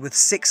lizard with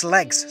 6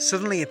 legs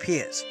suddenly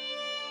appears.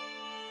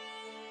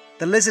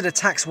 The lizard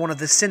attacks one of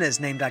the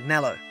sinners named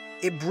Agnello.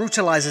 It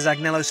brutalizes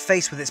Agnello's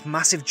face with its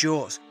massive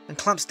jaws, and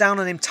clamps down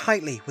on him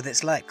tightly with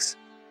its legs.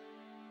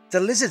 The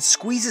lizard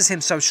squeezes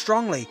him so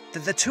strongly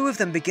that the two of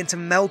them begin to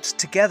meld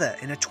together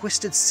in a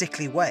twisted,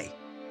 sickly way.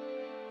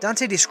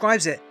 Dante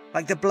describes it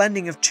like the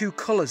blending of two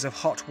colours of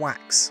hot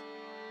wax.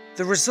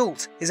 The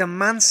result is a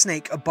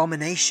man-snake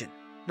abomination,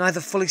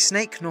 neither fully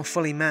snake nor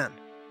fully man.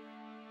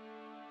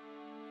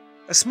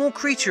 A small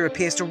creature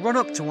appears to run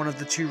up to one of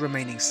the two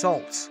remaining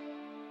souls.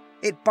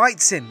 It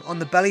bites him on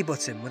the belly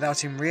button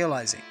without him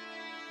realising.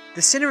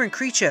 The sinner and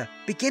creature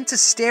begin to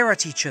stare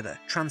at each other,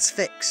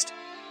 transfixed.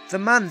 The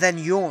man then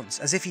yawns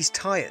as if he's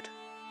tired.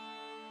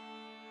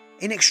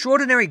 In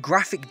extraordinary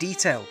graphic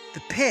detail,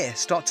 the pair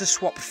start to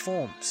swap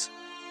forms.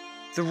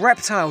 The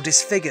reptile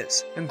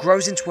disfigures and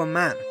grows into a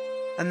man,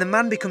 and the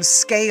man becomes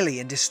scaly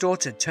and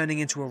distorted, turning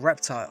into a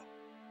reptile.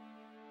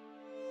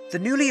 The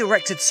newly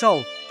erected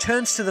soul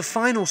turns to the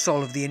final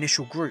soul of the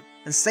initial group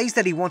and says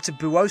that he wanted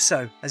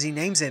Buoso, as he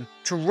names him,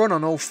 to run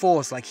on all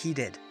fours like he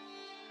did.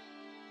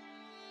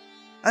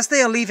 As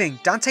they are leaving,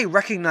 Dante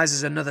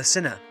recognises another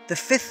sinner, the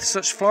fifth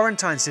such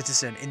Florentine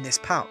citizen in this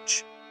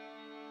pouch.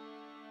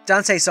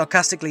 Dante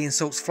sarcastically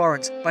insults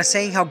Florence by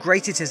saying how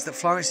great it is that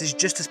Florence is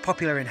just as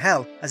popular in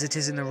hell as it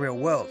is in the real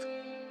world.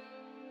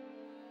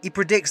 He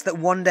predicts that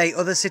one day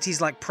other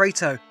cities like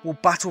Prato will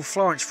battle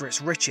Florence for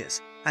its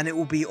riches, and it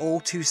will be all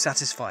too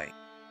satisfying.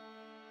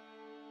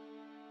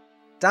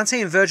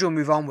 Dante and Virgil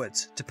move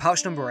onwards to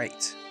pouch number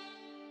 8.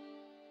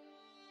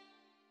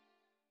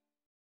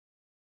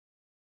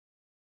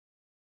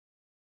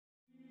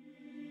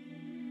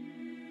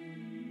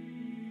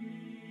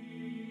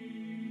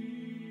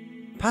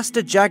 Past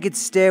a jagged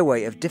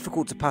stairway of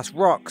difficult to pass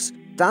rocks,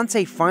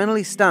 Dante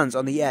finally stands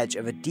on the edge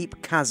of a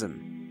deep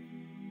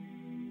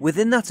chasm.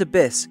 Within that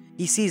abyss,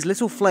 he sees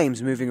little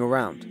flames moving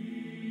around.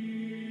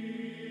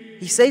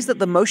 He says that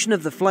the motion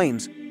of the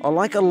flames are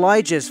like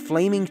Elijah's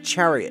flaming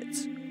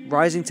chariots,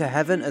 rising to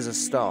heaven as a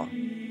star.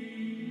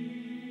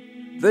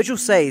 Virgil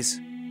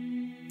says,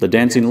 "The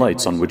dancing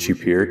lights on which you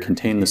peer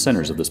contain the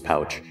sinners of this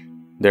pouch.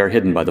 They are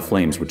hidden by the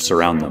flames which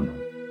surround them."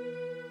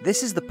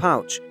 This is the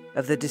pouch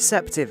of the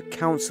deceptive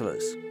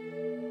counselors.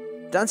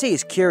 Dante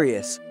is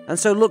curious, and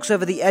so looks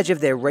over the edge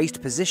of their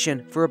raised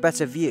position for a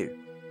better view.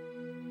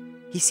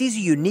 He sees a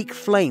unique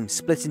flame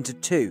split into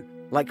two,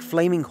 like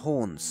flaming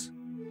horns.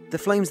 The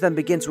flames then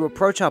begin to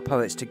approach our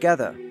poets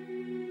together.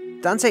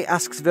 Dante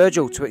asks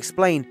Virgil to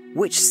explain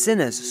which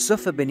sinners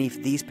suffer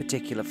beneath these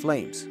particular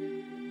flames.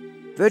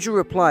 Virgil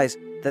replies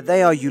that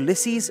they are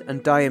Ulysses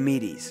and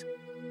Diomedes.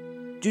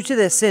 Due to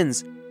their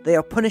sins, they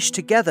are punished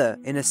together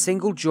in a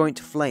single joint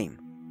flame.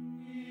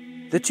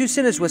 The two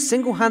sinners were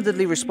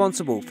single-handedly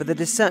responsible for the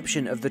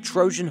deception of the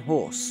Trojan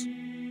horse.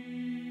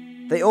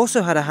 They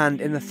also had a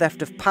hand in the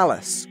theft of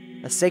Pallas,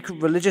 a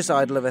sacred religious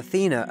idol of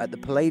Athena at the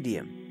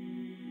Palladium.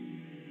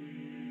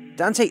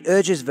 Dante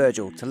urges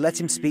Virgil to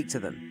let him speak to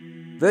them.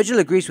 Virgil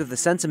agrees with the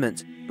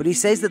sentiment, but he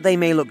says that they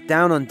may look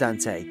down on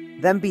Dante,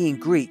 them being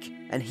Greek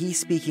and he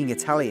speaking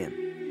Italian.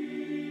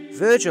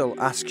 Virgil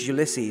asks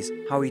Ulysses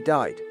how he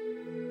died.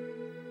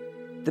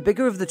 The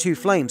bigger of the two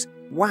flames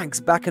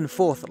wags back and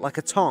forth like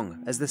a tongue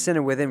as the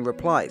sinner within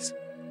replies.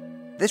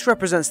 This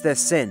represents their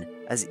sin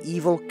as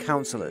evil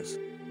counselors.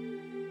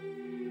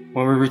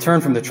 When we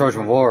returned from the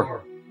Trojan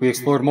War, we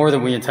explored more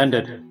than we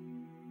intended.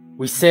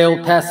 We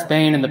sailed past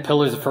Spain and the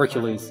Pillars of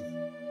Hercules,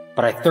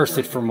 but I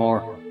thirsted for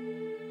more.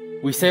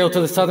 We sailed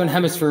to the southern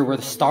hemisphere where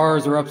the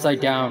stars are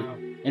upside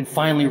down, and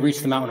finally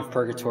reached the mountain of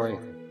Purgatory.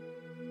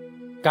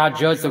 God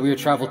judged that we had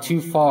traveled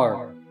too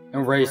far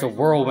and raised a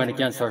whirlwind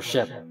against our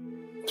ship,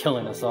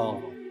 killing us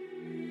all.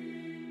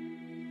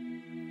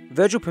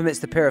 Virgil permits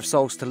the pair of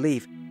souls to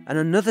leave, and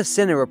another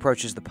sinner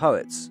approaches the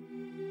poets.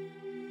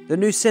 The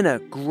new sinner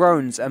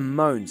groans and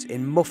moans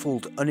in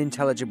muffled,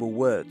 unintelligible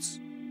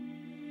words.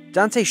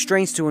 Dante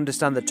strains to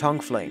understand the tongue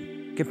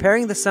flame,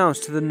 comparing the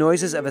sounds to the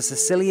noises of a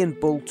Sicilian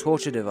bull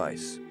torture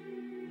device.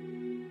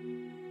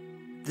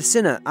 The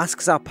sinner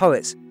asks our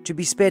poets to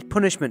be spared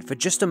punishment for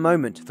just a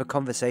moment for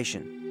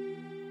conversation.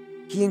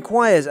 He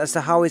inquires as to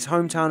how his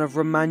hometown of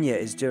Romagna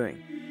is doing.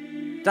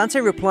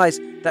 Dante replies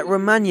that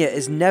Romagna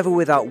is never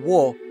without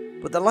war,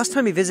 but the last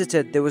time he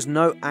visited there was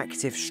no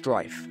active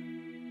strife.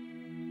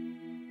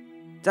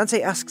 Dante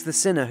asks the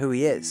sinner who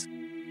he is.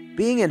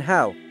 Being in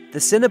hell, the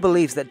sinner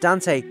believes that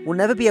Dante will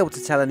never be able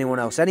to tell anyone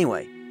else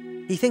anyway.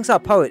 He thinks our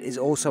poet is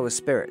also a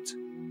spirit.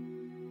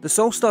 The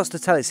soul starts to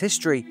tell his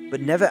history,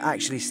 but never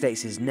actually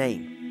states his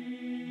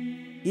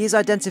name. He is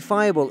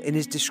identifiable in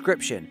his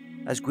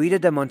description as Guido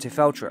da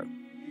Montefeltro.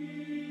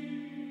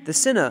 The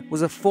sinner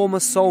was a former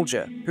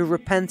soldier who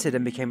repented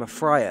and became a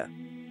friar.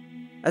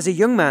 As a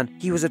young man,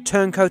 he was a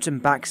turncoat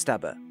and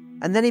backstabber,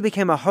 and then he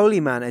became a holy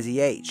man as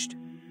he aged.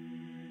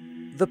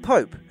 The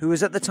Pope, who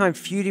was at the time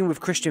feuding with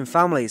Christian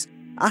families,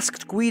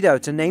 asked Guido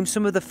to name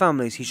some of the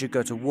families he should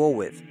go to war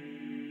with.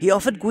 He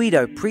offered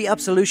Guido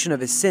pre-absolution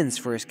of his sins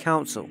for his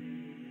counsel.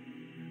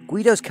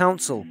 Guido's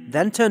counsel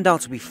then turned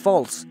out to be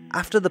false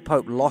after the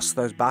Pope lost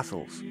those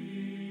battles.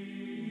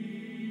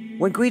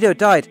 When Guido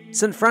died,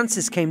 St.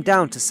 Francis came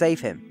down to save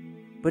him,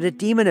 but a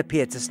demon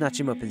appeared to snatch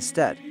him up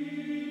instead.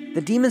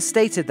 The demon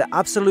stated that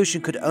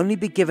absolution could only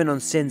be given on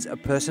sins a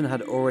person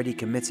had already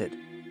committed.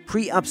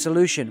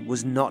 pre-absolution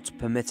was not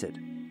permitted.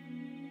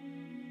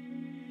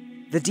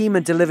 The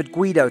demon delivered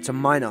Guido to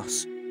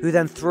Minos, who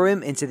then threw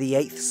him into the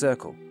 8th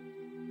circle.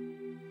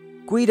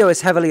 Guido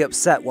is heavily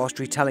upset whilst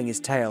retelling his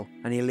tale,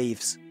 and he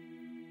leaves.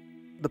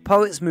 The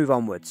poets move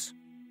onwards.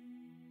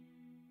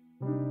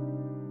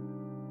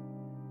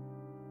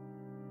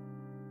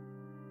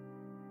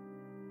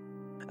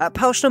 At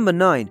pouch number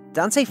 9,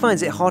 Dante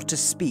finds it hard to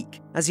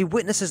speak as he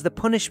witnesses the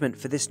punishment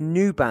for this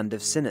new band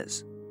of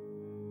sinners.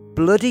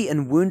 Bloody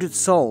and wounded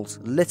souls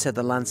litter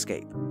the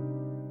landscape.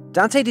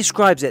 Dante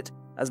describes it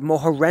as more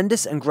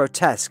horrendous and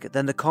grotesque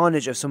than the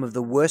carnage of some of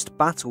the worst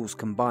battles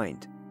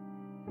combined.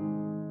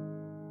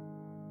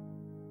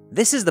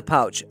 This is the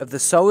pouch of the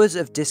Sowers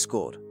of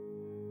Discord.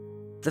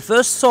 The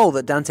first soul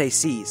that Dante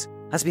sees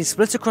has been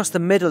split across the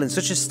middle in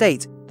such a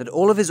state that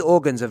all of his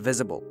organs are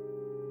visible.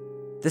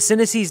 The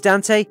sinner sees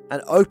Dante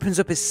and opens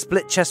up his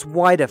split chest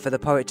wider for the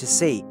poet to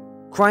see,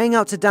 crying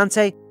out to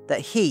Dante that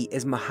he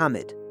is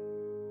Muhammad.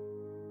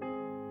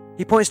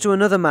 He points to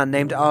another man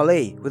named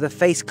Ali with a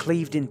face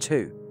cleaved in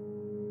two.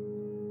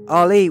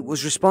 Ali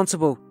was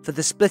responsible for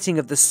the splitting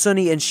of the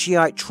Sunni and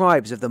Shiite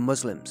tribes of the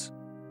Muslims.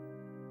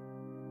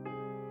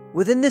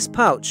 Within this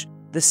pouch,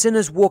 the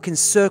sinners walk in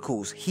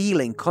circles,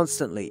 healing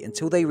constantly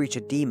until they reach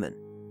a demon.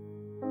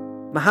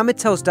 Muhammad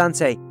tells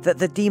Dante that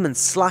the demons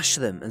slash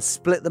them and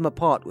split them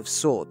apart with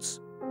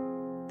swords.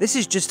 This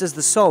is just as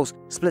the souls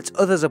split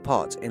others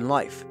apart in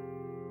life.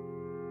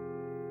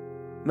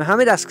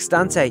 Muhammad asks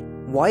Dante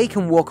why he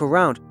can walk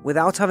around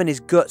without having his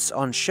guts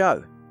on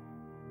show.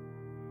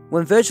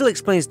 When Virgil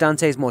explains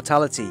Dante's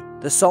mortality,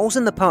 the souls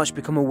in the pouch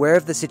become aware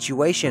of the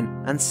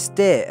situation and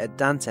stare at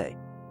Dante.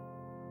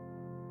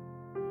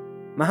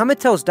 Muhammad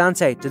tells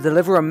Dante to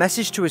deliver a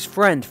message to his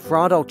friend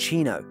Fra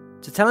Dolcino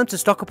to tell him to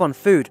stock up on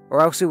food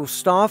or else he will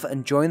starve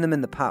and join them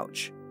in the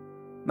pouch.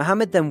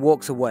 Muhammad then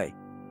walks away.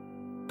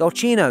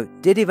 Dolcino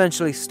did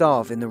eventually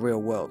starve in the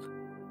real world.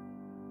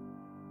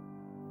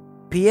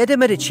 Pier de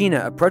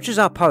Medicina approaches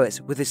our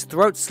poet with his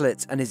throat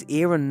slit and his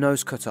ear and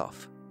nose cut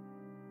off.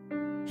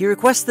 He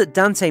requests that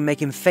Dante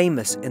make him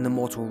famous in the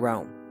mortal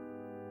realm.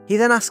 He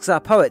then asks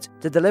our poet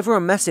to deliver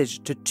a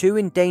message to 2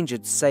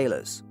 endangered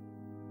sailors.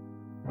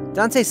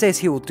 Dante says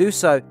he will do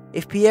so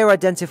if Pierre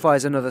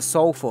identifies another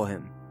soul for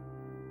him.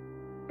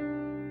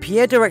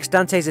 Pierre directs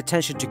Dante's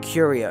attention to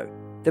Curio,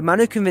 the man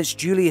who convinced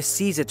Julius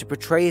Caesar to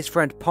betray his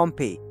friend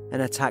Pompey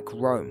and attack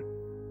Rome.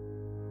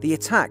 The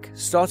attack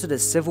started a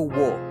civil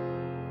war.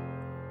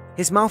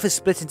 His mouth is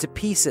split into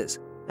pieces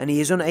and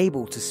he is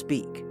unable to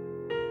speak.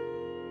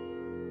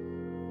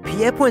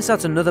 Pierre points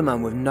out another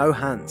man with no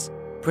hands,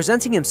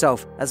 presenting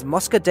himself as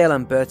Mosca de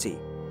Lamberti.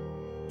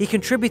 He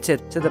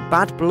contributed to the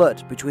bad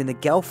blood between the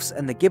Guelphs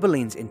and the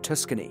Ghibellines in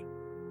Tuscany.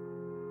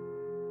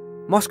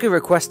 Mosca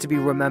requests to be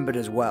remembered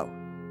as well.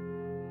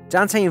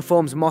 Dante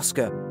informs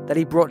Mosca that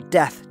he brought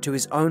death to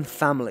his own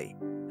family,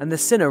 and the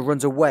sinner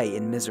runs away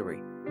in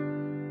misery.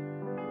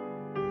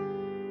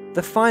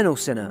 The final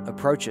sinner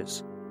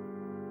approaches.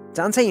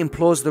 Dante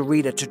implores the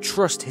reader to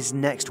trust his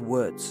next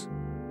words.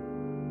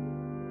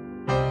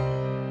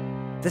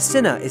 The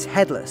sinner is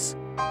headless,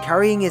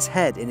 carrying his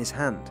head in his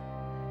hand.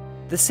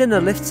 The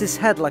sinner lifts his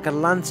head like a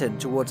lantern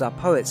towards our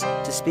poets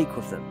to speak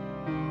with them.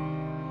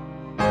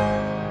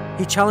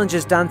 He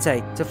challenges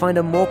Dante to find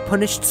a more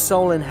punished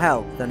soul in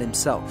hell than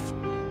himself.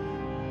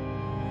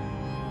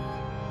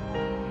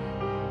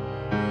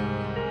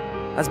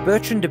 As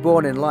Bertrand de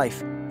Born in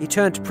life, he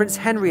turned Prince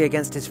Henry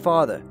against his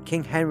father,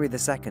 King Henry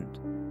II.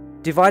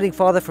 Dividing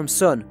father from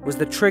son was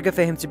the trigger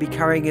for him to be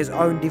carrying his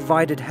own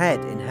divided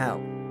head in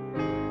hell.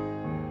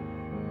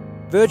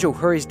 Virgil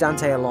hurries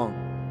Dante along.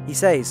 He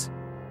says,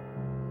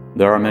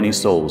 "There are many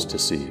souls to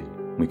see.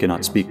 We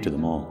cannot speak to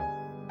them all."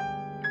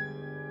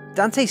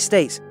 Dante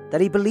states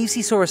that he believes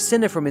he saw a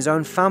sinner from his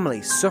own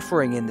family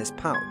suffering in this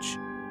pouch.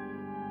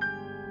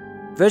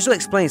 Virgil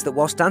explains that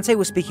whilst Dante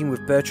was speaking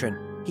with Bertrand,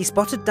 he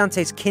spotted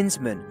Dante's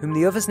kinsman, whom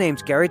the others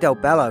named Geri del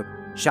Bello,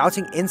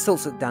 shouting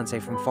insults at Dante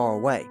from far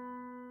away.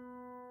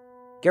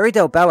 Geri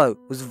del Bello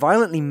was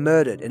violently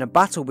murdered in a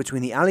battle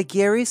between the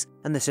Alighieri's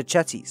and the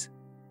Sacchetis.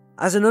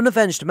 As an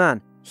unavenged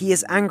man, he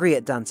is angry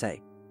at Dante,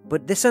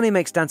 but this only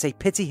makes Dante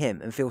pity him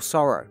and feel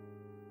sorrow.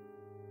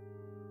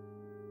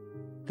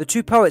 The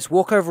two poets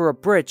walk over a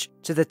bridge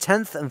to the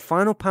 10th and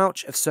final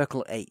pouch of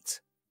Circle 8.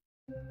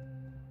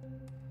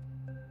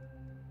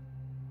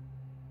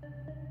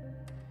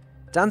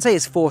 Dante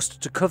is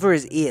forced to cover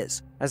his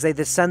ears as they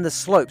descend the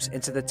slopes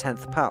into the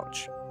 10th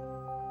pouch.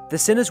 The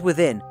sinners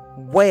within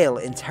wail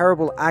in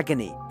terrible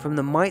agony from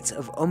the might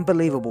of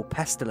unbelievable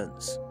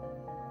pestilence.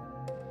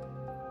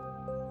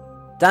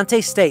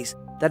 Dante states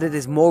that it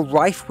is more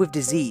rife with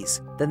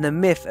disease than the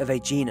myth of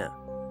Aegina.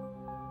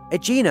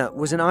 Aegina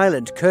was an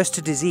island cursed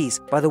to disease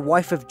by the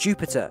wife of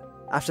Jupiter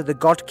after the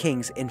god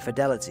king's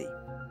infidelity.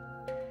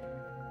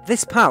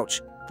 This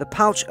pouch, the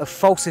pouch of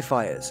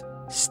falsifiers,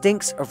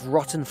 stinks of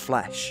rotten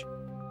flesh.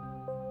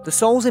 The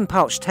souls in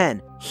pouch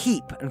 10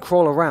 heap and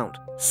crawl around,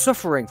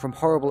 suffering from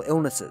horrible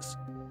illnesses.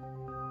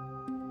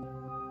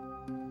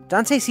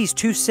 Dante sees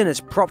two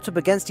sinners propped up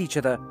against each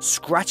other,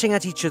 scratching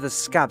at each other's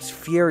scabs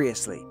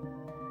furiously.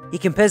 He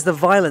compares the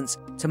violence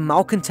to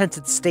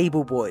malcontented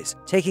stable boys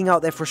taking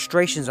out their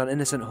frustrations on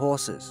innocent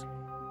horses.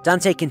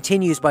 Dante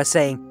continues by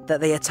saying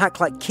that they attack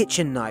like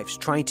kitchen knives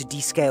trying to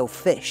descale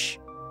fish.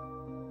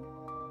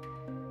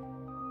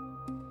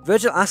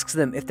 Virgil asks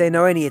them if they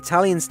know any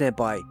Italians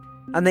nearby,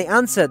 and they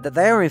answer that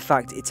they are in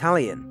fact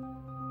Italian.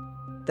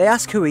 They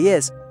ask who he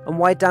is and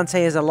why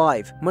Dante is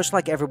alive, much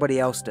like everybody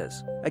else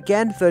does.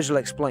 Again, Virgil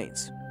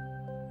explains.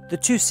 The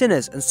two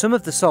sinners and some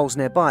of the souls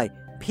nearby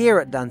peer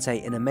at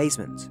Dante in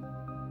amazement.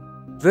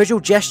 Virgil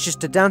gestures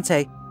to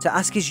Dante to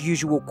ask his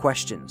usual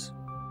questions.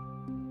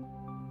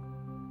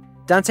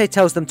 Dante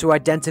tells them to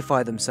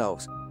identify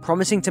themselves,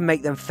 promising to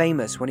make them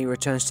famous when he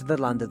returns to the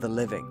land of the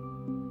living.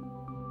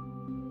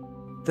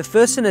 The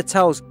first sinner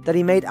tells that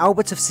he made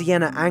Albert of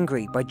Siena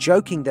angry by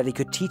joking that he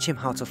could teach him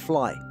how to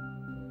fly.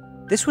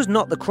 This was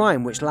not the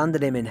crime which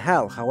landed him in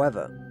hell,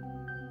 however.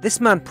 This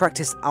man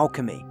practiced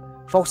alchemy,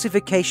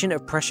 falsification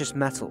of precious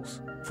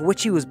metals, for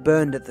which he was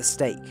burned at the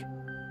stake.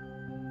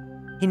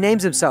 He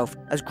names himself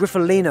as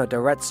Griffolino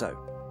d'Arezzo.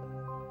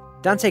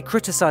 Dante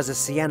criticizes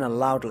Siena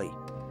loudly.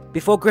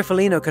 Before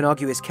Griffolino can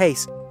argue his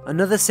case,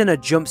 another sinner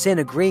jumps in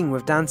agreeing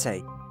with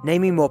Dante,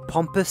 naming more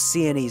pompous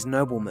Sienese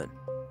noblemen.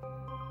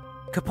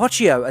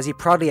 Capocchio, as he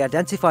proudly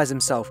identifies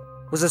himself,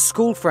 was a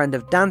school friend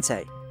of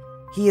Dante.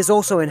 He is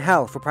also in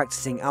hell for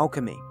practicing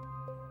alchemy.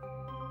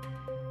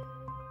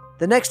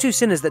 The next two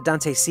sinners that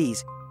Dante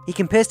sees, he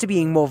compares to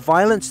being more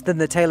violent than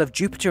the tale of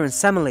Jupiter and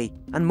Semele,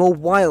 and more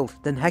wild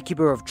than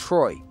Hecuba of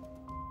Troy.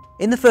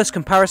 In the first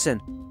comparison,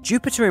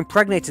 Jupiter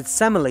impregnated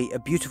Semele, a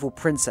beautiful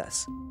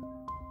princess.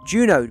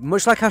 Juno,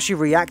 much like how she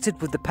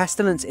reacted with the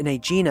pestilence in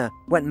Aegina,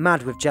 went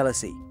mad with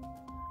jealousy.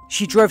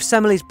 She drove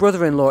Semele's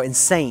brother-in-law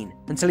insane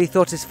until he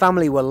thought his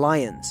family were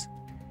lions.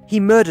 He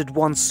murdered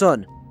one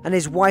son, and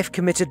his wife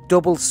committed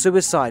double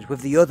suicide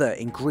with the other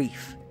in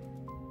grief.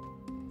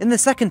 In the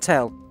second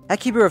tale,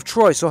 Hecuba of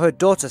Troy saw her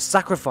daughter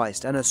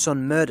sacrificed and her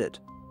son murdered.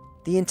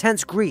 The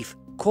intense grief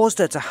caused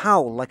her to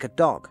howl like a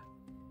dog.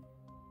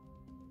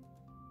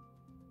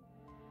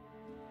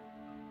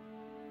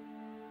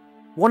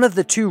 One of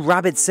the two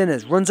rabid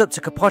sinners runs up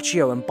to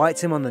Capocchio and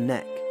bites him on the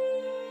neck.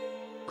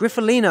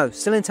 Griffolino,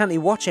 still intently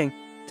watching,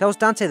 tells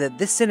Dante that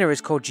this sinner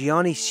is called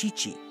Gianni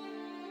Schicchi.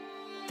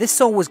 This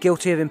soul was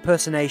guilty of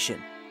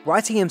impersonation,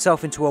 writing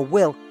himself into a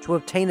will to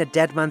obtain a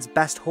dead man's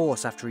best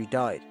horse after he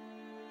died.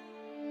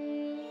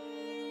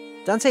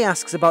 Dante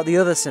asks about the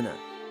other sinner.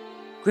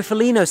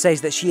 Griffolino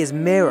says that she is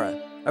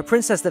Mira, a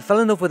princess that fell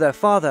in love with her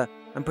father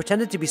and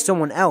pretended to be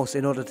someone else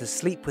in order to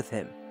sleep with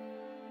him.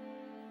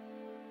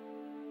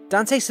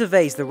 Dante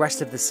surveys the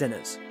rest of the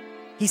sinners.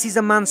 He sees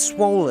a man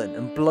swollen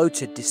and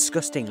bloated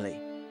disgustingly.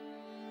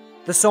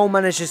 The soul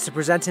manages to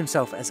present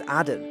himself as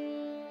Adam.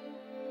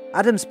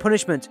 Adam's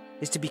punishment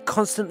is to be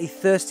constantly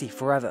thirsty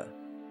forever.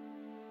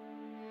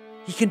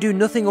 He can do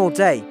nothing all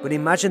day but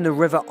imagine the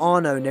river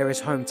Arno near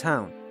his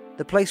hometown,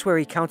 the place where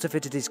he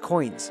counterfeited his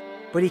coins,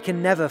 but he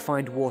can never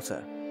find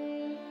water.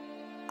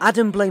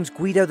 Adam blames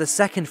Guido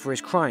II for his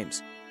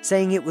crimes,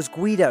 saying it was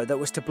Guido that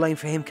was to blame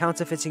for him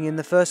counterfeiting in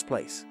the first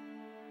place.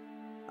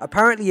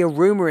 Apparently a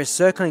rumour is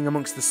circling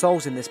amongst the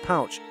souls in this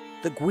pouch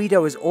that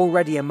Guido is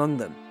already among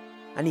them,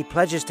 and he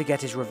pledges to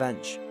get his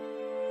revenge.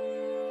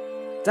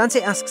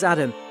 Dante asks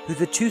Adam who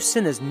the two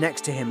sinners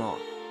next to him are.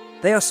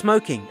 They are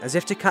smoking as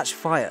if to catch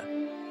fire.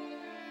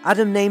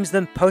 Adam names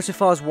them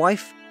Potiphar's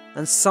wife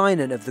and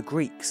Sinon of the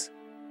Greeks.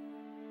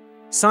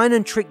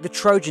 Sinon tricked the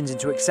Trojans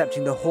into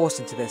accepting the horse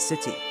into their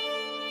city.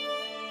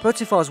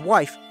 Potiphar's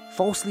wife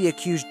falsely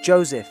accused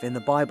Joseph in the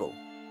Bible.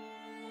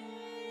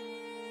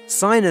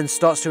 Sinon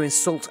starts to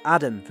insult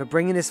Adam for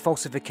bringing his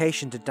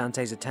falsification to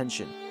Dante's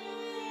attention.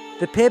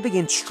 The pair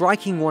begin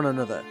striking one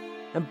another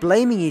and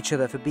blaming each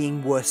other for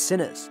being worse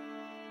sinners.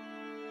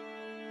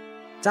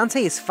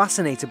 Dante is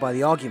fascinated by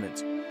the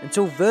argument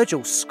until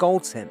Virgil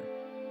scolds him.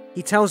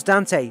 He tells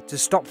Dante to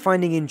stop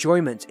finding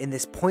enjoyment in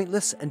this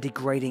pointless and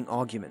degrading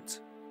argument.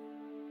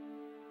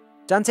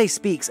 Dante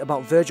speaks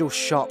about Virgil's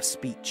sharp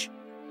speech,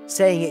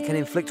 saying it can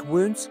inflict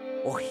wounds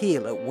or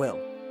heal at will.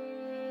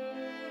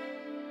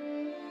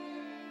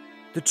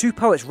 The two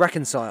poets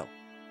reconcile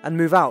and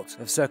move out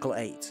of Circle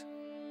 8.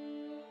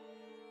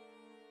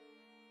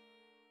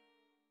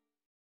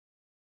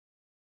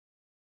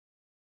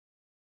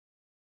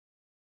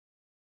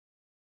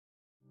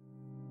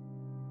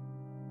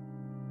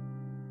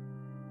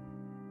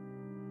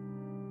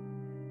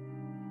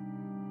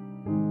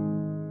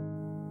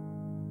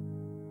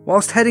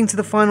 Whilst heading to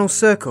the final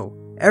circle,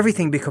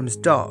 everything becomes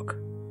dark.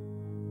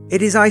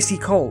 It is icy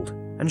cold,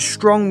 and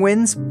strong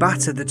winds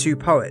batter the two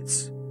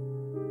poets.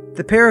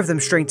 The pair of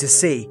them strain to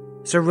see,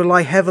 so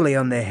rely heavily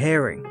on their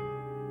hearing.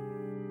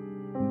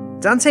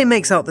 Dante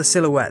makes out the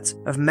silhouette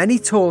of many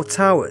tall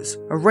towers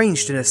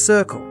arranged in a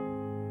circle.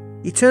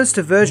 He turns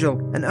to Virgil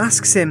and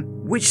asks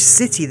him which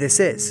city this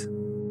is.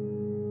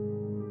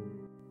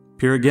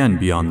 Peer again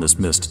beyond this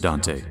mist,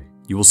 Dante.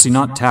 You will see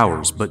not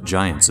towers, but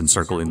giants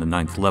encircling the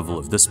 9th level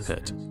of this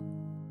pit.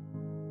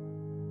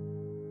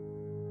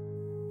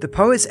 The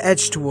poets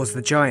edge towards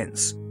the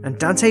giants, and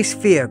Dante's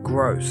fear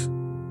grows.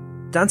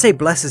 Dante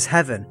blesses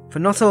heaven for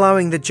not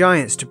allowing the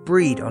giants to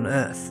breed on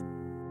Earth.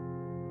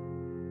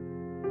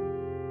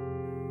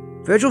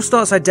 Virgil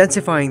starts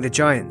identifying the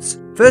giants,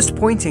 first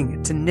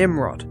pointing to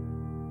Nimrod.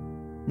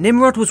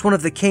 Nimrod was one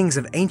of the kings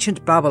of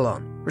ancient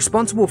Babylon,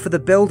 responsible for the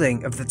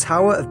building of the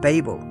Tower of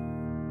Babel.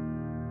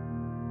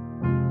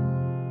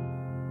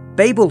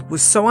 Babel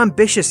was so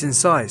ambitious in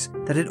size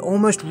that it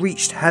almost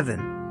reached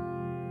heaven.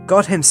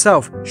 God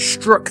himself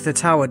struck the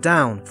tower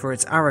down for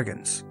its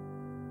arrogance.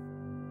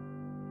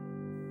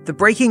 The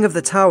breaking of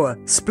the tower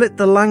split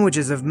the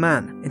languages of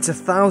man into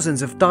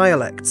thousands of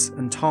dialects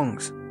and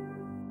tongues.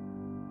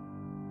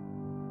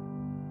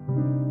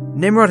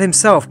 Nimrod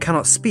himself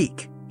cannot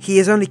speak. He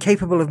is only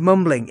capable of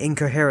mumbling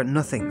incoherent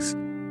nothings.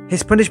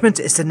 His punishment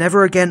is to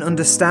never again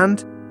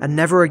understand and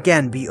never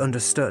again be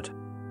understood.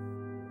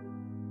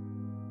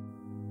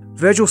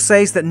 Virgil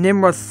says that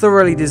Nimrod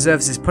thoroughly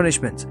deserves his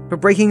punishment for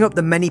breaking up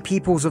the many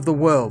peoples of the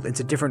world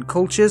into different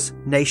cultures,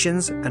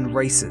 nations, and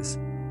races.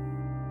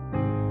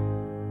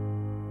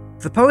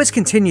 The poets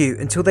continue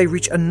until they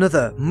reach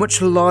another,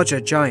 much larger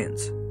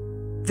giant.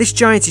 This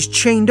giant is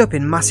chained up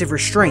in massive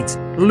restraint,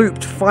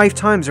 looped 5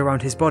 times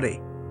around his body.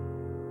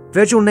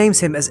 Virgil names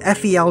him as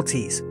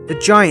Ephialtes, the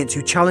giant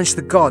who challenged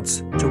the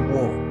gods to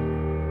war.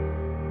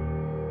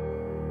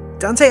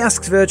 Dante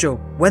asks Virgil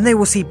when they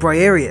will see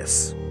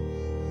Briareus.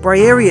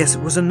 Briareus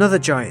was another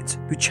giant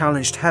who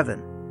challenged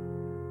heaven.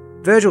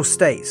 Virgil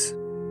states,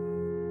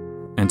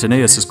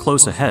 Antinous is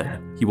close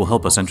ahead. He will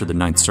help us enter the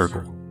 9th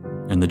circle.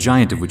 And the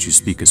giant of which you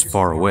speak is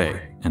far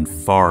away and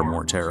far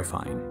more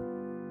terrifying.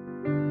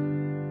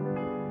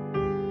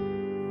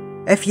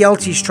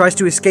 Ephialtes tries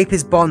to escape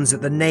his bonds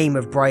at the name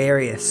of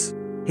Briareus.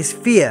 His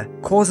fear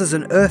causes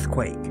an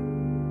earthquake.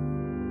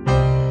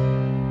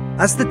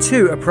 As the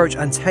two approach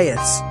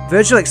Antaeus,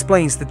 Virgil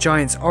explains the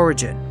giant's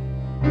origin.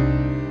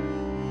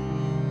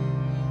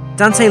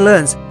 Dante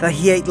learns that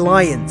he ate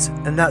lions,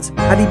 and that,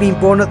 had he been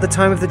born at the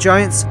time of the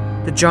giants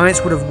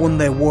would have won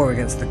their war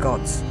against the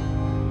gods.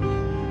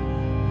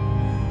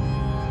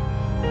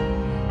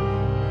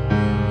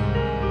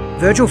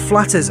 Virgil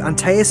flatters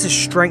Antaeus'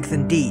 strength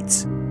and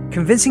deeds,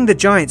 convincing the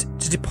giant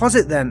to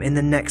deposit them in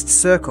the next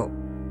circle.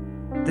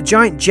 The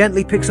giant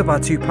gently picks up our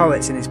 2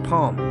 poets in his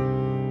palm.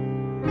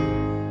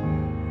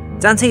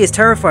 Dante is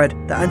terrified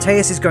that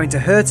Antaeus is going to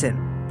hurt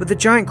him, but the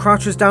giant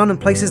crouches down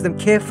and places them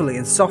carefully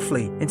and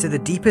softly into the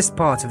deepest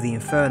part of the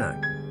Inferno.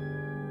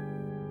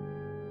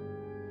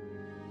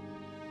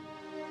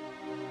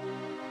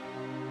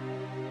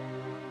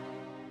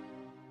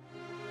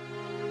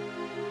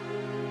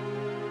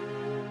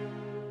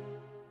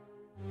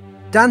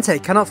 Dante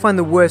cannot find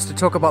the words to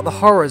talk about the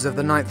horrors of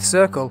the 9th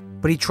circle,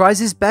 but he tries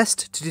his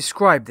best to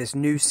describe this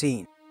new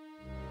scene.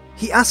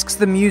 He asks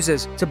the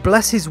muses to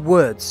bless his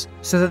words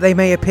so that they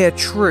may appear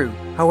true,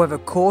 however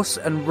coarse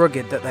and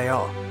rugged that they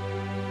are.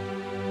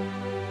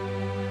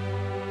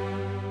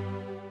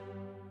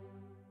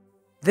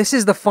 This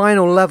is the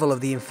final level of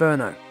the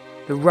Inferno,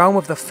 the realm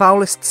of the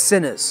foulest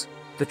sinners,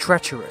 the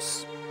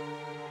treacherous.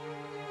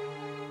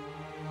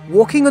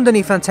 Walking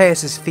underneath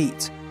Antaeus'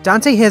 feet,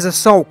 Dante hears a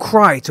soul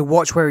cry to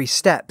watch where he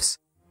steps.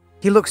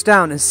 He looks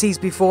down and sees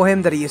before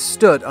him that he is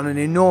stood on an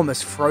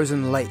enormous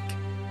frozen lake,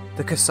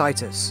 the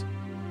Cocytus.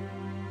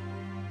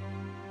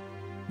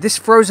 This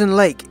frozen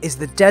lake is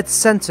the dead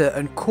centre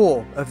and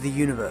core of the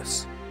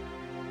universe.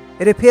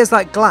 It appears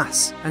like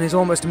glass and is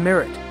almost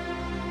mirrored,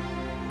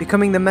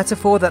 becoming the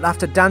metaphor that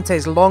after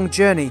Dante's long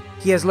journey,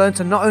 he has learned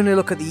to not only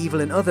look at the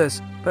evil in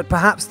others, but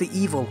perhaps the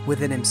evil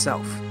within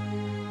himself.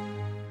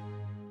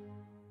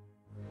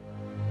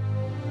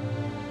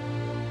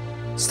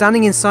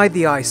 Standing inside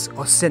the ice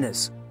are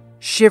sinners,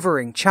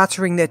 shivering,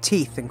 chattering their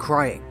teeth and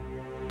crying.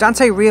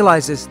 Dante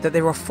realizes that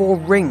there are 4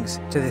 rings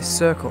to this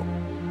circle.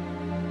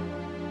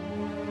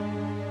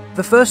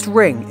 The first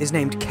ring is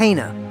named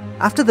Cana,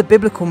 after the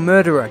biblical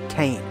murderer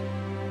Cain.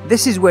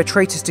 This is where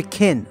traitors to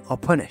kin are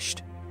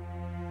punished.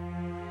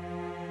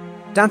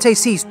 Dante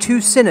sees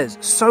 2 sinners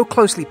so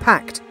closely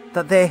packed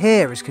that their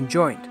hair is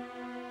conjoined.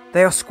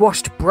 They are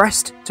squashed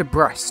breast to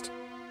breast.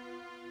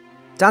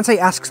 Dante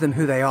asks them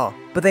who they are,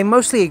 but they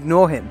mostly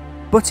ignore him,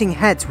 butting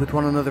heads with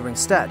one another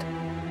instead.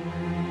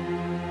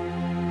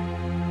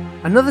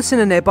 Another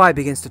sinner nearby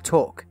begins to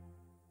talk.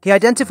 He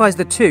identifies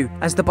the 2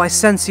 as the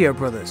Bicensio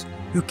brothers,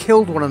 who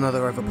killed one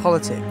another over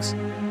politics.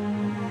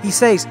 He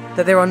says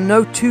that there are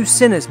no 2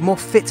 sinners more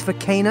fit for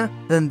Cana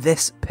than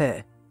this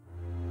pair.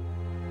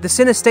 The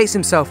sinner states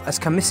himself as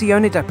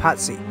Commissione dei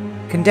Pazzi,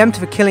 condemned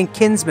for killing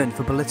kinsmen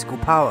for political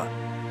power.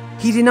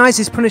 He denies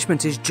his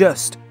punishment is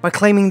just by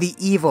claiming the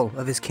evil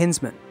of his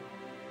kinsmen.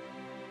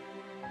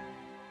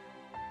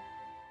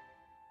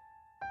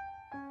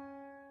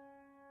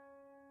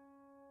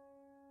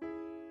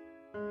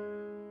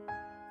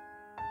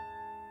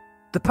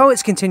 The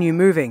poets continue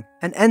moving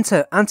and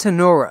enter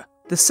Antenora,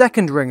 the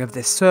second ring of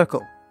this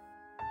circle.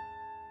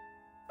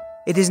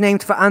 It is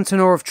named for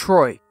Antenor of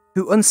Troy,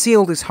 who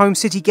unsealed his home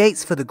city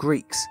gates for the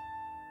Greeks.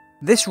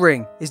 This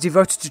ring is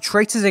devoted to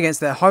traitors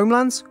against their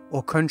homelands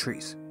or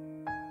countries.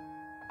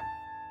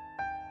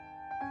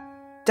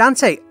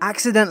 Dante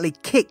accidentally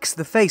kicks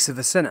the face of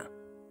the sinner.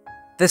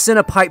 The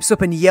sinner pipes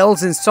up and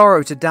yells in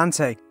sorrow to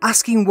Dante,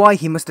 asking why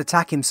he must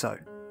attack him so.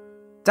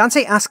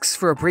 Dante asks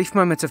for a brief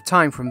moment of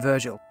time from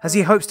Virgil, as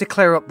he hopes to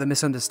clear up the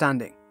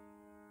misunderstanding.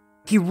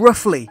 He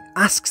roughly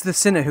asks the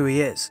sinner who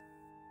he is.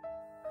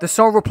 The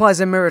soul replies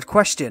a mirrored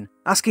question,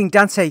 asking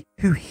Dante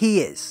who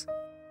he is.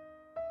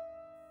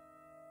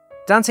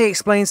 Dante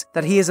explains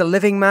that he is a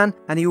living man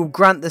and he will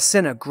grant the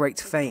sinner great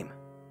fame.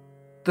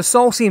 The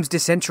soul seems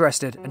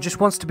disinterested and just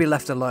wants to be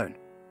left alone.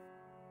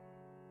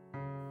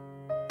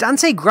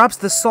 Dante grabs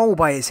the soul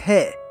by his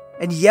hair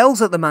and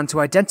yells at the man to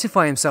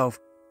identify himself,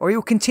 or he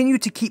will continue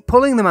to keep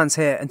pulling the man's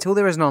hair until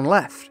there is none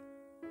left.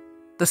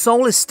 The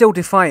soul is still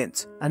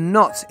defiant and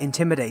not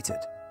intimidated.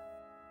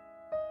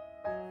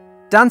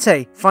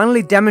 Dante,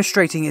 finally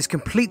demonstrating his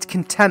complete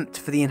contempt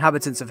for the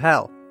inhabitants of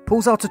hell,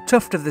 pulls out a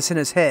tuft of the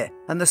sinner's hair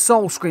and the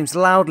soul screams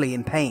loudly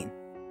in pain.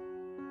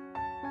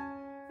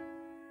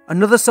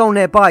 Another soul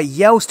nearby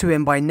yells to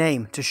him by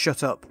name to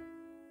shut up.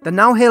 The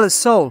now healer's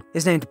soul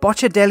is named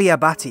Boccia degli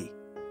Abati.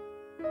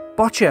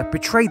 Boccia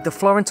betrayed the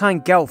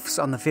Florentine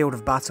Guelphs on the field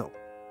of battle.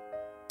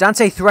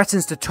 Dante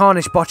threatens to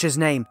tarnish Boccia's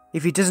name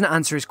if he doesn't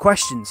answer his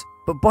questions,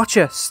 but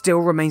Boccia still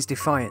remains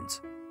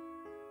defiant.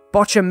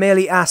 Boccia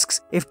merely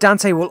asks if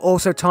Dante will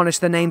also tarnish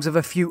the names of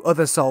a few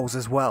other souls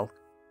as well.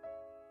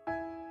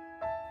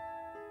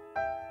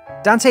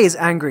 Dante is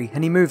angry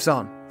and he moves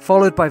on,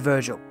 followed by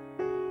Virgil.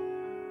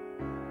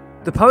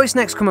 The poets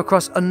next come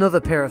across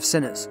another pair of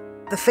sinners.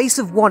 The face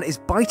of one is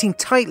biting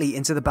tightly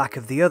into the back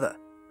of the other.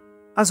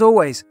 As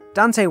always,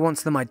 Dante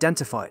wants them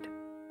identified.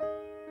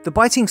 The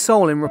biting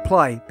soul in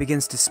reply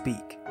begins to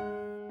speak.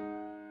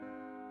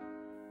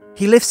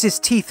 He lifts his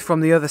teeth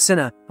from the other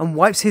sinner and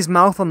wipes his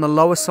mouth on the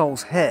lower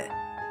soul's hair.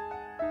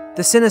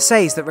 The sinner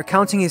says that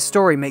recounting his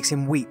story makes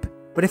him weep,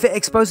 but if it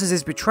exposes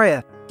his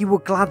betrayer, he will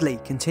gladly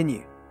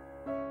continue.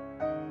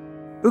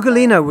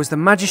 Ugolino was the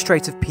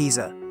magistrate of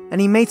Pisa, and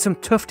he made some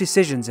tough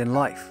decisions in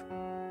life.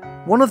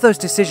 One of those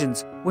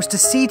decisions was to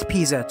cede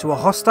Pisa to a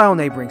hostile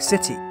neighbouring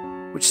city,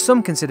 which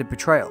some considered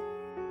betrayal.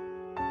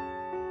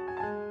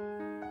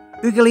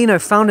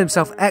 Ugolino found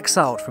himself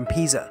exiled from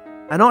Pisa,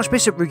 and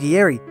Archbishop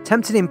Ruggieri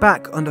tempted him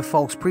back under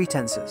false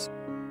pretenses.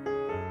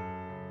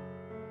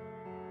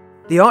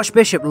 The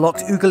Archbishop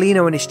locked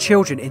Ugolino and his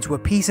children into a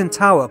Pisan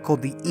tower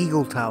called the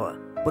Eagle Tower,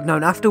 but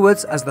known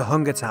afterwards as the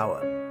Hunger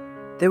Tower.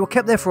 They were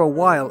kept there for a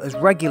while as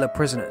regular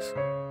prisoners.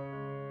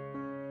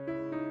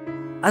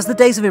 As the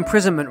days of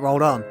imprisonment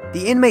rolled on,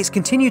 the inmates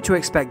continued to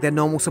expect their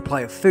normal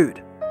supply of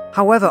food.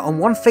 However, on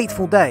one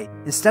fateful day,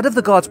 instead of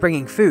the guards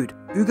bringing food,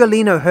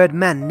 Ugolino heard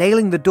men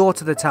nailing the door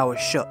to the tower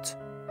shut.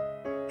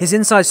 His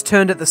insides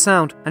turned at the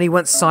sound and he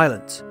went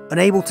silent,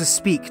 unable to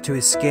speak to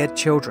his scared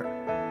children.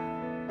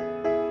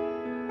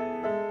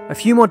 A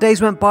few more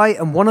days went by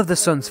and one of the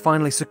sons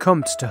finally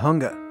succumbed to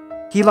hunger.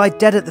 He lay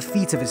dead at the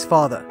feet of his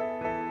father.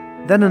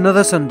 Then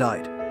another son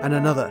died, and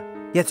another,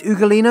 yet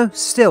Ugolino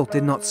still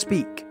did not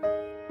speak.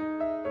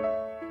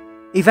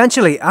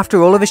 Eventually,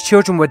 after all of his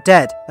children were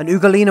dead and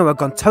Ugolino had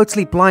gone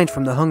totally blind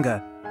from the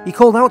hunger, he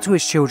called out to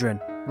his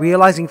children,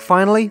 realizing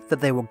finally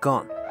that they were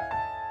gone.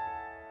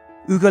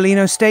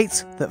 Ugolino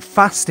states that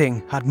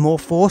fasting had more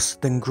force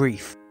than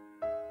grief.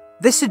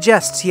 This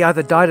suggests he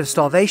either died of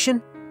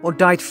starvation or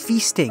died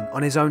feasting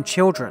on his own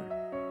children.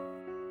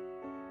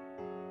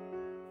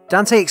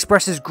 Dante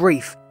expresses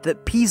grief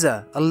that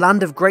Pisa, a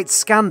land of great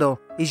scandal,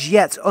 is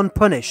yet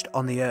unpunished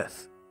on the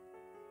earth.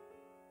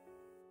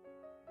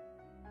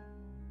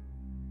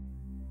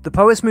 The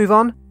poets move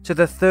on to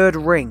the third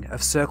ring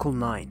of Circle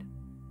 9.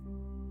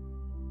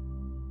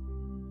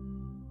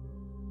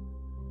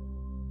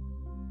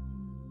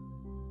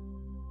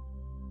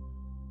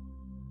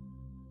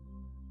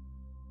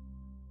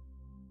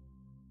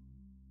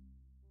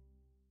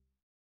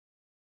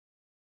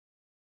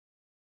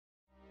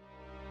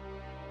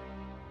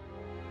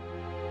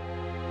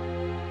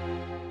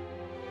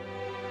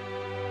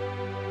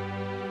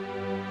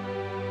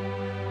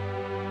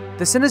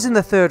 The sinners in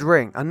the third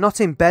ring are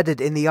not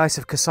embedded in the ice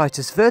of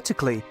Cocytus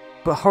vertically,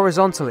 but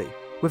horizontally,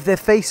 with their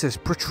faces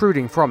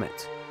protruding from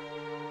it.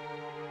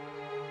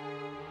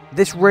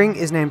 This ring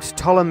is named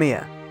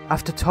Ptolemia,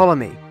 after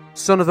Ptolemy,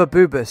 son of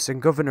Abubus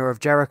and governor of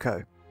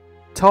Jericho.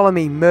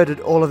 Ptolemy murdered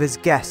all of his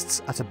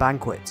guests at a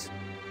banquet.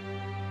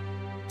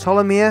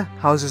 Ptolemia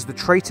houses the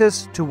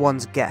traitors to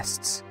one's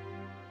guests.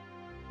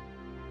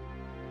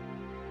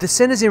 The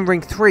sinners in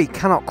ring 3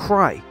 cannot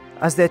cry,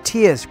 as their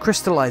tears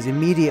crystallize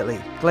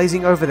immediately,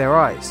 glazing over their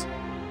eyes.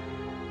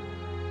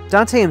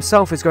 Dante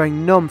himself is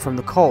going numb from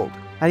the cold,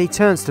 and he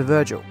turns to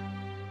Virgil.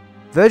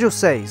 Virgil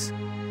says,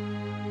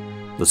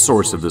 "The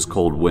source of this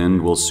cold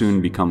wind will soon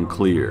become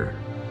clear."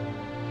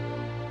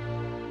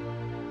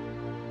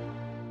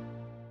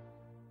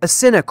 A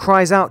sinner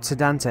cries out to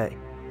Dante,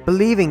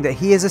 believing that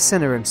he is a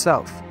sinner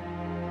himself.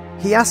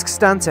 He asks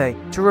Dante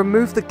to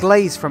remove the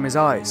glaze from his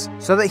eyes,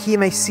 so that he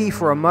may see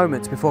for a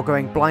moment before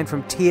going blind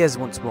from tears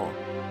once more.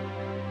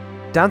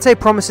 Dante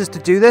promises to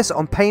do this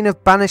on pain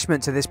of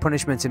banishment to this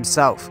punishment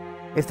himself,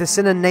 if the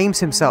sinner names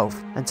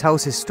himself and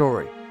tells his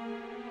story.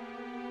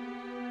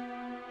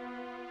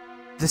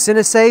 The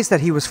sinner says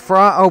that he was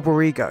Fra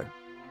Alberigo.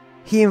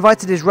 He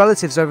invited his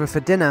relatives over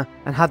for dinner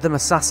and had them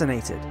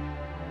assassinated.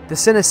 The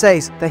sinner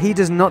says that he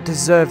does not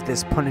deserve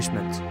this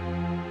punishment.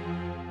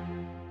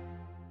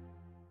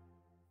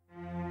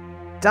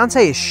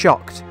 Dante is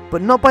shocked,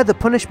 but not by the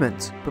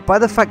punishment, but by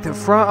the fact that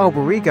Fra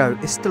Alberigo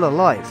is still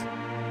alive.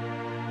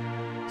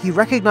 He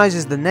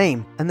recognizes the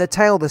name and the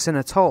tale the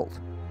sinner told.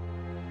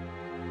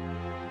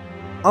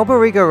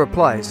 Alberigo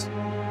replies,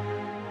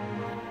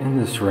 "In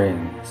this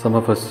reign, some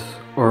of us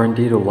are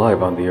indeed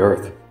alive on the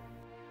earth.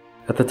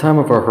 At the time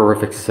of our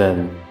horrific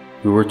sin,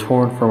 we were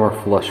torn from our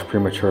flesh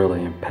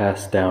prematurely and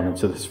passed down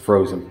into this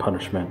frozen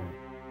punishment.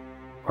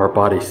 Our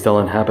bodies still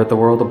inhabit the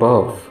world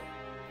above,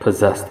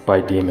 possessed by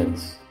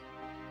demons."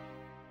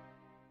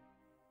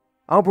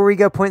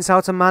 Alberigo points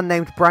out a man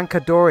named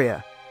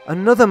Brancadoria,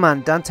 another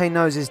man Dante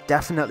knows is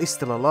definitely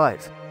still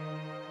alive.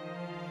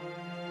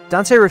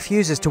 Dante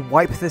refuses to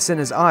wipe the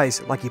sinner's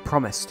eyes like he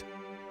promised.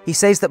 He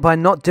says that by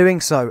not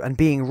doing so and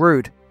being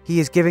rude, he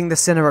is giving the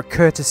sinner a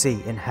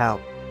courtesy in hell.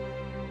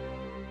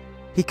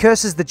 He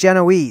curses the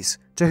Genoese,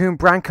 to whom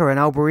Branca and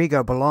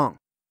Alberigo belong,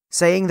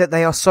 saying that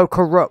they are so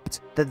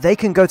corrupt that they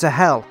can go to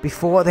hell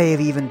before they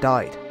have even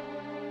died.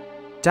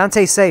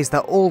 Dante says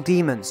that all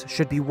demons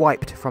should be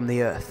wiped from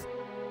the earth.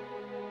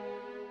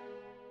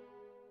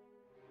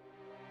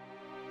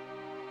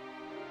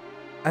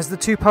 As the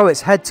two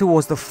poets head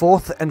towards the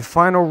fourth and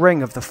final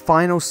ring of the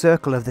final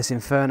circle of this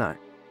inferno,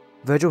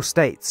 Virgil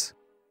states,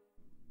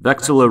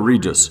 Vexilla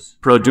Regis,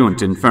 produnt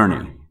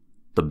inferni.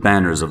 The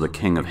banners of the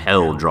king of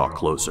hell draw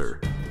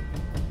closer.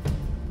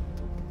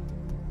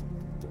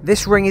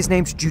 This ring is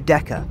named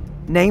Judeca,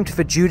 named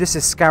for Judas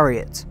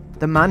Iscariot,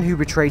 the man who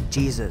betrayed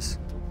Jesus.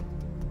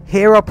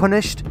 Here are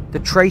punished the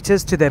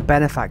traitors to their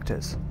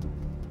benefactors.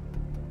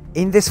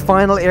 In this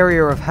final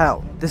area of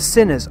hell, the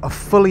sinners are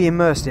fully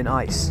immersed in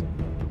ice.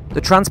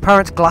 The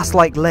transparent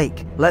glass-like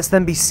lake lets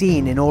them be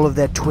seen in all of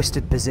their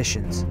twisted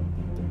positions.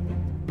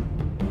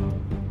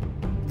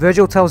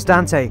 Virgil tells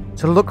Dante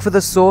to look for the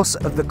source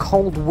of the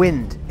cold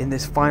wind in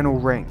this final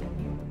ring.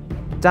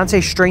 Dante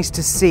strains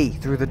to see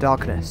through the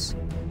darkness.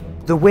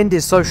 The wind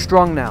is so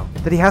strong now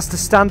that he has to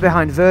stand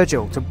behind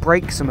Virgil to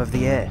break some of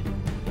the air.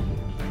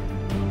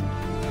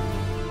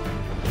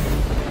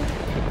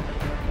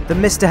 The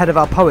mist ahead of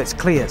our poets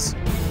clears.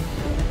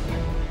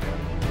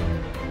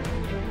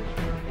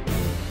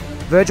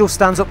 Virgil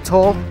stands up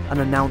tall and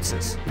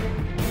announces,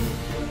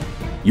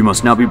 You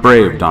must now be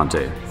brave,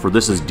 Dante, for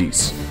this is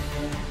Dis.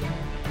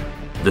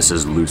 This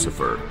is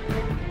Lucifer.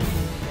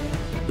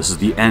 This is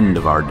the end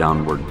of our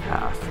downward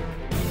path.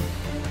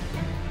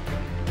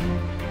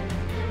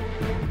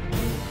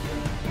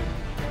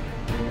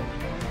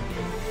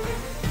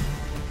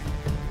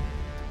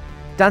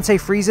 Dante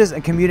freezes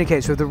and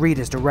communicates with the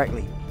readers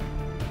directly.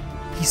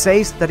 He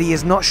says that he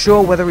is not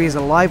sure whether he is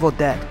alive or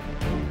dead.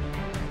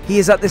 He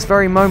is at this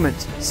very moment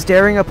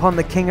staring upon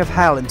the King of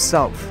Hell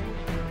himself.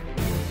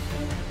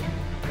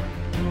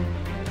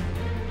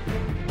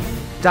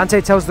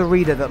 Dante tells the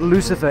reader that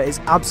Lucifer is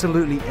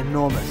absolutely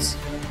enormous.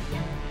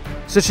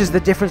 Such as the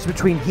difference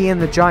between he and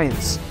the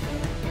giants,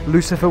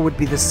 Lucifer would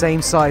be the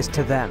same size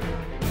to them.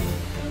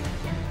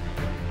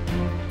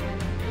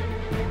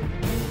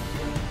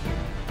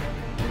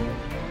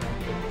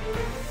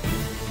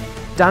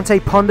 Dante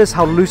ponders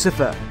how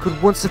Lucifer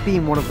could once have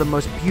been one of the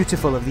most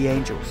beautiful of the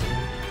angels.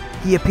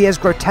 He appears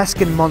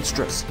grotesque and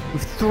monstrous,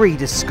 with 3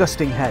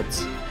 disgusting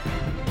heads.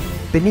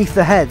 Beneath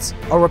the heads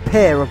are a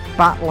pair of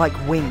bat-like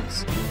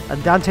wings,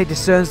 and Dante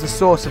discerns the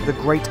source of the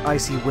great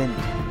icy wind.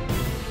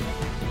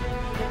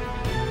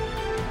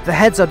 The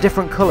heads are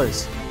different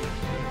colours,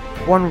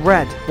 one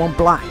red, one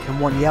black,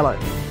 and one yellow.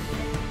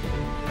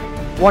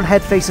 One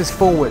head faces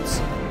forwards,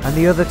 and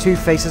the other 2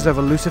 faces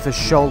over Lucifer's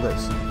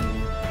shoulders.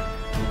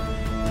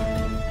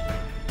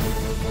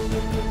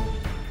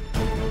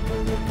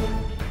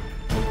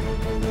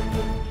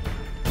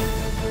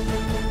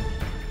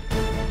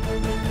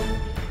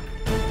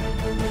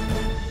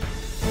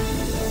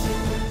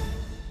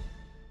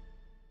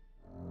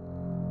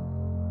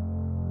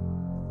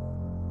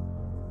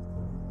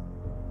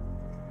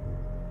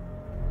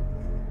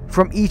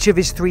 From each of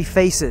his 3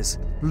 faces,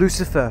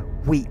 Lucifer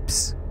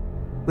weeps,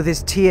 with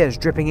his tears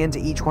dripping into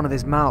each one of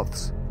his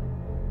mouths.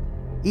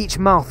 Each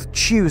mouth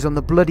chews on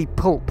the bloody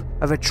pulp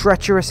of a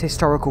treacherous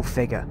historical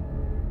figure.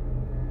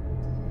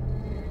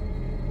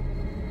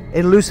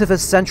 In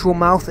Lucifer's central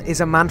mouth is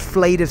a man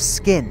flayed of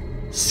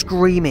skin,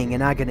 screaming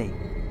in agony.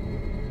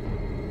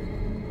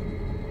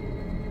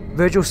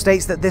 Virgil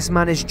states that this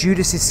man is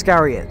Judas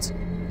Iscariot,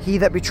 he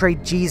that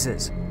betrayed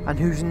Jesus, and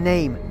whose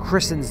name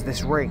christens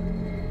this ring.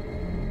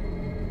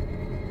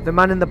 The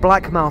man in the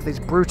black mouth is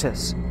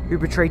Brutus, who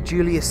betrayed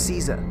Julius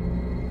Caesar.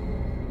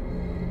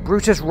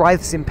 Brutus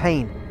writhes in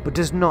pain, but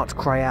does not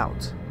cry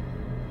out.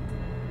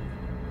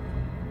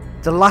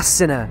 The last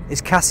sinner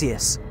is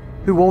Cassius,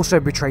 who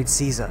also betrayed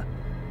Caesar.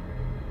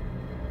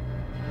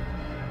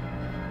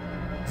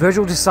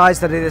 Virgil decides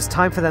that it is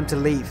time for them to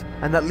leave,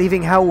 and that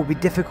leaving hell will be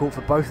difficult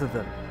for both of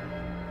them.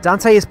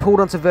 Dante is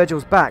pulled onto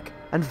Virgil's back,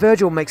 and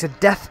Virgil makes a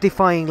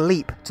death-defying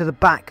leap to the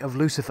back of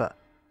Lucifer,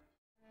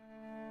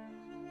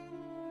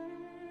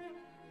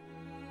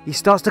 he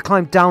starts to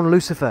climb down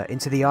Lucifer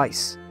into the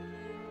ice.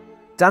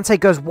 Dante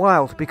goes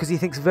wild because he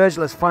thinks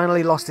Virgil has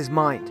finally lost his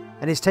mind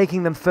and is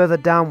taking them further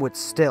downwards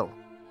still.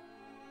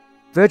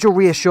 Virgil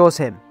reassures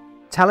him,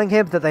 telling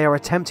him that they are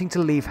attempting to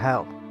leave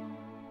hell.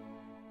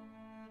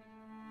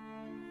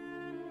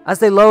 As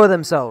they lower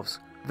themselves,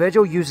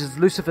 Virgil uses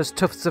Lucifer's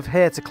tufts of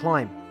hair to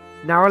climb,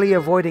 narrowly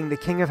avoiding the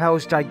King of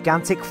Hell's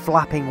gigantic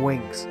flapping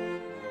wings.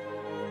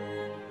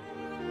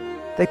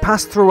 They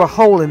pass through a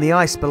hole in the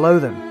ice below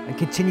them and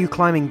continue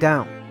climbing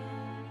down.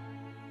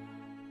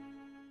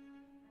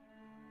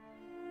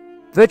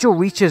 Virgil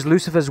reaches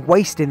Lucifer's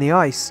waist in the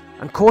ice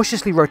and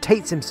cautiously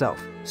rotates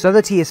himself so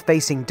that he is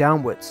facing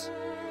downwards.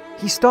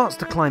 He starts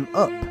to climb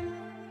up.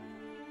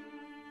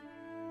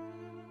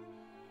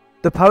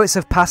 The poets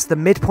have passed the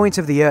midpoint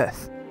of the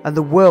earth and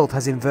the world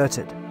has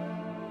inverted.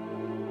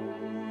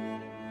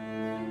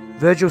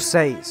 Virgil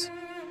says,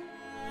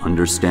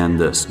 "Understand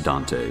this,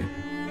 Dante.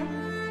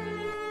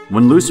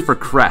 When Lucifer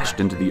crashed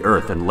into the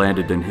earth and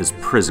landed in his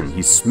prison,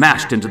 he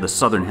smashed into the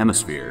southern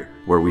hemisphere,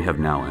 where we have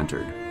now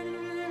entered.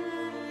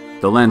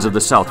 The lands of the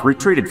south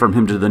retreated from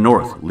him to the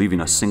north, leaving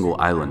a single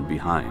island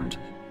behind.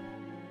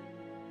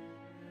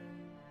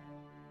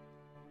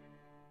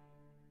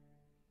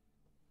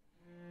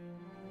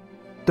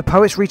 The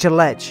poets reach a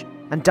ledge,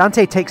 and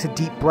Dante takes a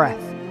deep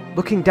breath,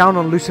 looking down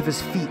on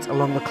Lucifer's feet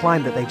along the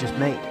climb that they just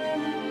made.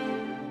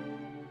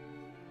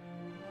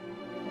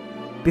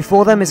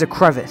 Before them is a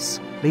crevice,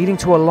 leading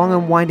to a long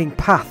and winding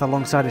path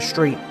alongside a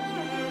stream.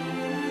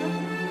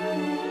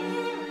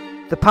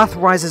 The path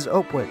rises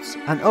upwards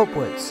and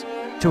upwards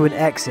to an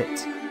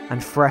exit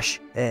and fresh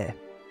air.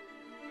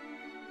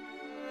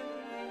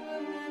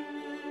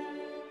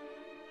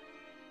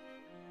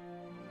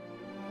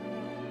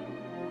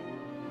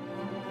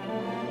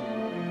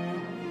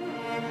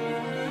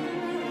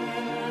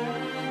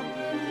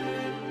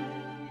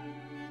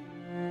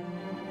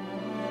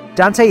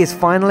 Dante is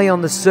finally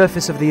on the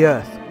surface of the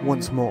earth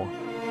once more.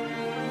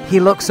 He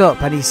looks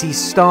up and he sees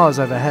stars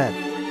overhead.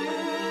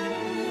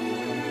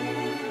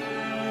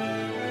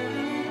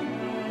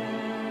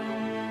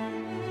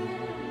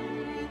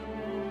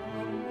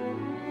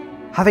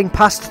 Having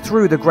passed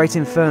through the Great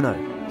Inferno,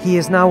 he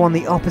is now on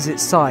the opposite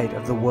side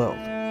of the world.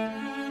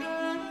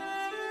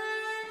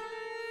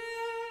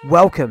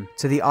 Welcome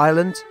to the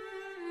island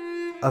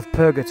of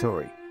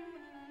Purgatory.